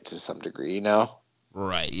expected it to some degree,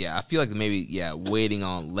 Right, yeah. I feel like maybe, waiting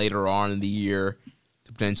on later on in the year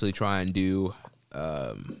to potentially try and do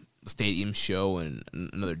a stadium show and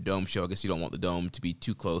another dome show. I guess you don't want the dome to be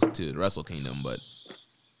too close to the Wrestle Kingdom, but...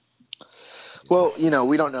 Well,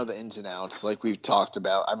 we don't know the ins and outs like we've talked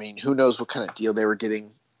about. I mean, who knows what kind of deal they were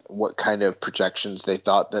getting, what kind of projections they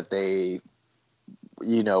thought that they,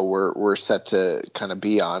 were set to kind of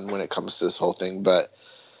be on when it comes to this whole thing. But,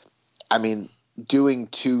 I mean, doing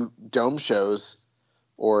 2 dome shows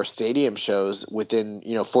or stadium shows within,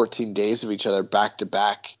 14 days of each other back to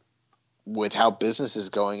back, with how business is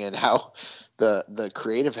going and how the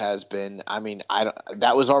creative has been, I mean,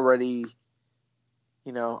 that was already,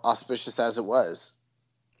 auspicious as it was.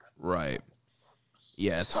 Right.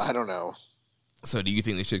 Yes. So I don't know. So do you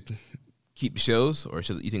think they should keep the shows, or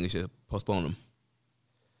you think they should postpone them?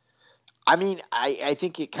 I mean, I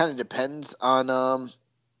think it kind of depends on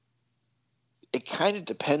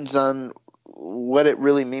what it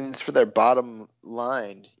really means for their bottom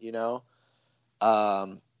line,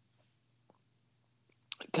 because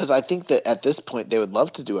I think that at this point they would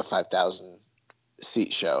love to do a 5,000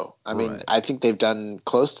 seat show. I mean, right. I think they've done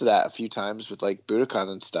close to that a few times with like Budokan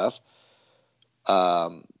and stuff.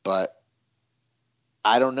 But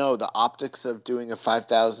I don't know, the optics of doing a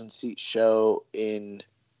 5,000 seat show in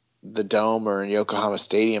the Dome or in Yokohama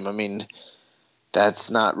Stadium, I mean,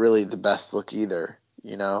 that's not really the best look either,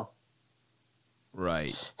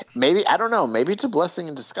 Right. Maybe, I don't know, maybe it's a blessing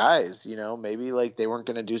in disguise, maybe like they weren't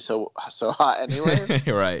going to do so hot anyways.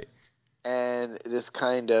 Right. And this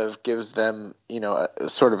kind of gives them, a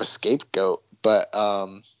sort of a scapegoat. But, I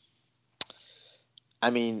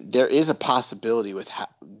mean, there is a possibility with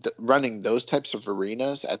running those types of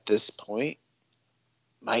arenas at this point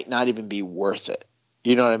might not even be worth it.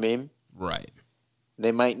 You know what I mean? Right.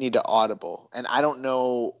 They might need to audible. And I don't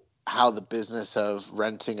know how the business of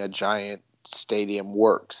renting a giant stadium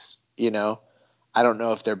works, I don't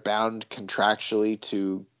know if they're bound contractually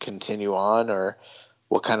to continue on, or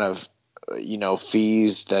what kind of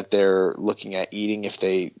fees that they're looking at eating if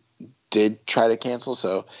they did try to cancel.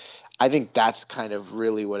 So I think that's kind of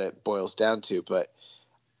really what it boils down to. But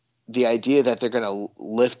the idea that they're going to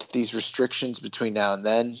lift these restrictions between now and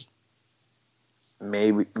then,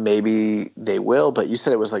 maybe they will. But you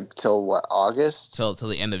said it was like till what, August? Till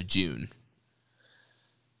the end of June.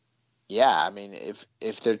 Yeah, I mean,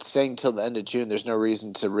 if they're saying till the end of June, there's no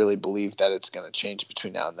reason to really believe that it's going to change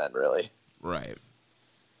between now and then, really. Right.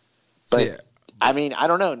 But, so, yeah. I mean, I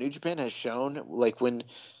don't know. New Japan has shown, like, when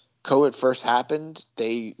COVID first happened,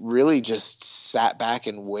 they really just sat back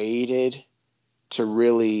and waited to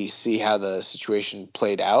really see how the situation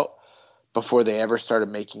played out before they ever started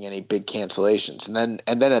making any big cancellations. And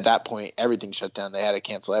then at that point, everything shut down. They had to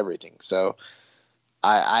cancel everything. So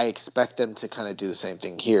I expect them to kind of do the same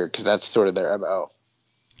thing here because that's sort of their MO.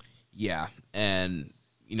 Yeah, and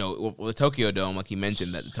with the Tokyo Dome, like you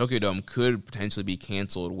mentioned, that the Tokyo Dome could potentially be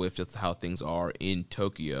canceled with just how things are in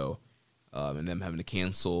Tokyo, and them having to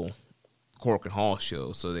cancel Korakuen Hall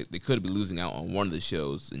shows, so they could be losing out on one of the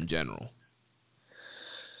shows in general.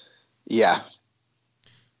 Yeah.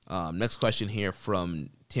 Next question here from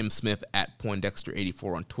Tim Smith at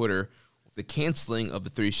Poindexter84 on Twitter. With the canceling of the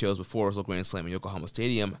 3 shows before Wrestle Grand Slam in Yokohama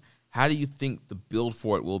Stadium, how do you think the build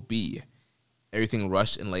for it will be? Everything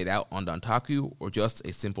rushed and laid out on Dontaku, or just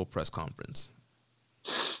a simple press conference?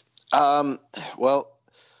 Well,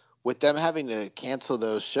 with them having to cancel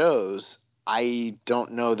those shows, I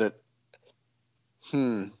don't know that.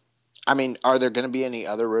 I mean, are there going to be any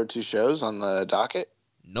other Road 2 shows on the docket?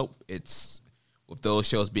 Nope. It's with those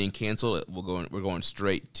shows being canceled, we're going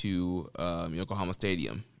straight to Yokohama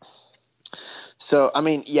Stadium. So, I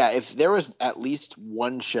mean, yeah, if there was at least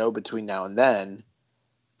one show between now and then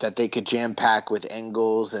that they could jam pack with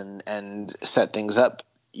angles and set things up,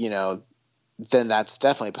 then that's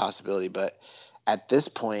definitely a possibility. But at this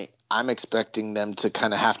point, I'm expecting them to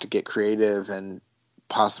kind of have to get creative and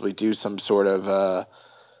possibly do some sort of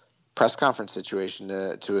press conference situation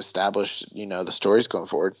to establish, the stories going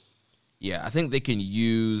forward. Yeah, I think they can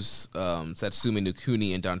use Satsumi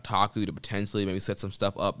Nukuni and Dontaku to potentially maybe set some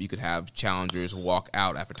stuff up. You could have challengers walk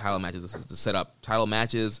out after title matches to set up title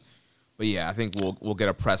matches. But yeah, I think we'll get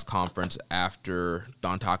a press conference after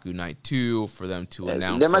Dontaku Night 2 for them to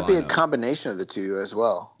announce. There might be a combination of the two as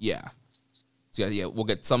well. Yeah. So yeah, we'll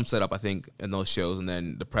get some setup, I think, in those shows, and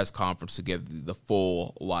then the press conference to give the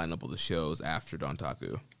full lineup of the shows after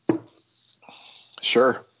Dontaku.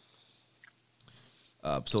 Sure.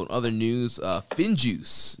 So in other news,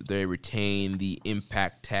 FinJuice, they retained the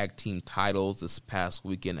Impact Tag Team titles this past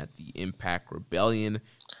weekend at the Impact Rebellion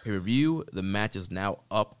pay-per-view. The match is now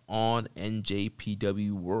up on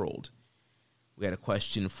NJPW World. We had a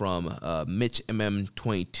question from Mitch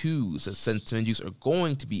MM22. Says, since FinJuice are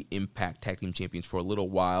going to be Impact Tag Team Champions for a little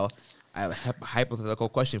while, I have a hypothetical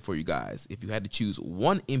question for you guys. If you had to choose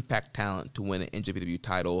one Impact talent to win an NJPW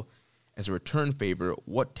title as a return favor,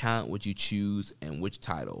 what talent would you choose and which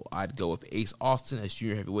title? I'd go with Ace Austin as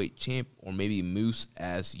Junior Heavyweight Champ, or maybe Moose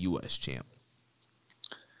as U.S. Champ.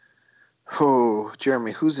 Oh,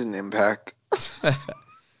 Jeremy, who's in Impact?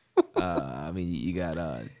 I mean, you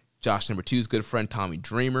got Josh number 2's good friend Tommy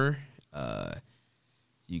Dreamer.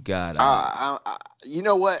 You got you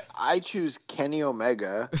know what? I choose Kenny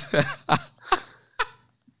Omega,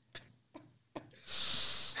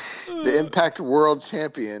 the Impact World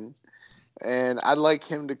Champion, and I'd like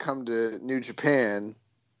him to come to New Japan,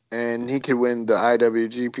 and he could win the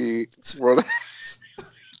IWGP World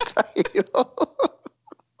title.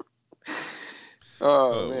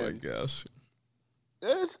 Oh man. My gosh.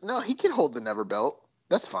 No, he could hold the Never Belt.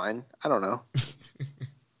 That's fine. I don't know.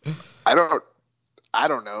 I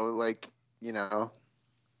don't know. Like,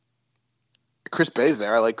 Chris Bay's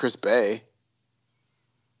there. I like Chris Bay.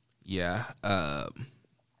 Yeah.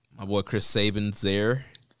 My boy Chris Sabin's there.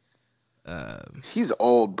 He's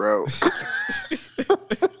old, bro.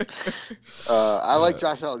 I like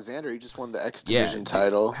Josh Alexander. He just won the X Division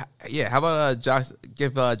title. Yeah, how about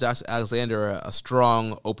give Josh Alexander a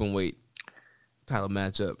strong open weight title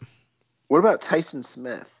matchup? What about Tyson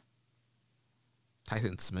Smith?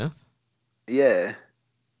 Tyson Smith? Yeah.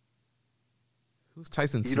 Who's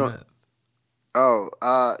Tyson Smith?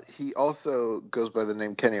 He also goes by the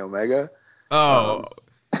name Kenny Omega. Oh,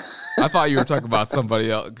 I thought you were talking about somebody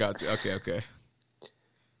else. Gotcha. Okay.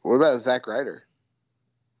 What about Zack Ryder?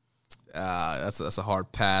 That's a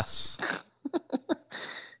hard pass.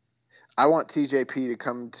 I want TJP to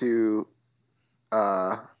come to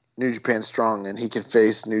New Japan Strong, and he can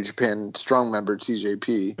face New Japan Strong member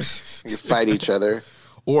TJP. They can fight each other.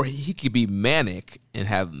 Or he could be Manic and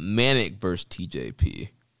have Manic versus TJP.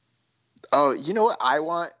 Oh, you know what I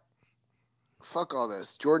want? Fuck all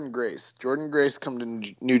this. Jordan Grace. Jordan Grace come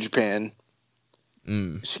to New Japan.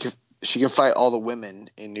 She can fight all the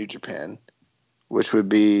women in New Japan, which would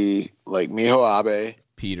be like Miho Abe,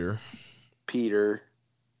 Peter.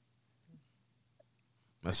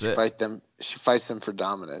 That's it. She fights them for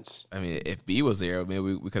dominance. I mean, if B was there,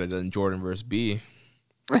 maybe we could have done Jordan versus B.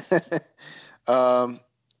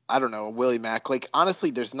 I don't know, Willie Mack. Like,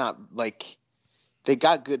 honestly, there's not, like, they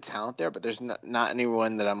got good talent there, but there's not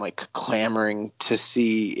anyone that I'm, like, clamoring to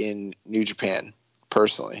see in New Japan,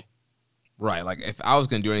 personally. Right. Like if I was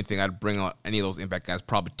going to do anything, I'd bring out any of those Impact guys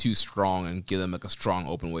probably too strong and give them like a strong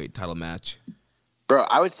open weight title match. Bro,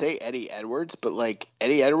 I would say Eddie Edwards, but like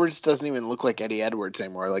Eddie Edwards doesn't even look like Eddie Edwards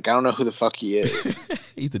anymore. Like I don't know who the fuck he is.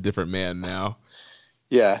 He's a different man now.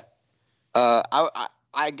 Yeah.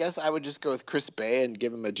 I guess I would just go with Chris Bay and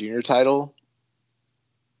give him a junior title.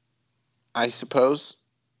 I suppose.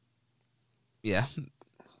 Yeah.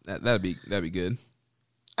 That'd be good.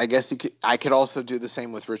 I guess I could also do the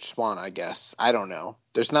same with Rich Swann, I guess. I don't know.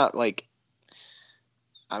 There's not like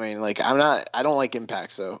I mean, like I don't like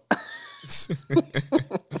Impact, so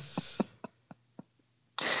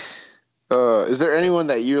is there anyone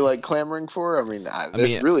that you're like clamoring for? I mean,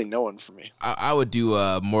 there's really no one for me. I would do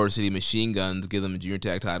Motor City Machine Guns, give them junior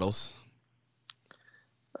tag titles.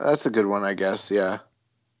 That's a good one, I guess. Yeah.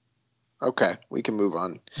 Okay, we can move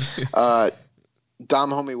on.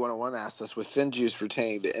 Dom Homie 101 asked us, with FinJuice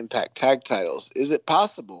retaining the Impact tag titles, is it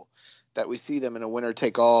possible that we see them in a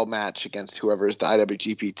winner-take-all match against whoever is the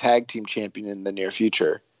IWGP Tag Team Champion in the near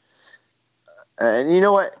future? And you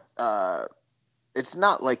know what? It's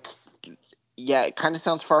not like, yeah, it kind of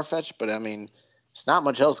sounds far-fetched, but I mean, it's not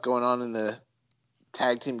much else going on in the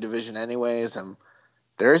tag team division anyways.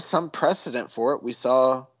 There is some precedent for it. We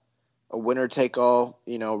saw a winner-take-all,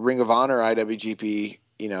 Ring of Honor IWGP,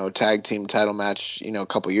 tag team title match, a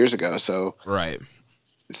couple years ago. So right,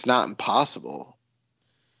 it's not impossible.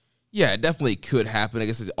 Yeah, it definitely could happen. I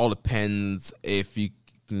guess it all depends if you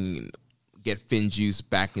can get FinJuice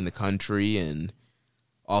back in the country, and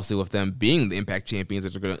also with them being the Impact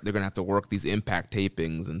champions, they're gonna have to work these Impact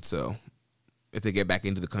tapings, and so if they get back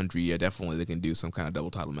into the country, yeah, definitely they can do some kind of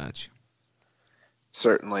double title match.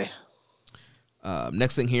 Certainly.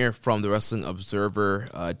 Next thing here from the Wrestling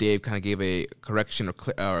Observer, Dave kind of gave a correction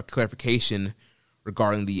or clarification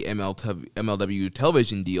regarding the MLW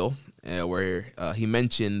television deal, where he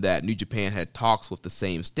mentioned that New Japan had talks with the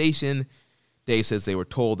same station. Dave says they were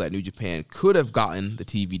told that New Japan could have gotten the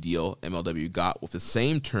TV deal MLW got with the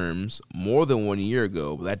same terms more than 1 year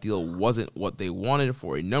ago, but that deal wasn't what they wanted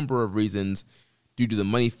for a number of reasons due to the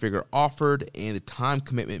money figure offered and the time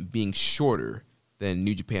commitment being shorter than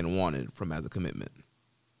New Japan wanted from as a commitment.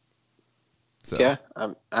 So, yeah,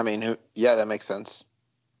 that makes sense.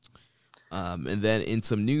 And then in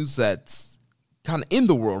some news that's kind of in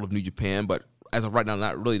the world of New Japan, but as of right now,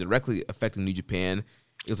 not really directly affecting New Japan,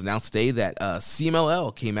 it was announced today that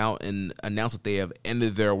CMLL came out and announced that they have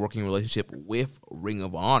ended their working relationship with Ring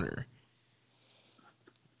of Honor.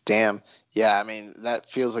 Damn. Yeah, I mean, that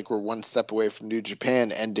feels like we're one step away from New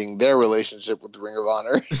Japan ending their relationship with the Ring of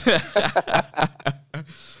Honor.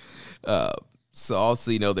 So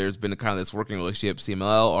also, there's been a kind of this working relationship,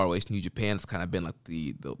 CMLL, ROH, New Japan. It's kind of been like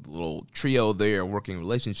the little trio there, working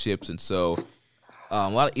relationships. And so a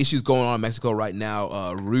lot of issues going on in Mexico right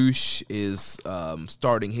now. Rush is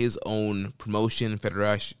starting his own promotion,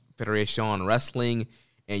 Federacion Wrestling.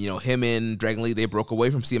 And, him and Dragon Lee, they broke away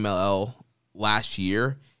from CMLL last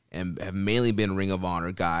year and have mainly been Ring of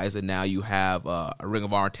Honor guys. And now you have a Ring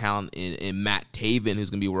of Honor talent in Matt Taven, who's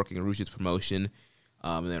going to be working Rush's promotion.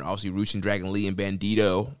 And then obviously Rush and Dragon Lee and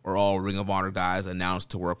Bandito are all Ring of Honor guys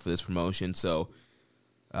announced to work for this promotion. So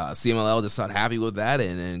CMLL just not happy with that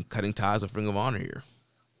and cutting ties with Ring of Honor here.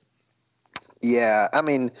 Yeah, I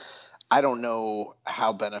mean, I don't know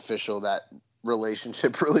how beneficial that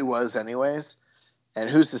relationship really was anyways. And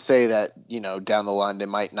who's to say that, down the line they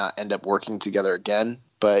might not end up working together again.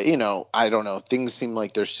 But, I don't know. Things seem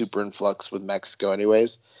like they're super in flux with Mexico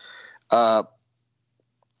anyways.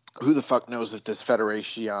 Who the fuck knows if this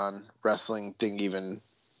Federacion Wrestling thing even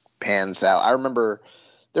pans out? I remember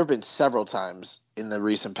there have been several times in the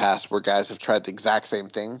recent past where guys have tried the exact same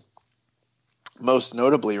thing. Most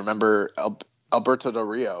notably, remember Alberto Del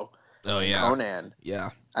Rio and Conan.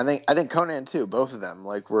 Yeah. I think Conan too, both of them,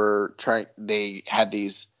 they had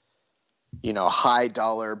these, high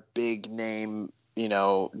dollar, big name,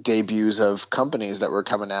 debuts of companies that were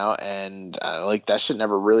coming out, and that should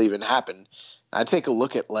never really even happen. I take a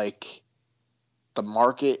look at the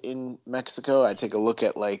market in Mexico. I take a look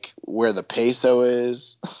at where the peso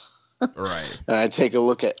is. Right. And I take a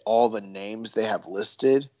look at all the names they have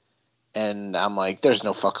listed, and I'm like, there's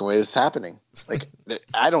no fucking way this is happening.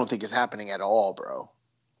 I don't think it's happening at all, bro.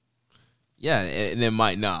 Yeah, and it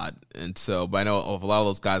might not. And so, but I know of a lot of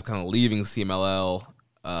those guys kind of leaving CMLL,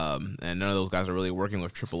 and none of those guys are really working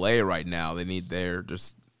with AAA right now. They need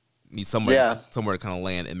somewhere to kind of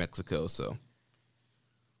land in Mexico. So.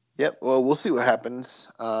 Yep. Well, we'll see what happens.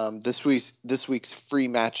 This week's free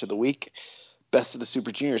match of the week, Best of the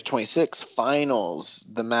Super Juniors 26 finals,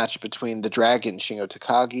 the match between the Dragon Shingo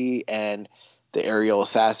Takagi and the aerial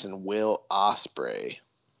assassin Will Ospreay.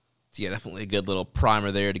 Yeah, definitely a good little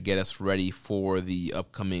primer there to get us ready for the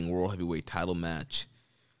upcoming World Heavyweight title match.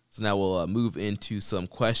 So now we'll move into some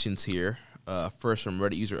questions here. First from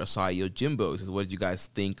Reddit user Asai Yojimbo says, what did you guys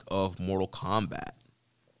think of Mortal Kombat?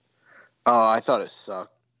 Oh, I thought it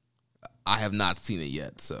sucked. I have not seen it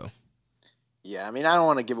yet, so. Yeah, I mean, I don't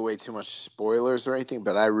want to give away too much spoilers or anything,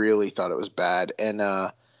 but I really thought it was bad. And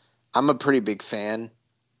I'm a pretty big fan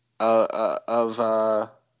of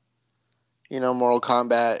Mortal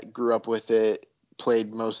Kombat. Grew up with it,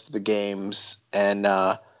 played most of the games, and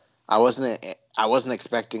I wasn't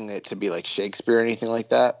expecting it to be like Shakespeare or anything like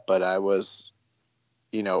that, but I was,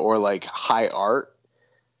 or like high art.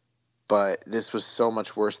 But this was so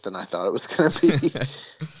much worse than I thought it was going to be.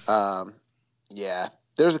 Yeah,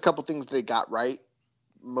 there's a couple things they got right.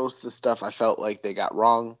 Most of the stuff I felt like they got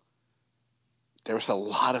wrong. There was a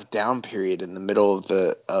lot of down period in the middle of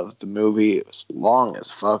the movie. It was long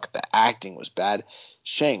as fuck. The acting was bad.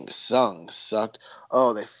 Shang Tsung sucked.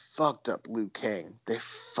 Oh, they fucked up Liu Kang.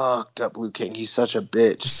 He's such a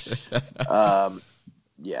bitch.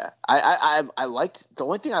 Yeah, I liked, the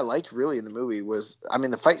only thing I liked really in the movie was, I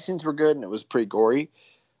mean, the fight scenes were good and it was pretty gory.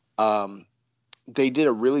 They did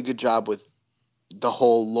a really good job with the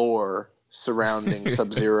whole lore surrounding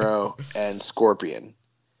Sub-Zero and Scorpion.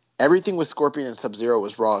 Everything with Scorpion and Sub-Zero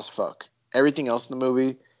was raw as fuck. Everything else in the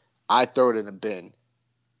movie, I throw it in a bin.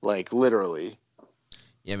 Like, literally.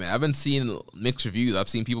 Yeah, man, I've been seeing mixed reviews. I've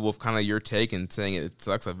seen people with kind of your take and saying it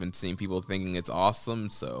sucks. I've been seeing people thinking it's awesome.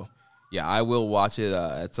 So, yeah, I will watch it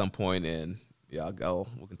at some point, and yeah,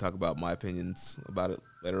 we can talk about my opinions about it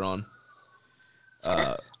later on.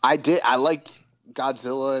 I liked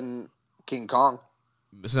Godzilla and King Kong.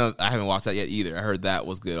 I haven't watched that yet either. I heard that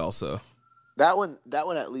was good also. That one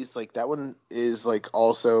at least, like, that one is like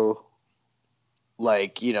also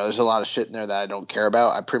like, there's a lot of shit in there that I don't care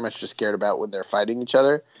about. I pretty much just cared about when they're fighting each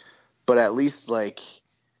other. But at least, like,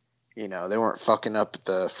 they weren't fucking up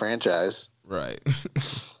the franchise. Right.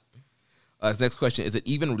 This next question, is it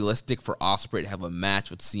even realistic for Ospreay to have a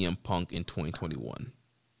match with CM Punk in 2021?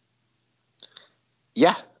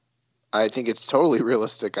 Yeah. I think it's totally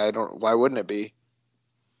realistic. Why wouldn't it be?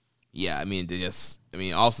 Yeah, I mean,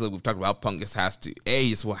 also we've talked about Punk just has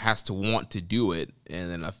to want to do it, and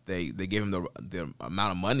then if they give him the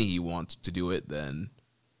amount of money he wants to do it, then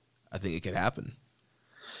I think it could happen.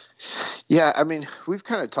 Yeah, I mean, we've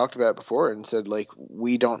kind of talked about it before and said, like,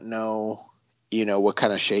 we don't know, what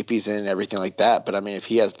kind of shape he's in and everything like that. But I mean, if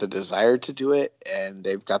he has the desire to do it and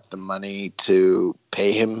they've got the money to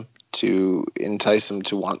pay him to entice him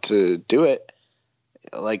to want to do it,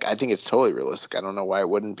 like, I think it's totally realistic. I don't know why it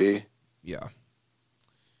wouldn't be. Yeah.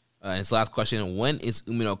 And his last question, when is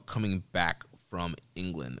Umino coming back from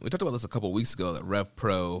England? We talked about this a couple of weeks ago, that Rev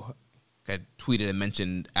Pro had tweeted and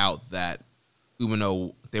mentioned out that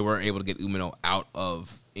Umino, they weren't able to get Umino out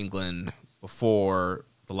of England before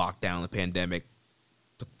the lockdown, the pandemic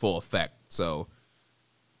took full effect. So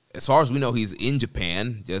as far as we know, he's in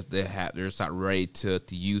Japan. They're just not ready to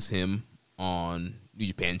use him on New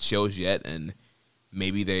Japan shows yet, and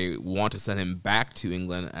maybe they want to send him back to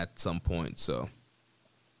England at some point. So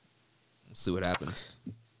we'll see what happens.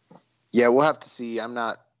 Yeah, we'll have to see.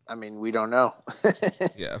 We don't know.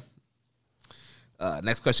 Yeah.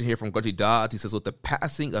 Next question here from Grunty Dodds. He says, with the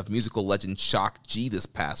passing of musical legend Shock G this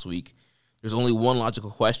past week, there's only one logical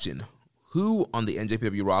question. Who on the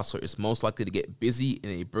NJPW roster is most likely to get busy in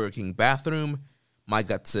a Burger King bathroom? My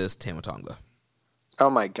gut says Tama Tonga. Oh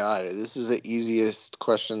my God, this is the easiest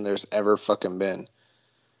question there's ever fucking been.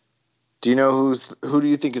 Do you know who do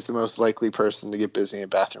you think is the most likely person to get busy in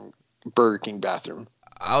a Burger King bathroom?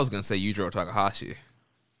 I was going to say Yujiro Takahashi.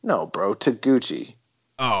 No, bro, Taguchi.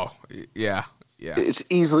 Oh, yeah. It's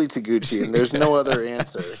easily Taguchi, and there's no other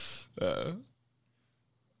answer.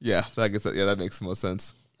 Yeah, I guess that makes the most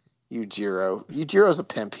sense. Yujiro's a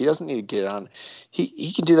pimp. He doesn't need to get on.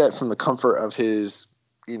 He can do that from the comfort of his,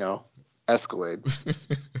 Escalade.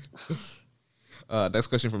 Next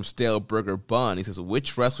question from Stale Burger Bun. He says,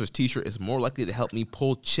 which wrestler's t-shirt is more likely to help me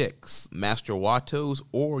pull chicks, Master Wato's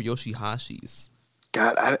or Yoshihashi's?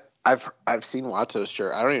 God, I've seen Wato's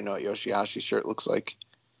shirt. I don't even know what Yoshihashi's shirt looks like.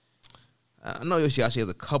 I know Yoshihashi has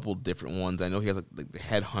a couple different ones. I know he has like the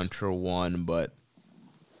Headhunter one, but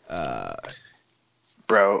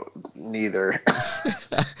bro, neither.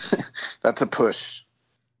 That's a push.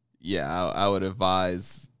 Yeah, I would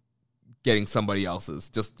advise getting somebody else's.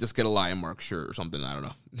 Just get a Lion Mark shirt or something. I don't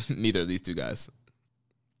know. Neither of these two guys.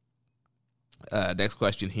 Next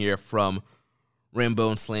question here from Rambo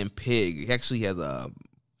and Slam Pig. He actually has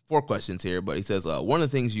 4 questions here, but he says, one of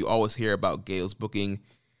the things you always hear about Gale's booking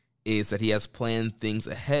is that he has planned things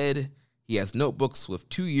ahead. He has notebooks with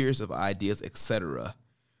 2 years of ideas, etc.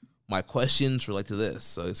 My questions relate to this.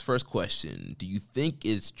 So his first question, do you think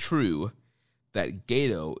it's true that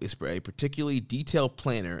Gato is a particularly detailed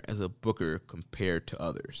planner as a booker compared to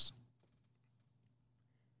others?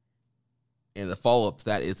 And the follow-up to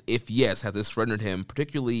that is, if yes, has this rendered him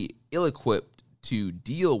particularly ill-equipped to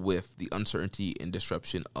deal with the uncertainty and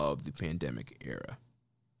disruption of the pandemic era?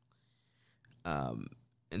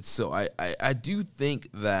 And so I do think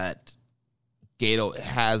that Gato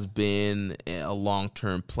has been a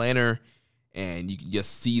long-term planner, and you can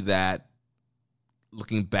just see that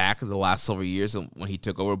looking back at the last several years when he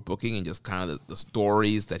took over booking and just kind of the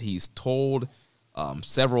stories that he's told,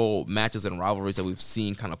 several matches and rivalries that we've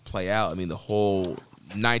seen kind of play out. I mean, the whole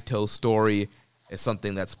Naito story is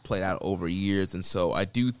something that's played out over years, and so I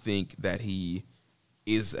do think that he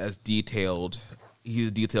is as detailed. He's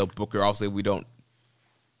a detailed booker. Obviously, we don't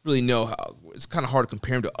really know how. It's kind of hard to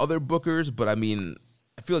compare him to other bookers, but I mean,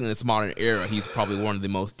 I feel like in this modern era, he's probably one of the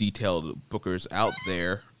most detailed bookers out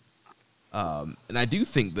there. And I do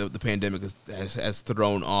think the pandemic has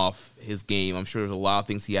thrown off his game. I'm sure there's a lot of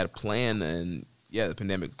things he had planned, and yeah, the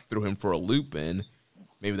pandemic threw him for a loop, and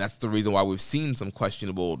maybe that's the reason why we've seen some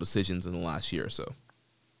questionable decisions in the last year or so.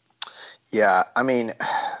 Yeah, I mean,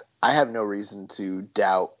 I have no reason to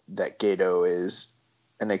doubt that Gato is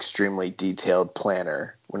an extremely detailed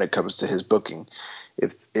planner when it comes to his booking.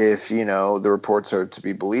 If you know, the reports are to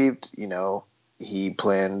be believed, you know, he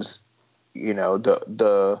plans, you know,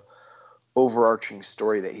 the overarching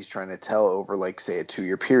story that he's trying to tell over, like, say, a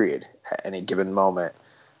 2-year period at any given moment.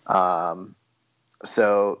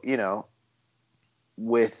 So, you know,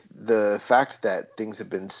 with the fact that things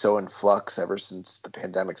have been so in flux ever since the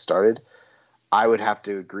pandemic started, I would have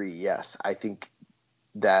to agree. Yes, I think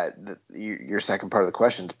that your second part of the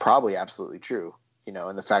question is probably absolutely true, you know,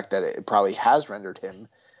 and the fact that it probably has rendered him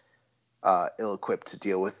ill-equipped to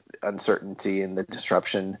deal with uncertainty and the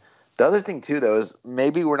disruption. The other thing, too, though, is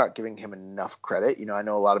maybe we're not giving him enough credit. You know, I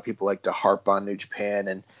know a lot of people like to harp on New Japan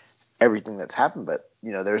and everything that's happened, but,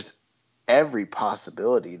 you know, there's every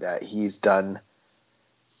possibility that he's done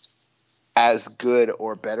as good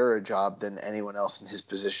or better a job than anyone else in his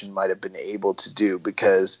position might have been able to do,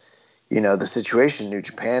 because, you know, the situation New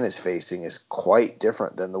Japan is facing is quite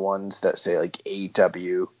different than the ones that, say, like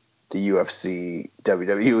AEW, the UFC,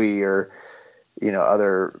 WWE, or, you know,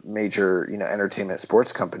 other major, you know, entertainment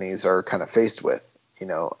sports companies are kind of faced with, you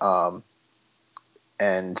know.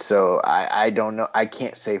 And so I don't know. I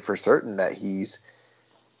can't say for certain that he's,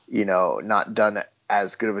 you know, not done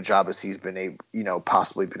as good of a job as he's been able, you know,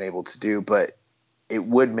 possibly been able to do. But it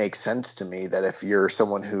would make sense to me that if you're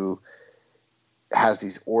someone who has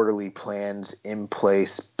these orderly plans in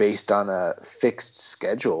place based on a fixed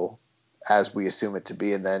schedule, as we assume it to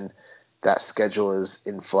be, and then that schedule is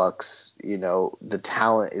in flux, you know, the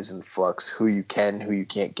talent is in flux, who you can, who you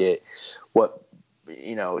can't get, what,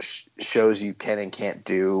 you know, shows you can and can't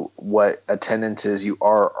do, what attendances you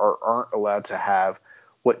are or aren't allowed to have,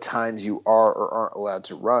 what times you are or aren't allowed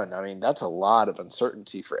to run. I mean, that's a lot of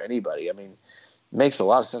uncertainty for anybody. I mean, it makes a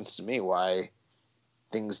lot of sense to me why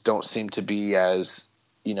things don't seem to be as,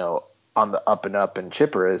 you know, on the up and up and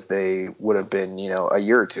chipper as they would have been, you know, a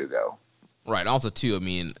year or two ago. Right. Also, too, I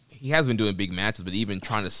mean, he has been doing big matches, but even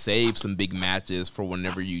trying to save some big matches for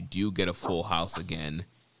whenever you do get a full house again.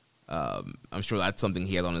 I'm sure that's something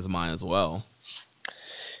he has on his mind as well.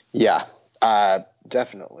 Yeah,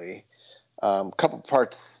 definitely. Couple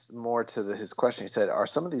parts more to his question. He said, are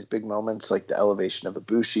some of these big moments, like the elevation of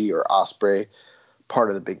Ibushi or Ospreay, part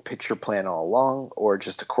of the big picture plan all along, or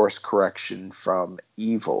just a course correction from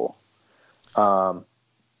Evil? I'm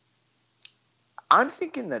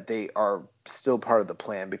thinking that they are still part of the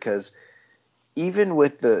plan, because even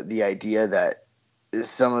with the idea that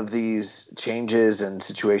some of these changes and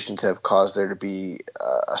situations have caused there to be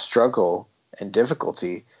a struggle and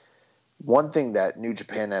difficulty, one thing that New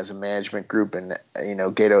Japan as a management group and, you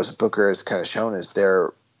know, Gato as a booker has kind of shown is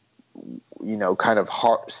their, you know, kind of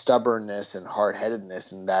stubbornness and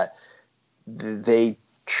hard-headedness, and that they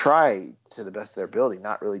try to the best of their ability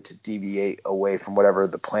not really to deviate away from whatever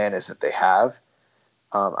the plan is that they have.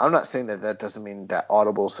 I'm not saying that doesn't mean that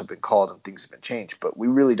audibles have been called and things have been changed, but we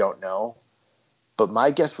really don't know. But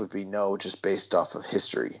my guess would be no, just based off of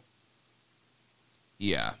history.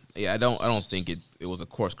 Yeah. I don't think it was a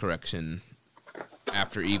course correction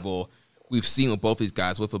after Evil. We've seen with both these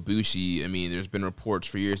guys, with Ibushi, I mean, there's been reports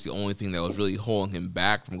for years the only thing that was really holding him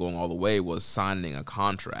back from going all the way was signing a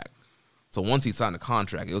contract. So once he signed a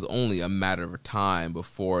contract, it was only a matter of time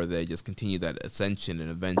before they just continued that ascension and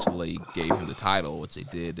eventually gave him the title, which they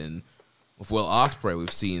did. And with Will Ospreay, we've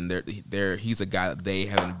seen he's a guy that they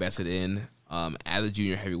have invested in as a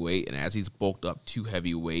junior heavyweight, and as he's bulked up to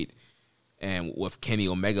heavyweight, and with Kenny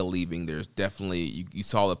Omega leaving, there's definitely you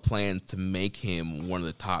saw the plan to make him one of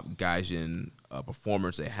the top Gaijin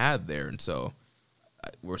performers they had there, and so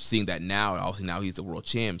we're seeing that now. And obviously now he's the world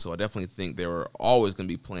champ, so I definitely think there were always going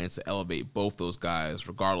to be plans to elevate both those guys,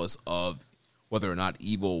 regardless of whether or not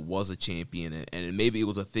Evil was a champion. And maybe it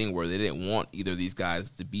was a thing where they didn't want either of these guys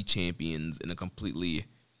to be champions in a completely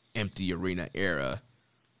empty arena era.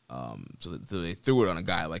 So they threw it on a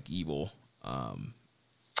guy like Evil.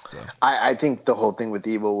 I think the whole thing with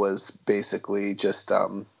Evil was basically just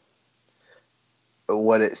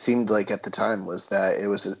what it seemed like at the time was that it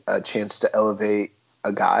was a chance to elevate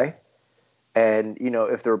a guy. And,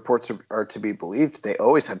 if the reports are to be believed, they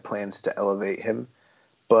always had plans to elevate him.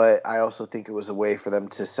 But I also think it was a way for them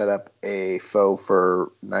to set up a foe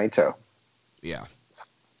for Naito. Yeah.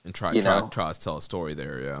 And try to tell a story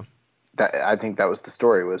there, yeah. I think that was the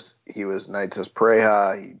story, was he was Naito's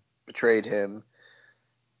pareja, he betrayed him,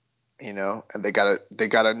 and they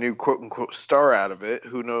got a new quote unquote star out of it.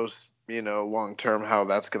 Who knows, long term how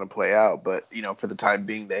that's going to play out, but for the time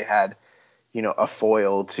being they had a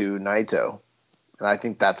foil to Naito. And I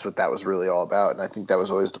think that's what that was really all about, and I think that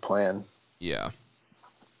was always the plan. Yeah.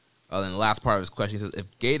 Then the last part of his question, he says,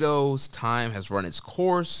 if Gato's time has run its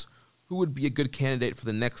course, who would be a good candidate for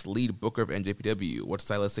the next lead booker of NJPW? What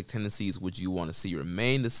stylistic tendencies would you want to see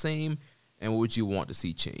remain the same, and what would you want to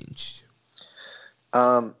see changed?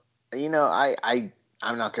 I'm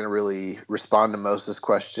not going to really respond to most of this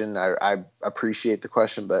question. I appreciate the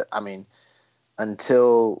question, but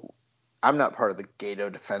until I'm not part of the Gato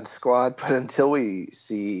defense squad, but until we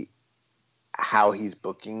see how he's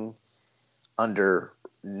booking under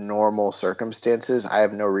normal circumstances, I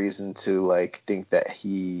have no reason to think that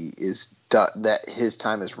he is done, that his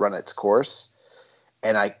time has run its course.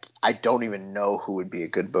 And I don't even know who would be a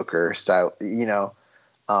good booker style,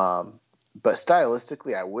 but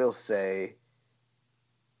stylistically, I will say,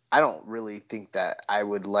 I don't really think that I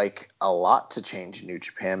would like a lot to change in New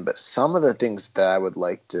Japan, but some of the things that I would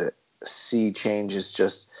like to see change is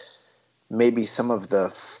just maybe some of the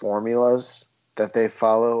formulas that they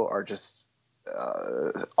follow are just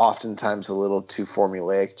oftentimes a little too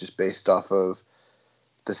formulaic, just based off of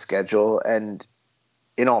the schedule. And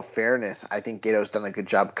in all fairness, I think Gato's done a good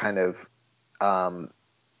job kind of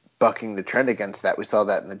bucking the trend against that. We saw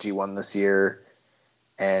that in the G1 this year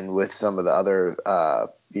and with some of the other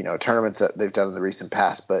tournaments that they've done in the recent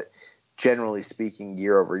past. But generally speaking,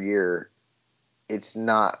 year over year, it's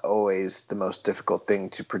not always the most difficult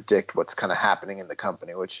thing to predict what's kind of happening in the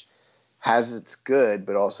company, which has its good,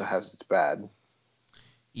 but also has its bad.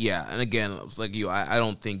 Yeah, and again, it's like I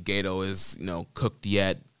don't think Gato is, cooked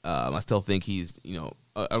yet. I still think he's,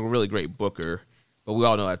 a really great booker. But we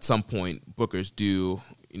all know at some point, bookers do,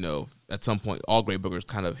 at some point, all great bookers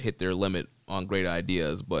kind of hit their limit on great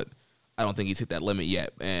ideas. But I don't think he's hit that limit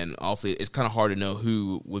yet. And also, it's kind of hard to know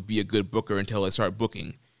who would be a good booker until they start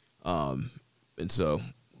booking. And so,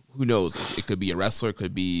 who knows? It could be a wrestler, it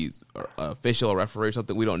could be an official, a referee, or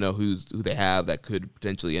something. We don't know who they have that could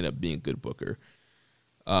potentially end up being a good booker.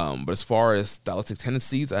 But as far as stylistic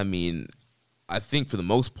tendencies, I think for the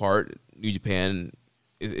most part, New Japan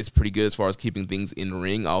is pretty good as far as keeping things in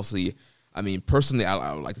ring. Obviously, personally,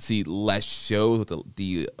 I would like to see less shows with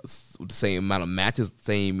the same amount of matches,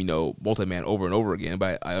 same multi-man over and over again.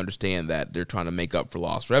 But I understand that they're trying to make up for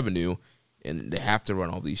lost revenue, and they have to run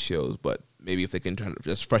all these shows. But maybe if they can try to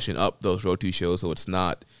just freshen up those Road 2 shows so it's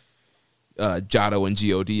not Jado and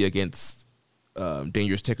God against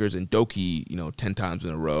Dangerous Tickers and Doki, 10 times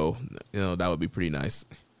in a row, that would be pretty nice.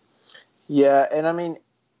 Yeah, and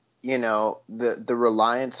the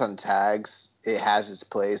reliance on tags, it has its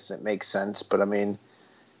place, it makes sense, but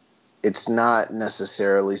it's not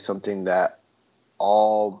necessarily something that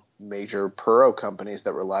all major pro companies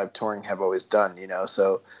that were live touring have always done,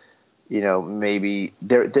 so maybe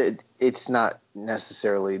it's not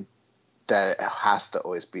necessarily that it has to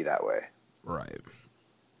always be that way. Right.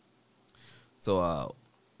 So,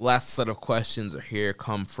 last set of questions are here,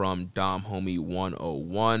 come from Dom Homie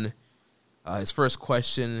 101. His first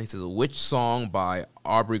question, he says, which song by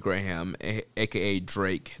Aubrey Graham, a.k.a.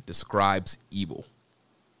 Drake, describes evil?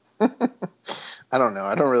 I don't know.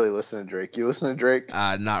 I don't really listen to Drake. You listen to Drake?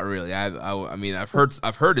 Not really. I've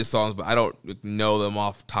heard his songs, but I don't know them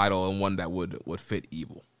off title and one that would fit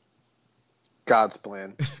evil. God's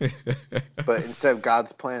Plan. But instead of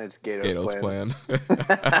God's Plan, it's Gato's plan.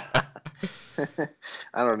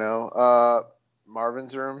 I don't know.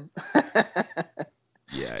 Marvin's Room.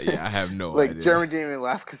 Yeah, I have no idea. Jeremy didn't even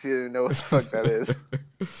laugh because he didn't know what the fuck that is.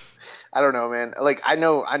 I don't know, man. Like I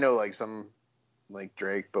know like some like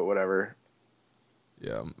Drake, but whatever.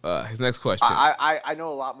 Yeah. His next question. I know a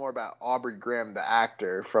lot more about Aubrey Graham, the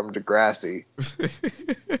actor from Degrassi.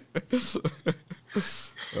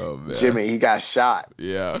 Oh man, Jimmy, he got shot.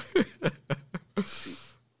 Yeah.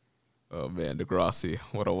 Oh man, Degrassi,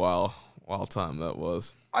 what a wild time that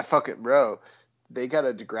was. Bro, they got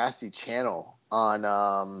a Degrassi channel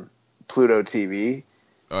on Pluto TV.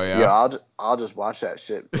 Oh yeah. Yeah, I'll just watch that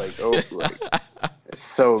shit. Like it's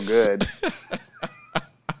so good.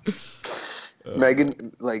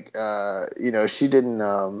 Megan, like, she didn't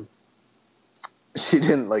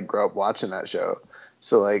like grow up watching that show.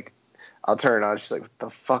 So like, I'll turn it on. She's like, "What the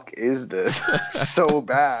fuck is this?" So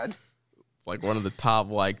bad. It's like one of the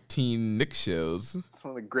top like teen Nick shows. It's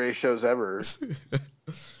one of the greatest shows ever.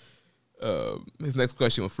 His next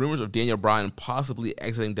question: with rumors of Daniel Bryan possibly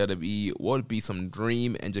exiting WWE, what would be some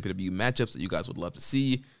dream NJPW matchups that you guys would love to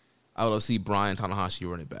see? I would love to see Bryan Tanahashi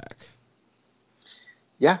run it back.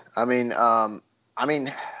 Yeah, I mean,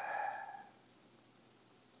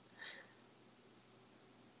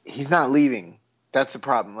 he's not leaving. That's the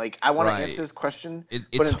problem. Like, I want to answer this question,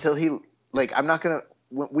 but until he, like, I'm not gonna.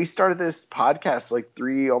 We started this podcast like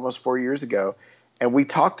almost 4 years ago, and we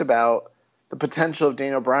talked about the potential of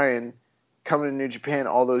Daniel Bryan coming to New Japan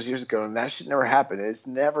all those years ago, and that shit never happened. It's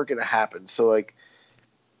never gonna happen. So, like,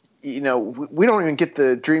 we don't even get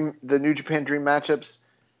the New Japan Dream matchups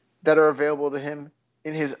that are available to him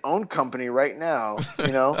in his own company right now.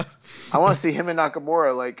 I want to see him and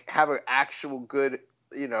Nakamura like have an actual good,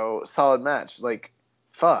 solid match. Like,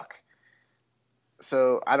 fuck.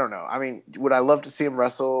 So I don't know. I mean, would I love to see him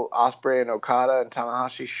wrestle Ospreay and Okada and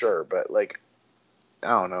Tanahashi? Sure, but like, I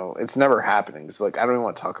don't know. It's never happening. So like, I don't even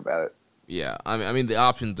want to talk about it. Yeah, I mean the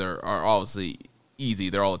options are obviously easy.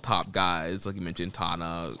 They're all the top guys, like you mentioned: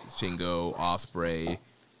 Tana, Shingo, Ospreay,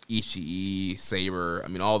 Ishii, Sabre. I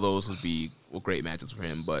mean, all those would be great matches for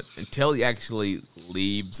him. But until he actually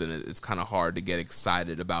leaves, and it's kind of hard to get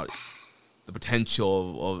excited about the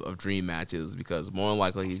potential of dream matches, because more than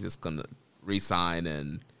likely he's just gonna re-sign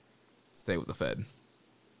and stay with the Fed.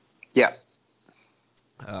 Yeah.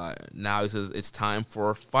 Now he says it's time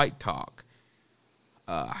for fight talk.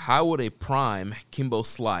 How would a prime Kimbo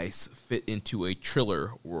Slice fit into a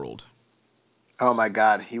Triller world? Oh my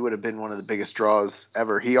God, he would have been one of the biggest draws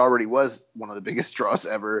ever. He already was one of the biggest draws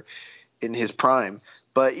ever in his prime.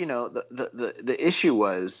 But the issue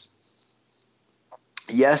was,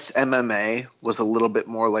 yes, MMA was a little bit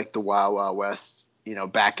more like the Wild Wild West,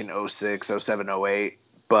 back in 06, 07, 08,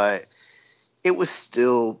 but it was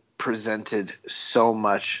still presented so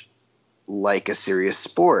much like a serious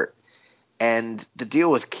sport. And the deal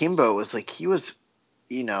with Kimbo was like he was,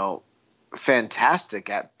 fantastic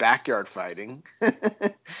at backyard fighting.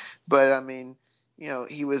 But I mean,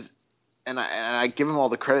 he was, and I give him all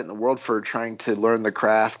the credit in the world for trying to learn the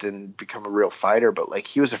craft and become a real fighter, but like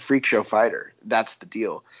he was a freak show fighter. That's the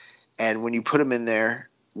deal. And when you put him in there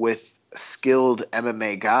with skilled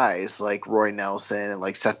MMA guys like Roy Nelson and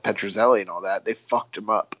like Seth Petrozelli and all that, they fucked him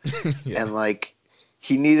up. Yeah. And like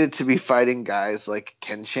he needed to be fighting guys like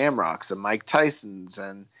Ken Shamrocks and Mike Tyson's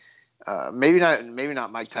and maybe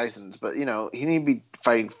not Mike Tyson's, but he needed to be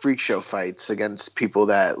fighting freak show fights against people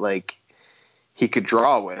that like he could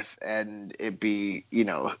draw with and it'd be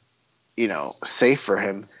safe for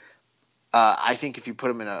him. I think if you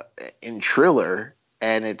put him in Triller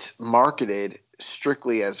and it's marketed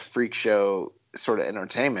strictly as freak show sort of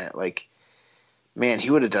entertainment, like, man, he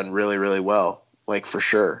would have done really, really well, like, for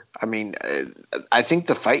sure. I mean, I think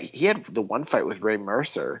he had the one fight with Ray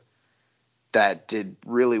Mercer that did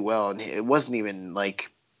really well, and it wasn't even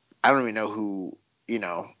like, I don't even know who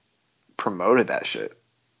promoted that shit.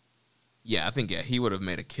 Yeah, I think he would have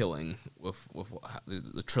made a killing with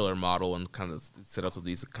the Triller model and kind of set up with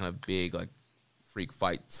these kind of big like freak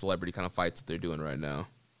fight, celebrity kind of fights that they're doing right now.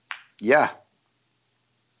 Yeah.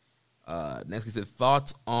 Next, he said,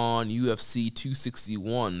 thoughts on UFC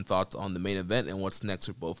 261, thoughts on the main event and what's next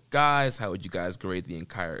for both guys. How would you guys grade the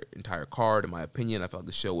entire card? In my opinion, I felt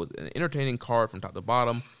the show was an entertaining card from top to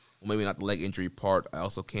bottom. Well, maybe not the leg injury part. I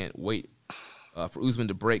also can't wait for Usman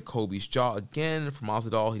to break Kobe's jaw again. For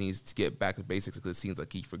Masvidal, he needs to get back to basics because it seems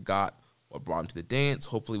like he forgot what brought him to the dance.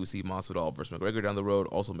 Hopefully we see Masvidal versus McGregor down the road.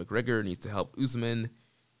 Also, McGregor needs to help Usman.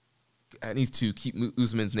 Needs to keep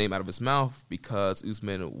Usman's name out of his mouth because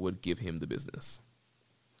Usman would give him the business.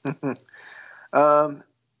 So I'll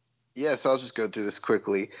just go through this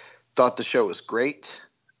quickly. Thought the show was great.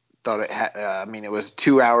 Thought it had, it was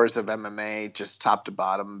 2 hours of MMA, just top to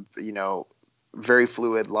bottom, very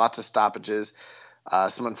fluid, lots of stoppages,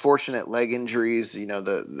 some unfortunate leg injuries.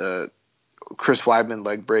 The Chris Weidman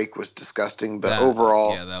leg break was disgusting, but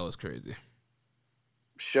overall, that was crazy.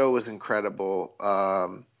 Show was incredible.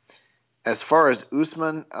 As far as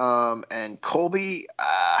Usman and Colby,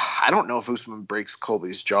 I don't know if Usman breaks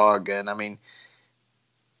Colby's jaw again. I mean,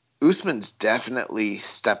 Usman's definitely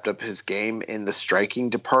stepped up his game in the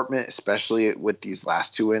striking department, especially with these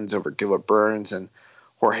last 2 wins over Gilbert Burns and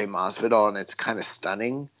Jorge Masvidal, and it's kind of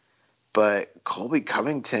stunning. But Colby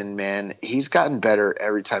Covington, man, he's gotten better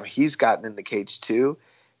every time he's gotten in the cage too.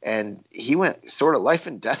 And he went sort of life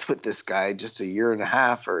and death with this guy just a year and a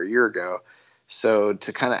half or a year ago. So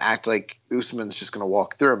to kind of act like Usman's just going to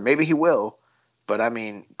walk through him, maybe he will. But I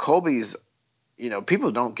mean, Colby's,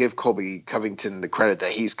 people don't give Colby Covington the credit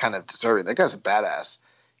that he's kind of deserving. That guy's a badass.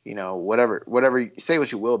 Whatever, say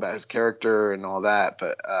what you will about his character and all that.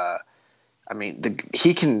 But I mean,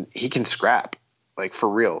 he can scrap, like, for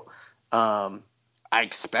real. I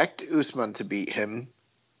expect Usman to beat him,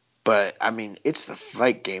 but I mean, it's the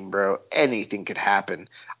fight game, bro. Anything could happen.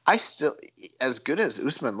 As good as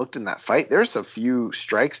Usman looked in that fight, there's a few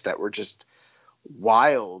strikes that were just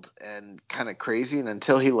wild and kind of crazy, and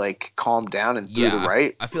until he like calmed down and threw the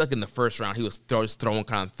right. I feel like in the first round he was throwing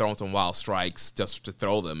some wild strikes just to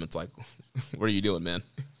throw them. It's like, what are you doing, man?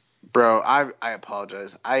 Bro, I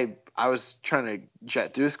apologize. I was trying to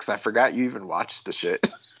jet through this because I forgot you even watched the shit.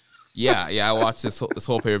 Yeah, I watched this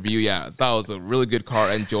whole pay-per-view. Yeah, I thought it was a really good card.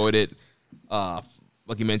 I enjoyed it.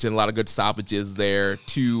 Like you mentioned, a lot of good stoppages there.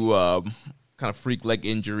 2 kind of freak leg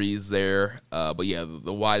injuries there. But yeah,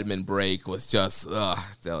 the Weidman break was just that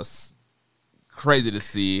was crazy to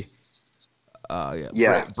see.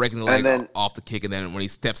 Breaking the leg off the kick, and then when he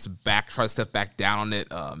tries to step back down on it,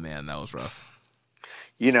 man, that was rough.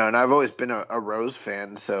 And I've always been a Rose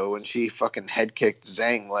fan, so when she fucking head kicked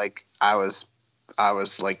Zhang, like I was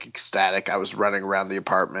like ecstatic. I was running around the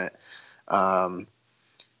apartment.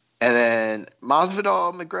 And then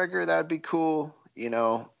Masvidal McGregor, that'd be cool.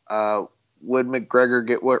 Would McGregor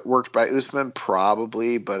get worked by Usman?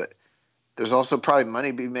 Probably, but there's also probably money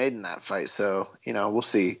to be made in that fight. So, we'll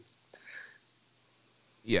see.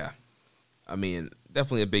 Yeah. I mean,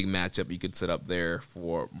 definitely a big matchup you could set up there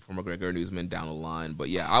for McGregor and Usman down the line. But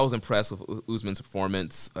yeah, I was impressed with Usman's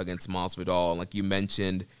performance against Masvidal. Like you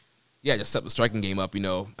mentioned, just set the striking game up,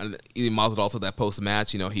 And even Masvidal said that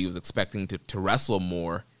post-match, he was expecting to wrestle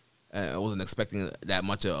more. I wasn't expecting that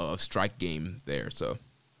much of a strike game there. So,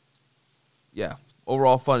 yeah,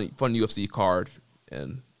 overall fun UFC card.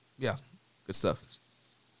 And, yeah, good stuff.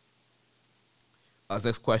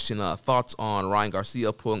 Next question, thoughts on Ryan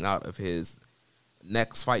Garcia pulling out of his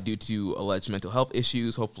next fight due to alleged mental health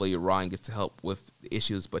issues. Hopefully Ryan gets to help with the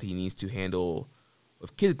issues, but he needs to handle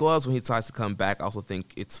with kid gloves when he decides to come back. I also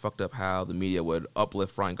think it's fucked up how the media would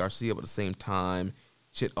uplift Ryan Garcia, but at the same time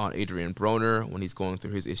shit on Adrian Broner when he's going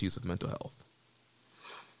through his issues with mental health.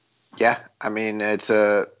 Yeah, I mean, it's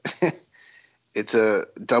a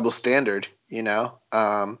double standard,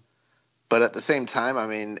 but at the same time, I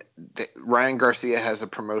mean, Ryan Garcia has a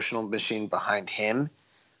promotional machine behind him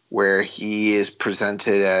where he is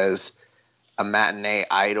presented as a matinee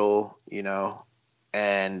idol,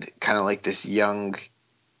 and kind of like this young,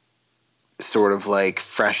 sort of like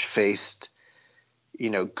fresh-faced,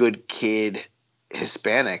 good kid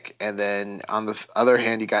Hispanic. And then on the other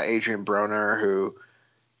hand, you got Adrian Broner, who,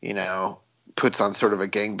 puts on sort of a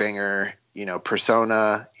gangbanger,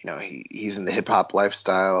 persona. He's in the hip-hop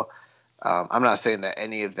lifestyle. I'm not saying that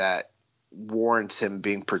any of that warrants him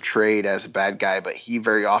being portrayed as a bad guy, but he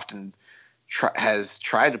very often has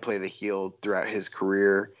tried to play the heel throughout his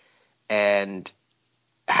career and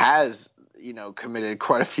has, committed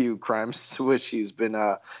quite a few crimes to which he's been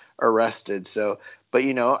arrested. So, but,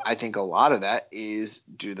 I think a lot of that is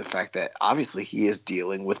due to the fact that obviously he is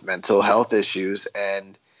dealing with mental health issues.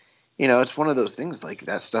 And, it's one of those things, like,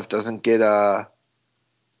 that stuff doesn't get,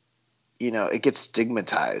 it gets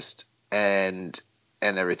stigmatized and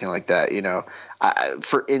everything like that.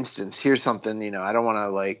 For instance, here's something, I don't want to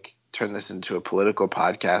like turn this into a political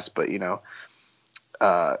podcast, but,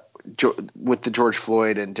 with the George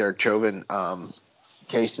Floyd and Derek Chauvin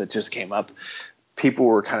case that just came up, people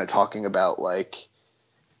were kind of talking about like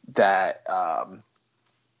that.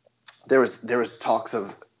 There was talks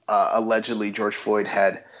of allegedly George Floyd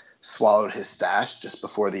had swallowed his stash just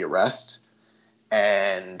before the arrest,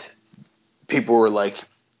 and people were like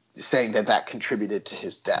saying that contributed to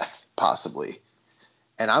his death possibly.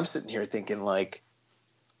 And I'm sitting here thinking like,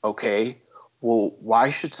 okay, well,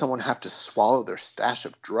 why should someone have to swallow their stash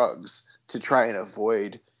of drugs to try and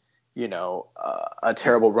avoid, a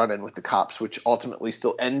terrible run-in with the cops, which ultimately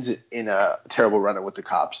still ends in a terrible run-in with the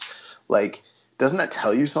cops? Like, doesn't that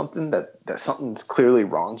tell you something that something's clearly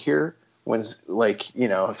wrong here? when, like, you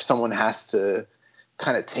know, if someone has to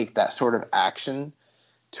kind of take that sort of action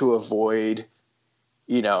to avoid,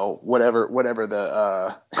 you know, whatever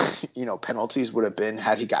the you know, penalties would have been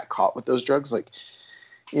had he got caught with those drugs, like,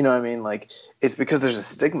 you know what I mean? Like, it's because there's a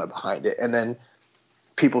stigma behind it. And then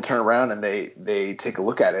people turn around and they take a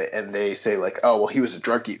look at it and they say, like, oh, well, he was a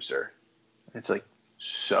drug user. It's like,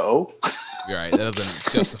 so? Right. That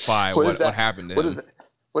doesn't justify what happened to him.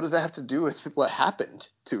 What does that have to do with what happened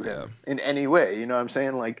to him in any way? You know what I'm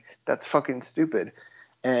saying? Like, that's fucking stupid.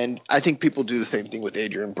 And I think people do the same thing with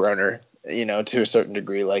Adrian Brenner, you know, to a certain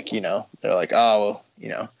degree. Like, you know, they're like, oh, well, you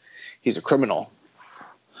know, he's a criminal.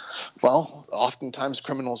 Well, oftentimes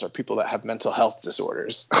criminals are people that have mental health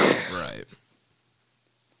disorders. Right.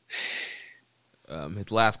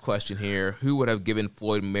 His last question here: who would have given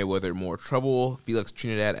Floyd Mayweather more trouble, Felix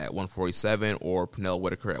Trinidad at 147 or Pernell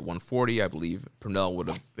Whitaker at 140? I believe Pernell would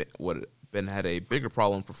have had a bigger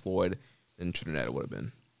problem for Floyd than Trinidad would have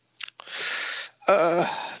been.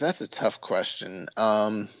 That's a tough question.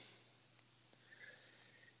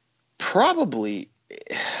 Probably,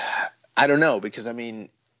 I don't know, because I mean,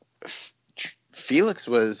 Felix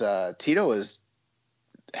was Tito was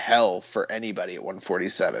hell for anybody at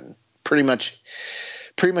 147. Pretty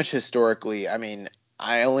much historically. I mean,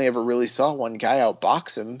 I only ever really saw one guy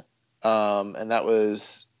outbox him, and that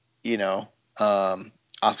was, you know,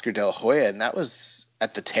 Oscar De La Hoya, and that was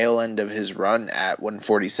at the tail end of his run at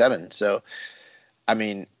 147. So, I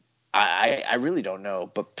mean, I really don't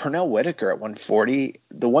know. But Pernell Whitaker at 140,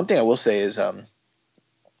 the one thing I will say is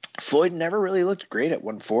Floyd never really looked great at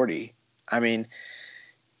 140. I mean,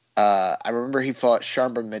 I remember he fought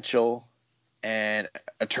Sharmba Mitchell and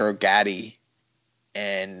Arturo Gatti,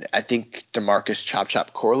 and I think DeMarcus Chop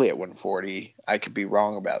Chop Corley at 140. I could be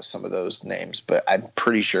wrong about some of those names, but I'm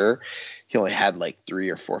pretty sure he only had like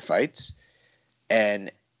 3 or 4 fights.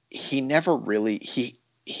 And he never really he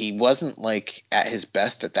wasn't like at his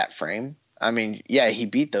best at that frame. I mean, yeah, he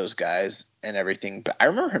beat those guys and everything, but I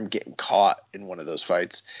remember him getting caught in one of those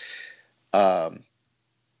fights.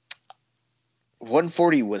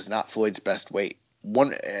 140 was not Floyd's best weight.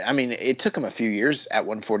 I mean, it took him a few years at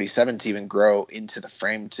 147 to even grow into the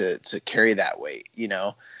frame to carry that weight. You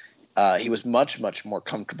know, he was much more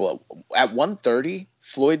comfortable at 130.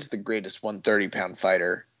 Floyd's the greatest 130-pound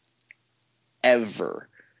fighter ever,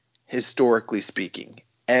 historically speaking,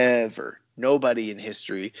 ever. Nobody in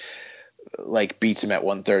history like beats him at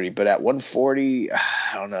 130, but at 140, I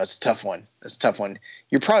don't know. It's a tough one.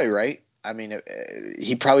 You're probably right. I mean,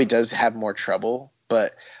 he probably does have more trouble,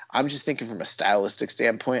 but I'm just thinking from a stylistic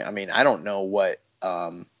standpoint. I mean, I don't know what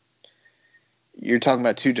you're talking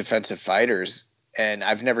about, 2 defensive fighters, and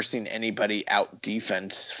I've never seen anybody out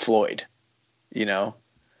defense Floyd. You know,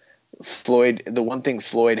 Floyd, the one thing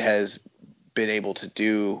Floyd has been able to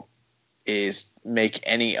do is make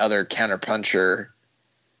any other counterpuncher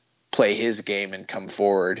play his game and come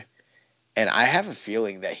forward. And I have a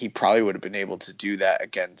feeling that he probably would have been able to do that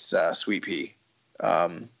against Sweet Pea.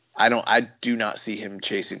 I do not see him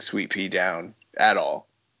chasing Sweet Pea down at all.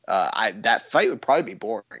 That fight would probably be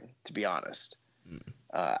boring, to be honest.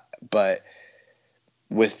 But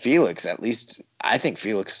with Felix, at least I think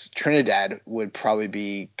Felix Trinidad would probably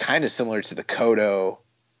be kind of similar to the Cotto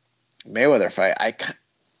Mayweather fight.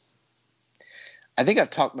 I think I've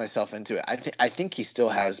talked myself into it. I think he still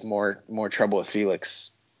has more trouble with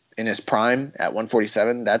Felix in his prime at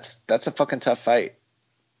 147. That's a fucking tough fight.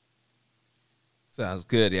 Sounds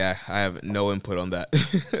good. Yeah, I have no input on that.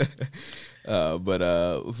 But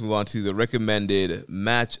let's move on to the recommended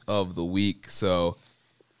match of the week. So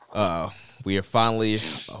we have finally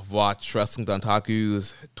watched Wrestling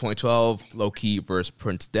Dontaku's 2012 Low-Ki versus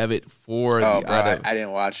Prince Devitt for I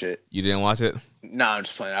didn't watch it. You didn't watch it? No, I'm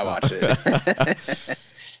just playing. I watched it.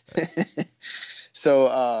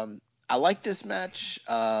 So I like this match.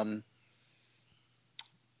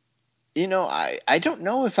 You know, I don't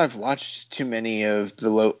know if I've watched too many of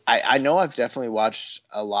the I know I've definitely watched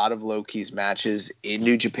a lot of Low-Ki's matches in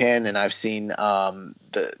New Japan, and I've seen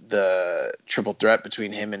the triple threat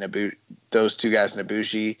between him and those 2 guys in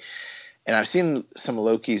Ibushi, and I've seen some of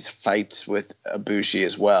Low-Ki's fights with Ibushi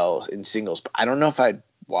as well in singles. But I don't know if I'd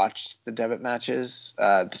watched the Devitt matches.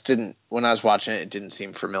 When I was watching it didn't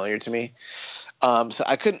seem familiar to me. So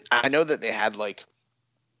I know that they had like,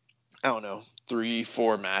 I don't know,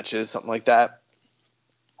 3-4 matches, something like that,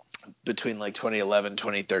 between like 2011,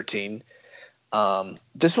 2013.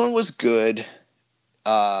 This one was good.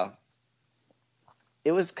 It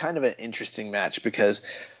was kind of an interesting match because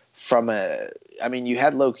you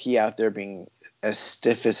had Low-Ki out there being as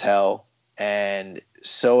stiff as hell and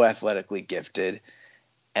so athletically gifted.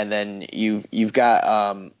 And then you've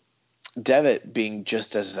got Devitt being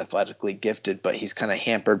just as athletically gifted, but he's kind of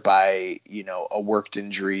hampered by, a worked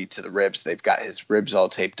injury to the ribs. They've got his ribs all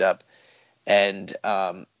taped up. And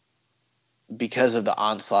because of the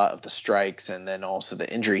onslaught of the strikes and then also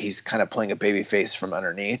the injury, he's kind of playing a babyface from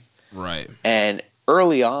underneath. Right. And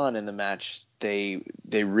early on in the match, they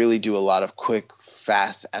really do a lot of quick,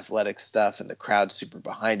 fast, athletic stuff, and the crowd's super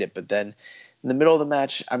behind it. But then in the middle of the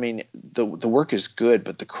match, I mean, the work is good,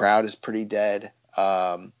 but the crowd is pretty dead.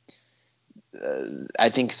 I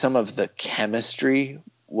think some of the chemistry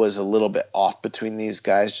was a little bit off between these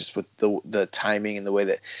guys, just with the timing and the way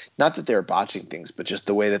that, not that they were botching things, but just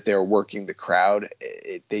the way that they were working the crowd.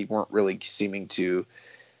 They weren't really seeming to,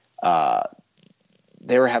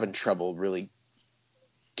 they were having trouble really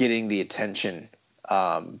getting the attention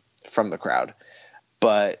from the crowd.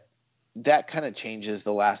 But that kind of changes.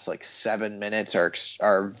 The last 7 minutes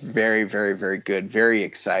are very, very, very good, very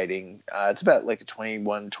exciting. It's about a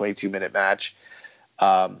 21, 22-minute match.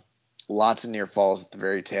 Lots of near falls at the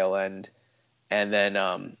very tail end. And then,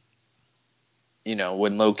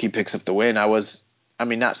 when Loki picks up the win,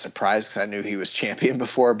 not surprised because I knew he was champion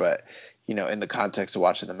before, but, in the context of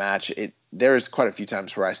watching the match, there was quite a few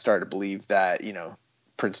times where I started to believe that,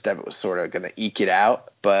 Prince Devitt was sort of going to eke it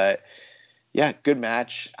out. But, yeah, good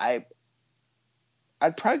match. I'd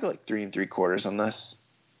probably go 3 3/4 on this.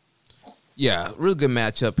 Yeah, really good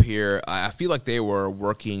matchup here. I feel like they were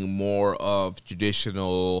working more of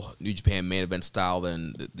traditional New Japan main event style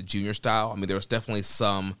than the junior style. I mean, there was definitely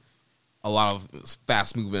a lot of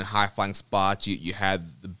fast-moving, high-flying spots. You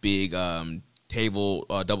had the big table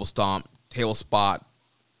double stomp, table spot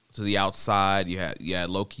to the outside. You had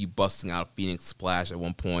Low-Ki busting out a Phoenix Splash at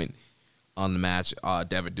one point on the match.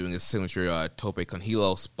 Devitt doing his signature Tope con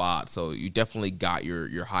Hilo spot. So you definitely got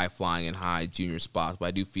your high-flying and high junior spots. But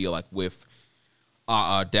I do feel like with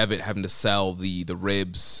Devitt having to sell the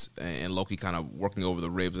ribs and Low-Ki kind of working over the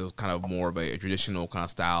ribs, it was kind of more of a traditional kind of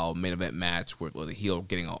style main event match where the heel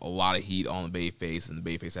getting a lot of heat on the babyface and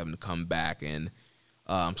the babyface having to come back. And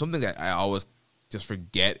something that I always just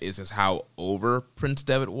forget is just how over Prince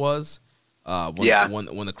Devitt was.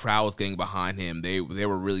 When the crowd was getting behind him, they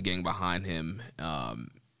were really getting behind him.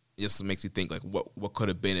 It just makes you think what could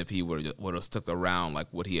have been if he would have stuck around.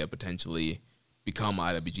 Would he have potentially become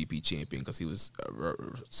IWGP champion because he was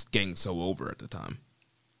getting so over at the time?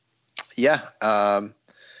 Yeah,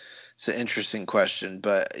 it's an interesting question,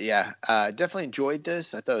 but yeah, definitely enjoyed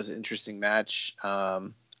this. I thought it was an interesting match.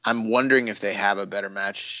 I'm wondering if they have a better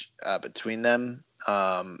match between them.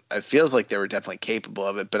 It feels like they were definitely capable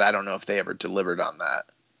of it, but I don't know if they ever delivered on that.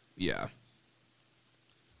 Yeah.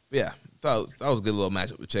 That was a good little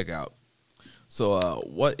matchup to check out. So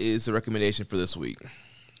what is the recommendation for this week?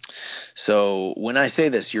 So when I say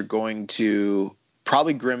this, you're going to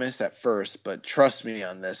probably grimace at first, but trust me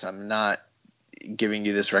on this. I'm not giving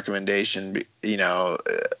you this recommendation,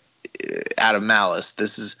 out of malice.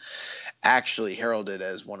 This is actually heralded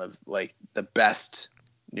as one of the best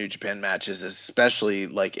New Japan matches, especially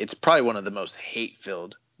it's probably one of the most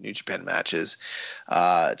hate-filled New Japan matches.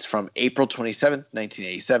 It's from April 27th,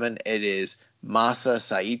 1987. It is Masa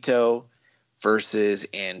Saito versus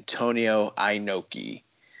Antonio Inoki.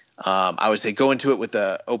 I would say go into it with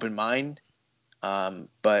an open mind,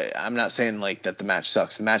 but I'm not saying that the match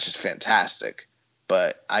sucks. The match is fantastic,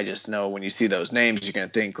 but I just know when you see those names, you're going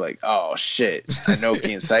to think oh shit,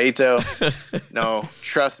 Inoki and Saito. No,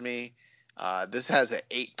 trust me. This has an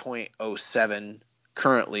 8.07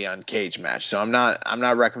 currently on Cage Match, so I'm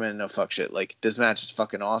not recommending no fuck shit. This match is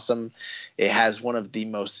fucking awesome. It has one of the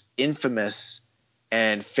most infamous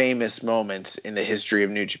and famous moments in the history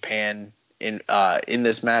of New Japan in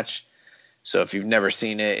this match. So if you've never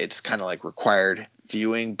seen it, it's kind of required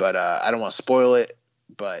viewing, but I don't want to spoil it.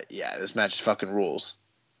 But yeah, this match fucking rules.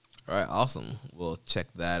 All right, awesome. We'll check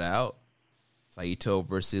that out. Saito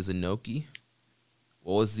versus Inoki.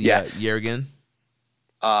 What was the year again?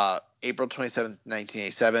 April 27th,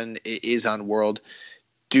 1987. It is on World.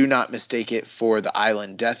 Do not mistake it for the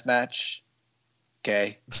Island Death Match.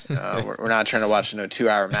 Okay? We're not trying to watch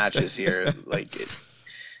 2-hour matches here.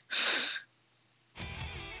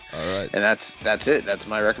 All right. And that's it. That's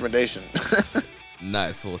my recommendation.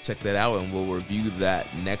 Nice. So we'll check that out, and we'll review that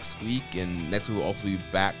next week. And next week we'll also be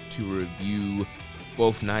back to review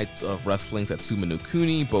both nights of wrestling Satsuma no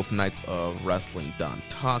Kuni, both nights of wrestling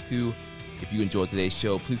Dantaku. If you enjoyed today's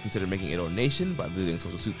show, please consider making a donation by visiting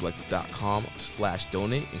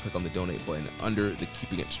socialsuplex.com/donate and click on the donate button under the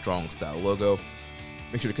Keeping It Strong style logo.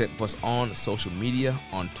 Make sure to connect with us on social media.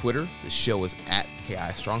 On Twitter, the show is at KI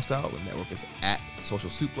Strongstyle. The network is at Social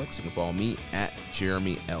Suplex. You can follow me at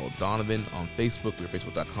Jeremy L. Donovan. On Facebook, we're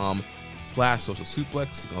facebook.com/ Facebook.com/Social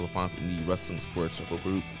Suplex. You can also find us in the Wrestling Squared Circle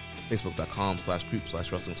group,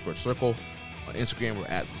 Facebook.com/group/Wrestling Squared Circle. On Instagram, we're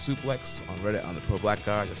at Social Suplex. On Reddit, I'm the Pro Black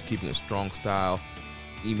Guy, just keeping it strong style.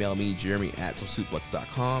 Email me,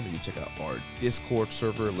 Jeremy@socialsuplex.com. You can check out our Discord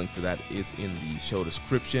server. Link for that is in the show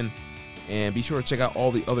description. And be sure to check out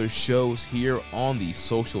all the other shows here on the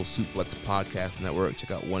Social Suplex Podcast Network.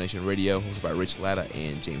 Check out One Nation Radio, hosted by Rich Latta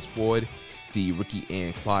and James Boyd. The Ricky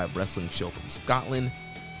and Clive Wrestling Show from Scotland.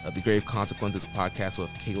 The Grave Consequences Podcast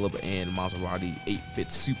with Caleb and Maserati. 8-Bit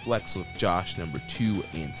Suplex with Josh, number 2,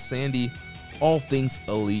 and Sandy. All Things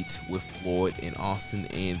Elite with Floyd and Austin,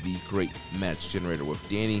 and the Great Match Generator with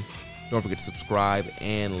Danny. Don't forget to subscribe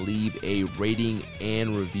and leave a rating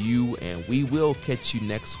and review, and we will catch you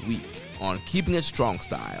next week on Keeping It Strong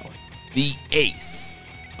Style, the ace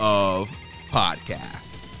of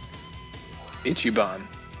podcasts. Ichiban.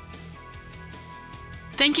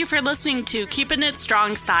 Thank you for listening to Keeping It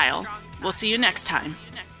Strong Style. We'll see you next time.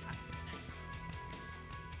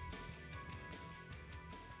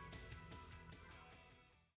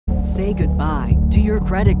 Say goodbye to your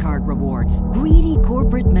credit card rewards. Greedy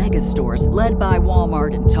corporate mega stores, led by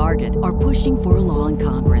Walmart and Target, are pushing for a law in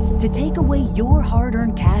Congress to take away your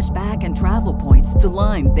hard-earned cash back and travel points to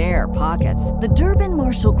line their pockets. The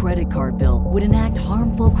Durbin-Marshall credit card bill would enact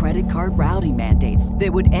harmful credit card routing mandates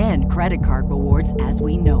that would end credit card rewards as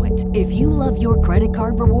we know it. If you love your credit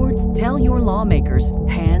card rewards, tell your lawmakers,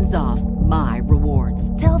 hands off my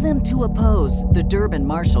rewards. Tell them to oppose the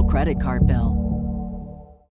Durbin-Marshall credit card bill.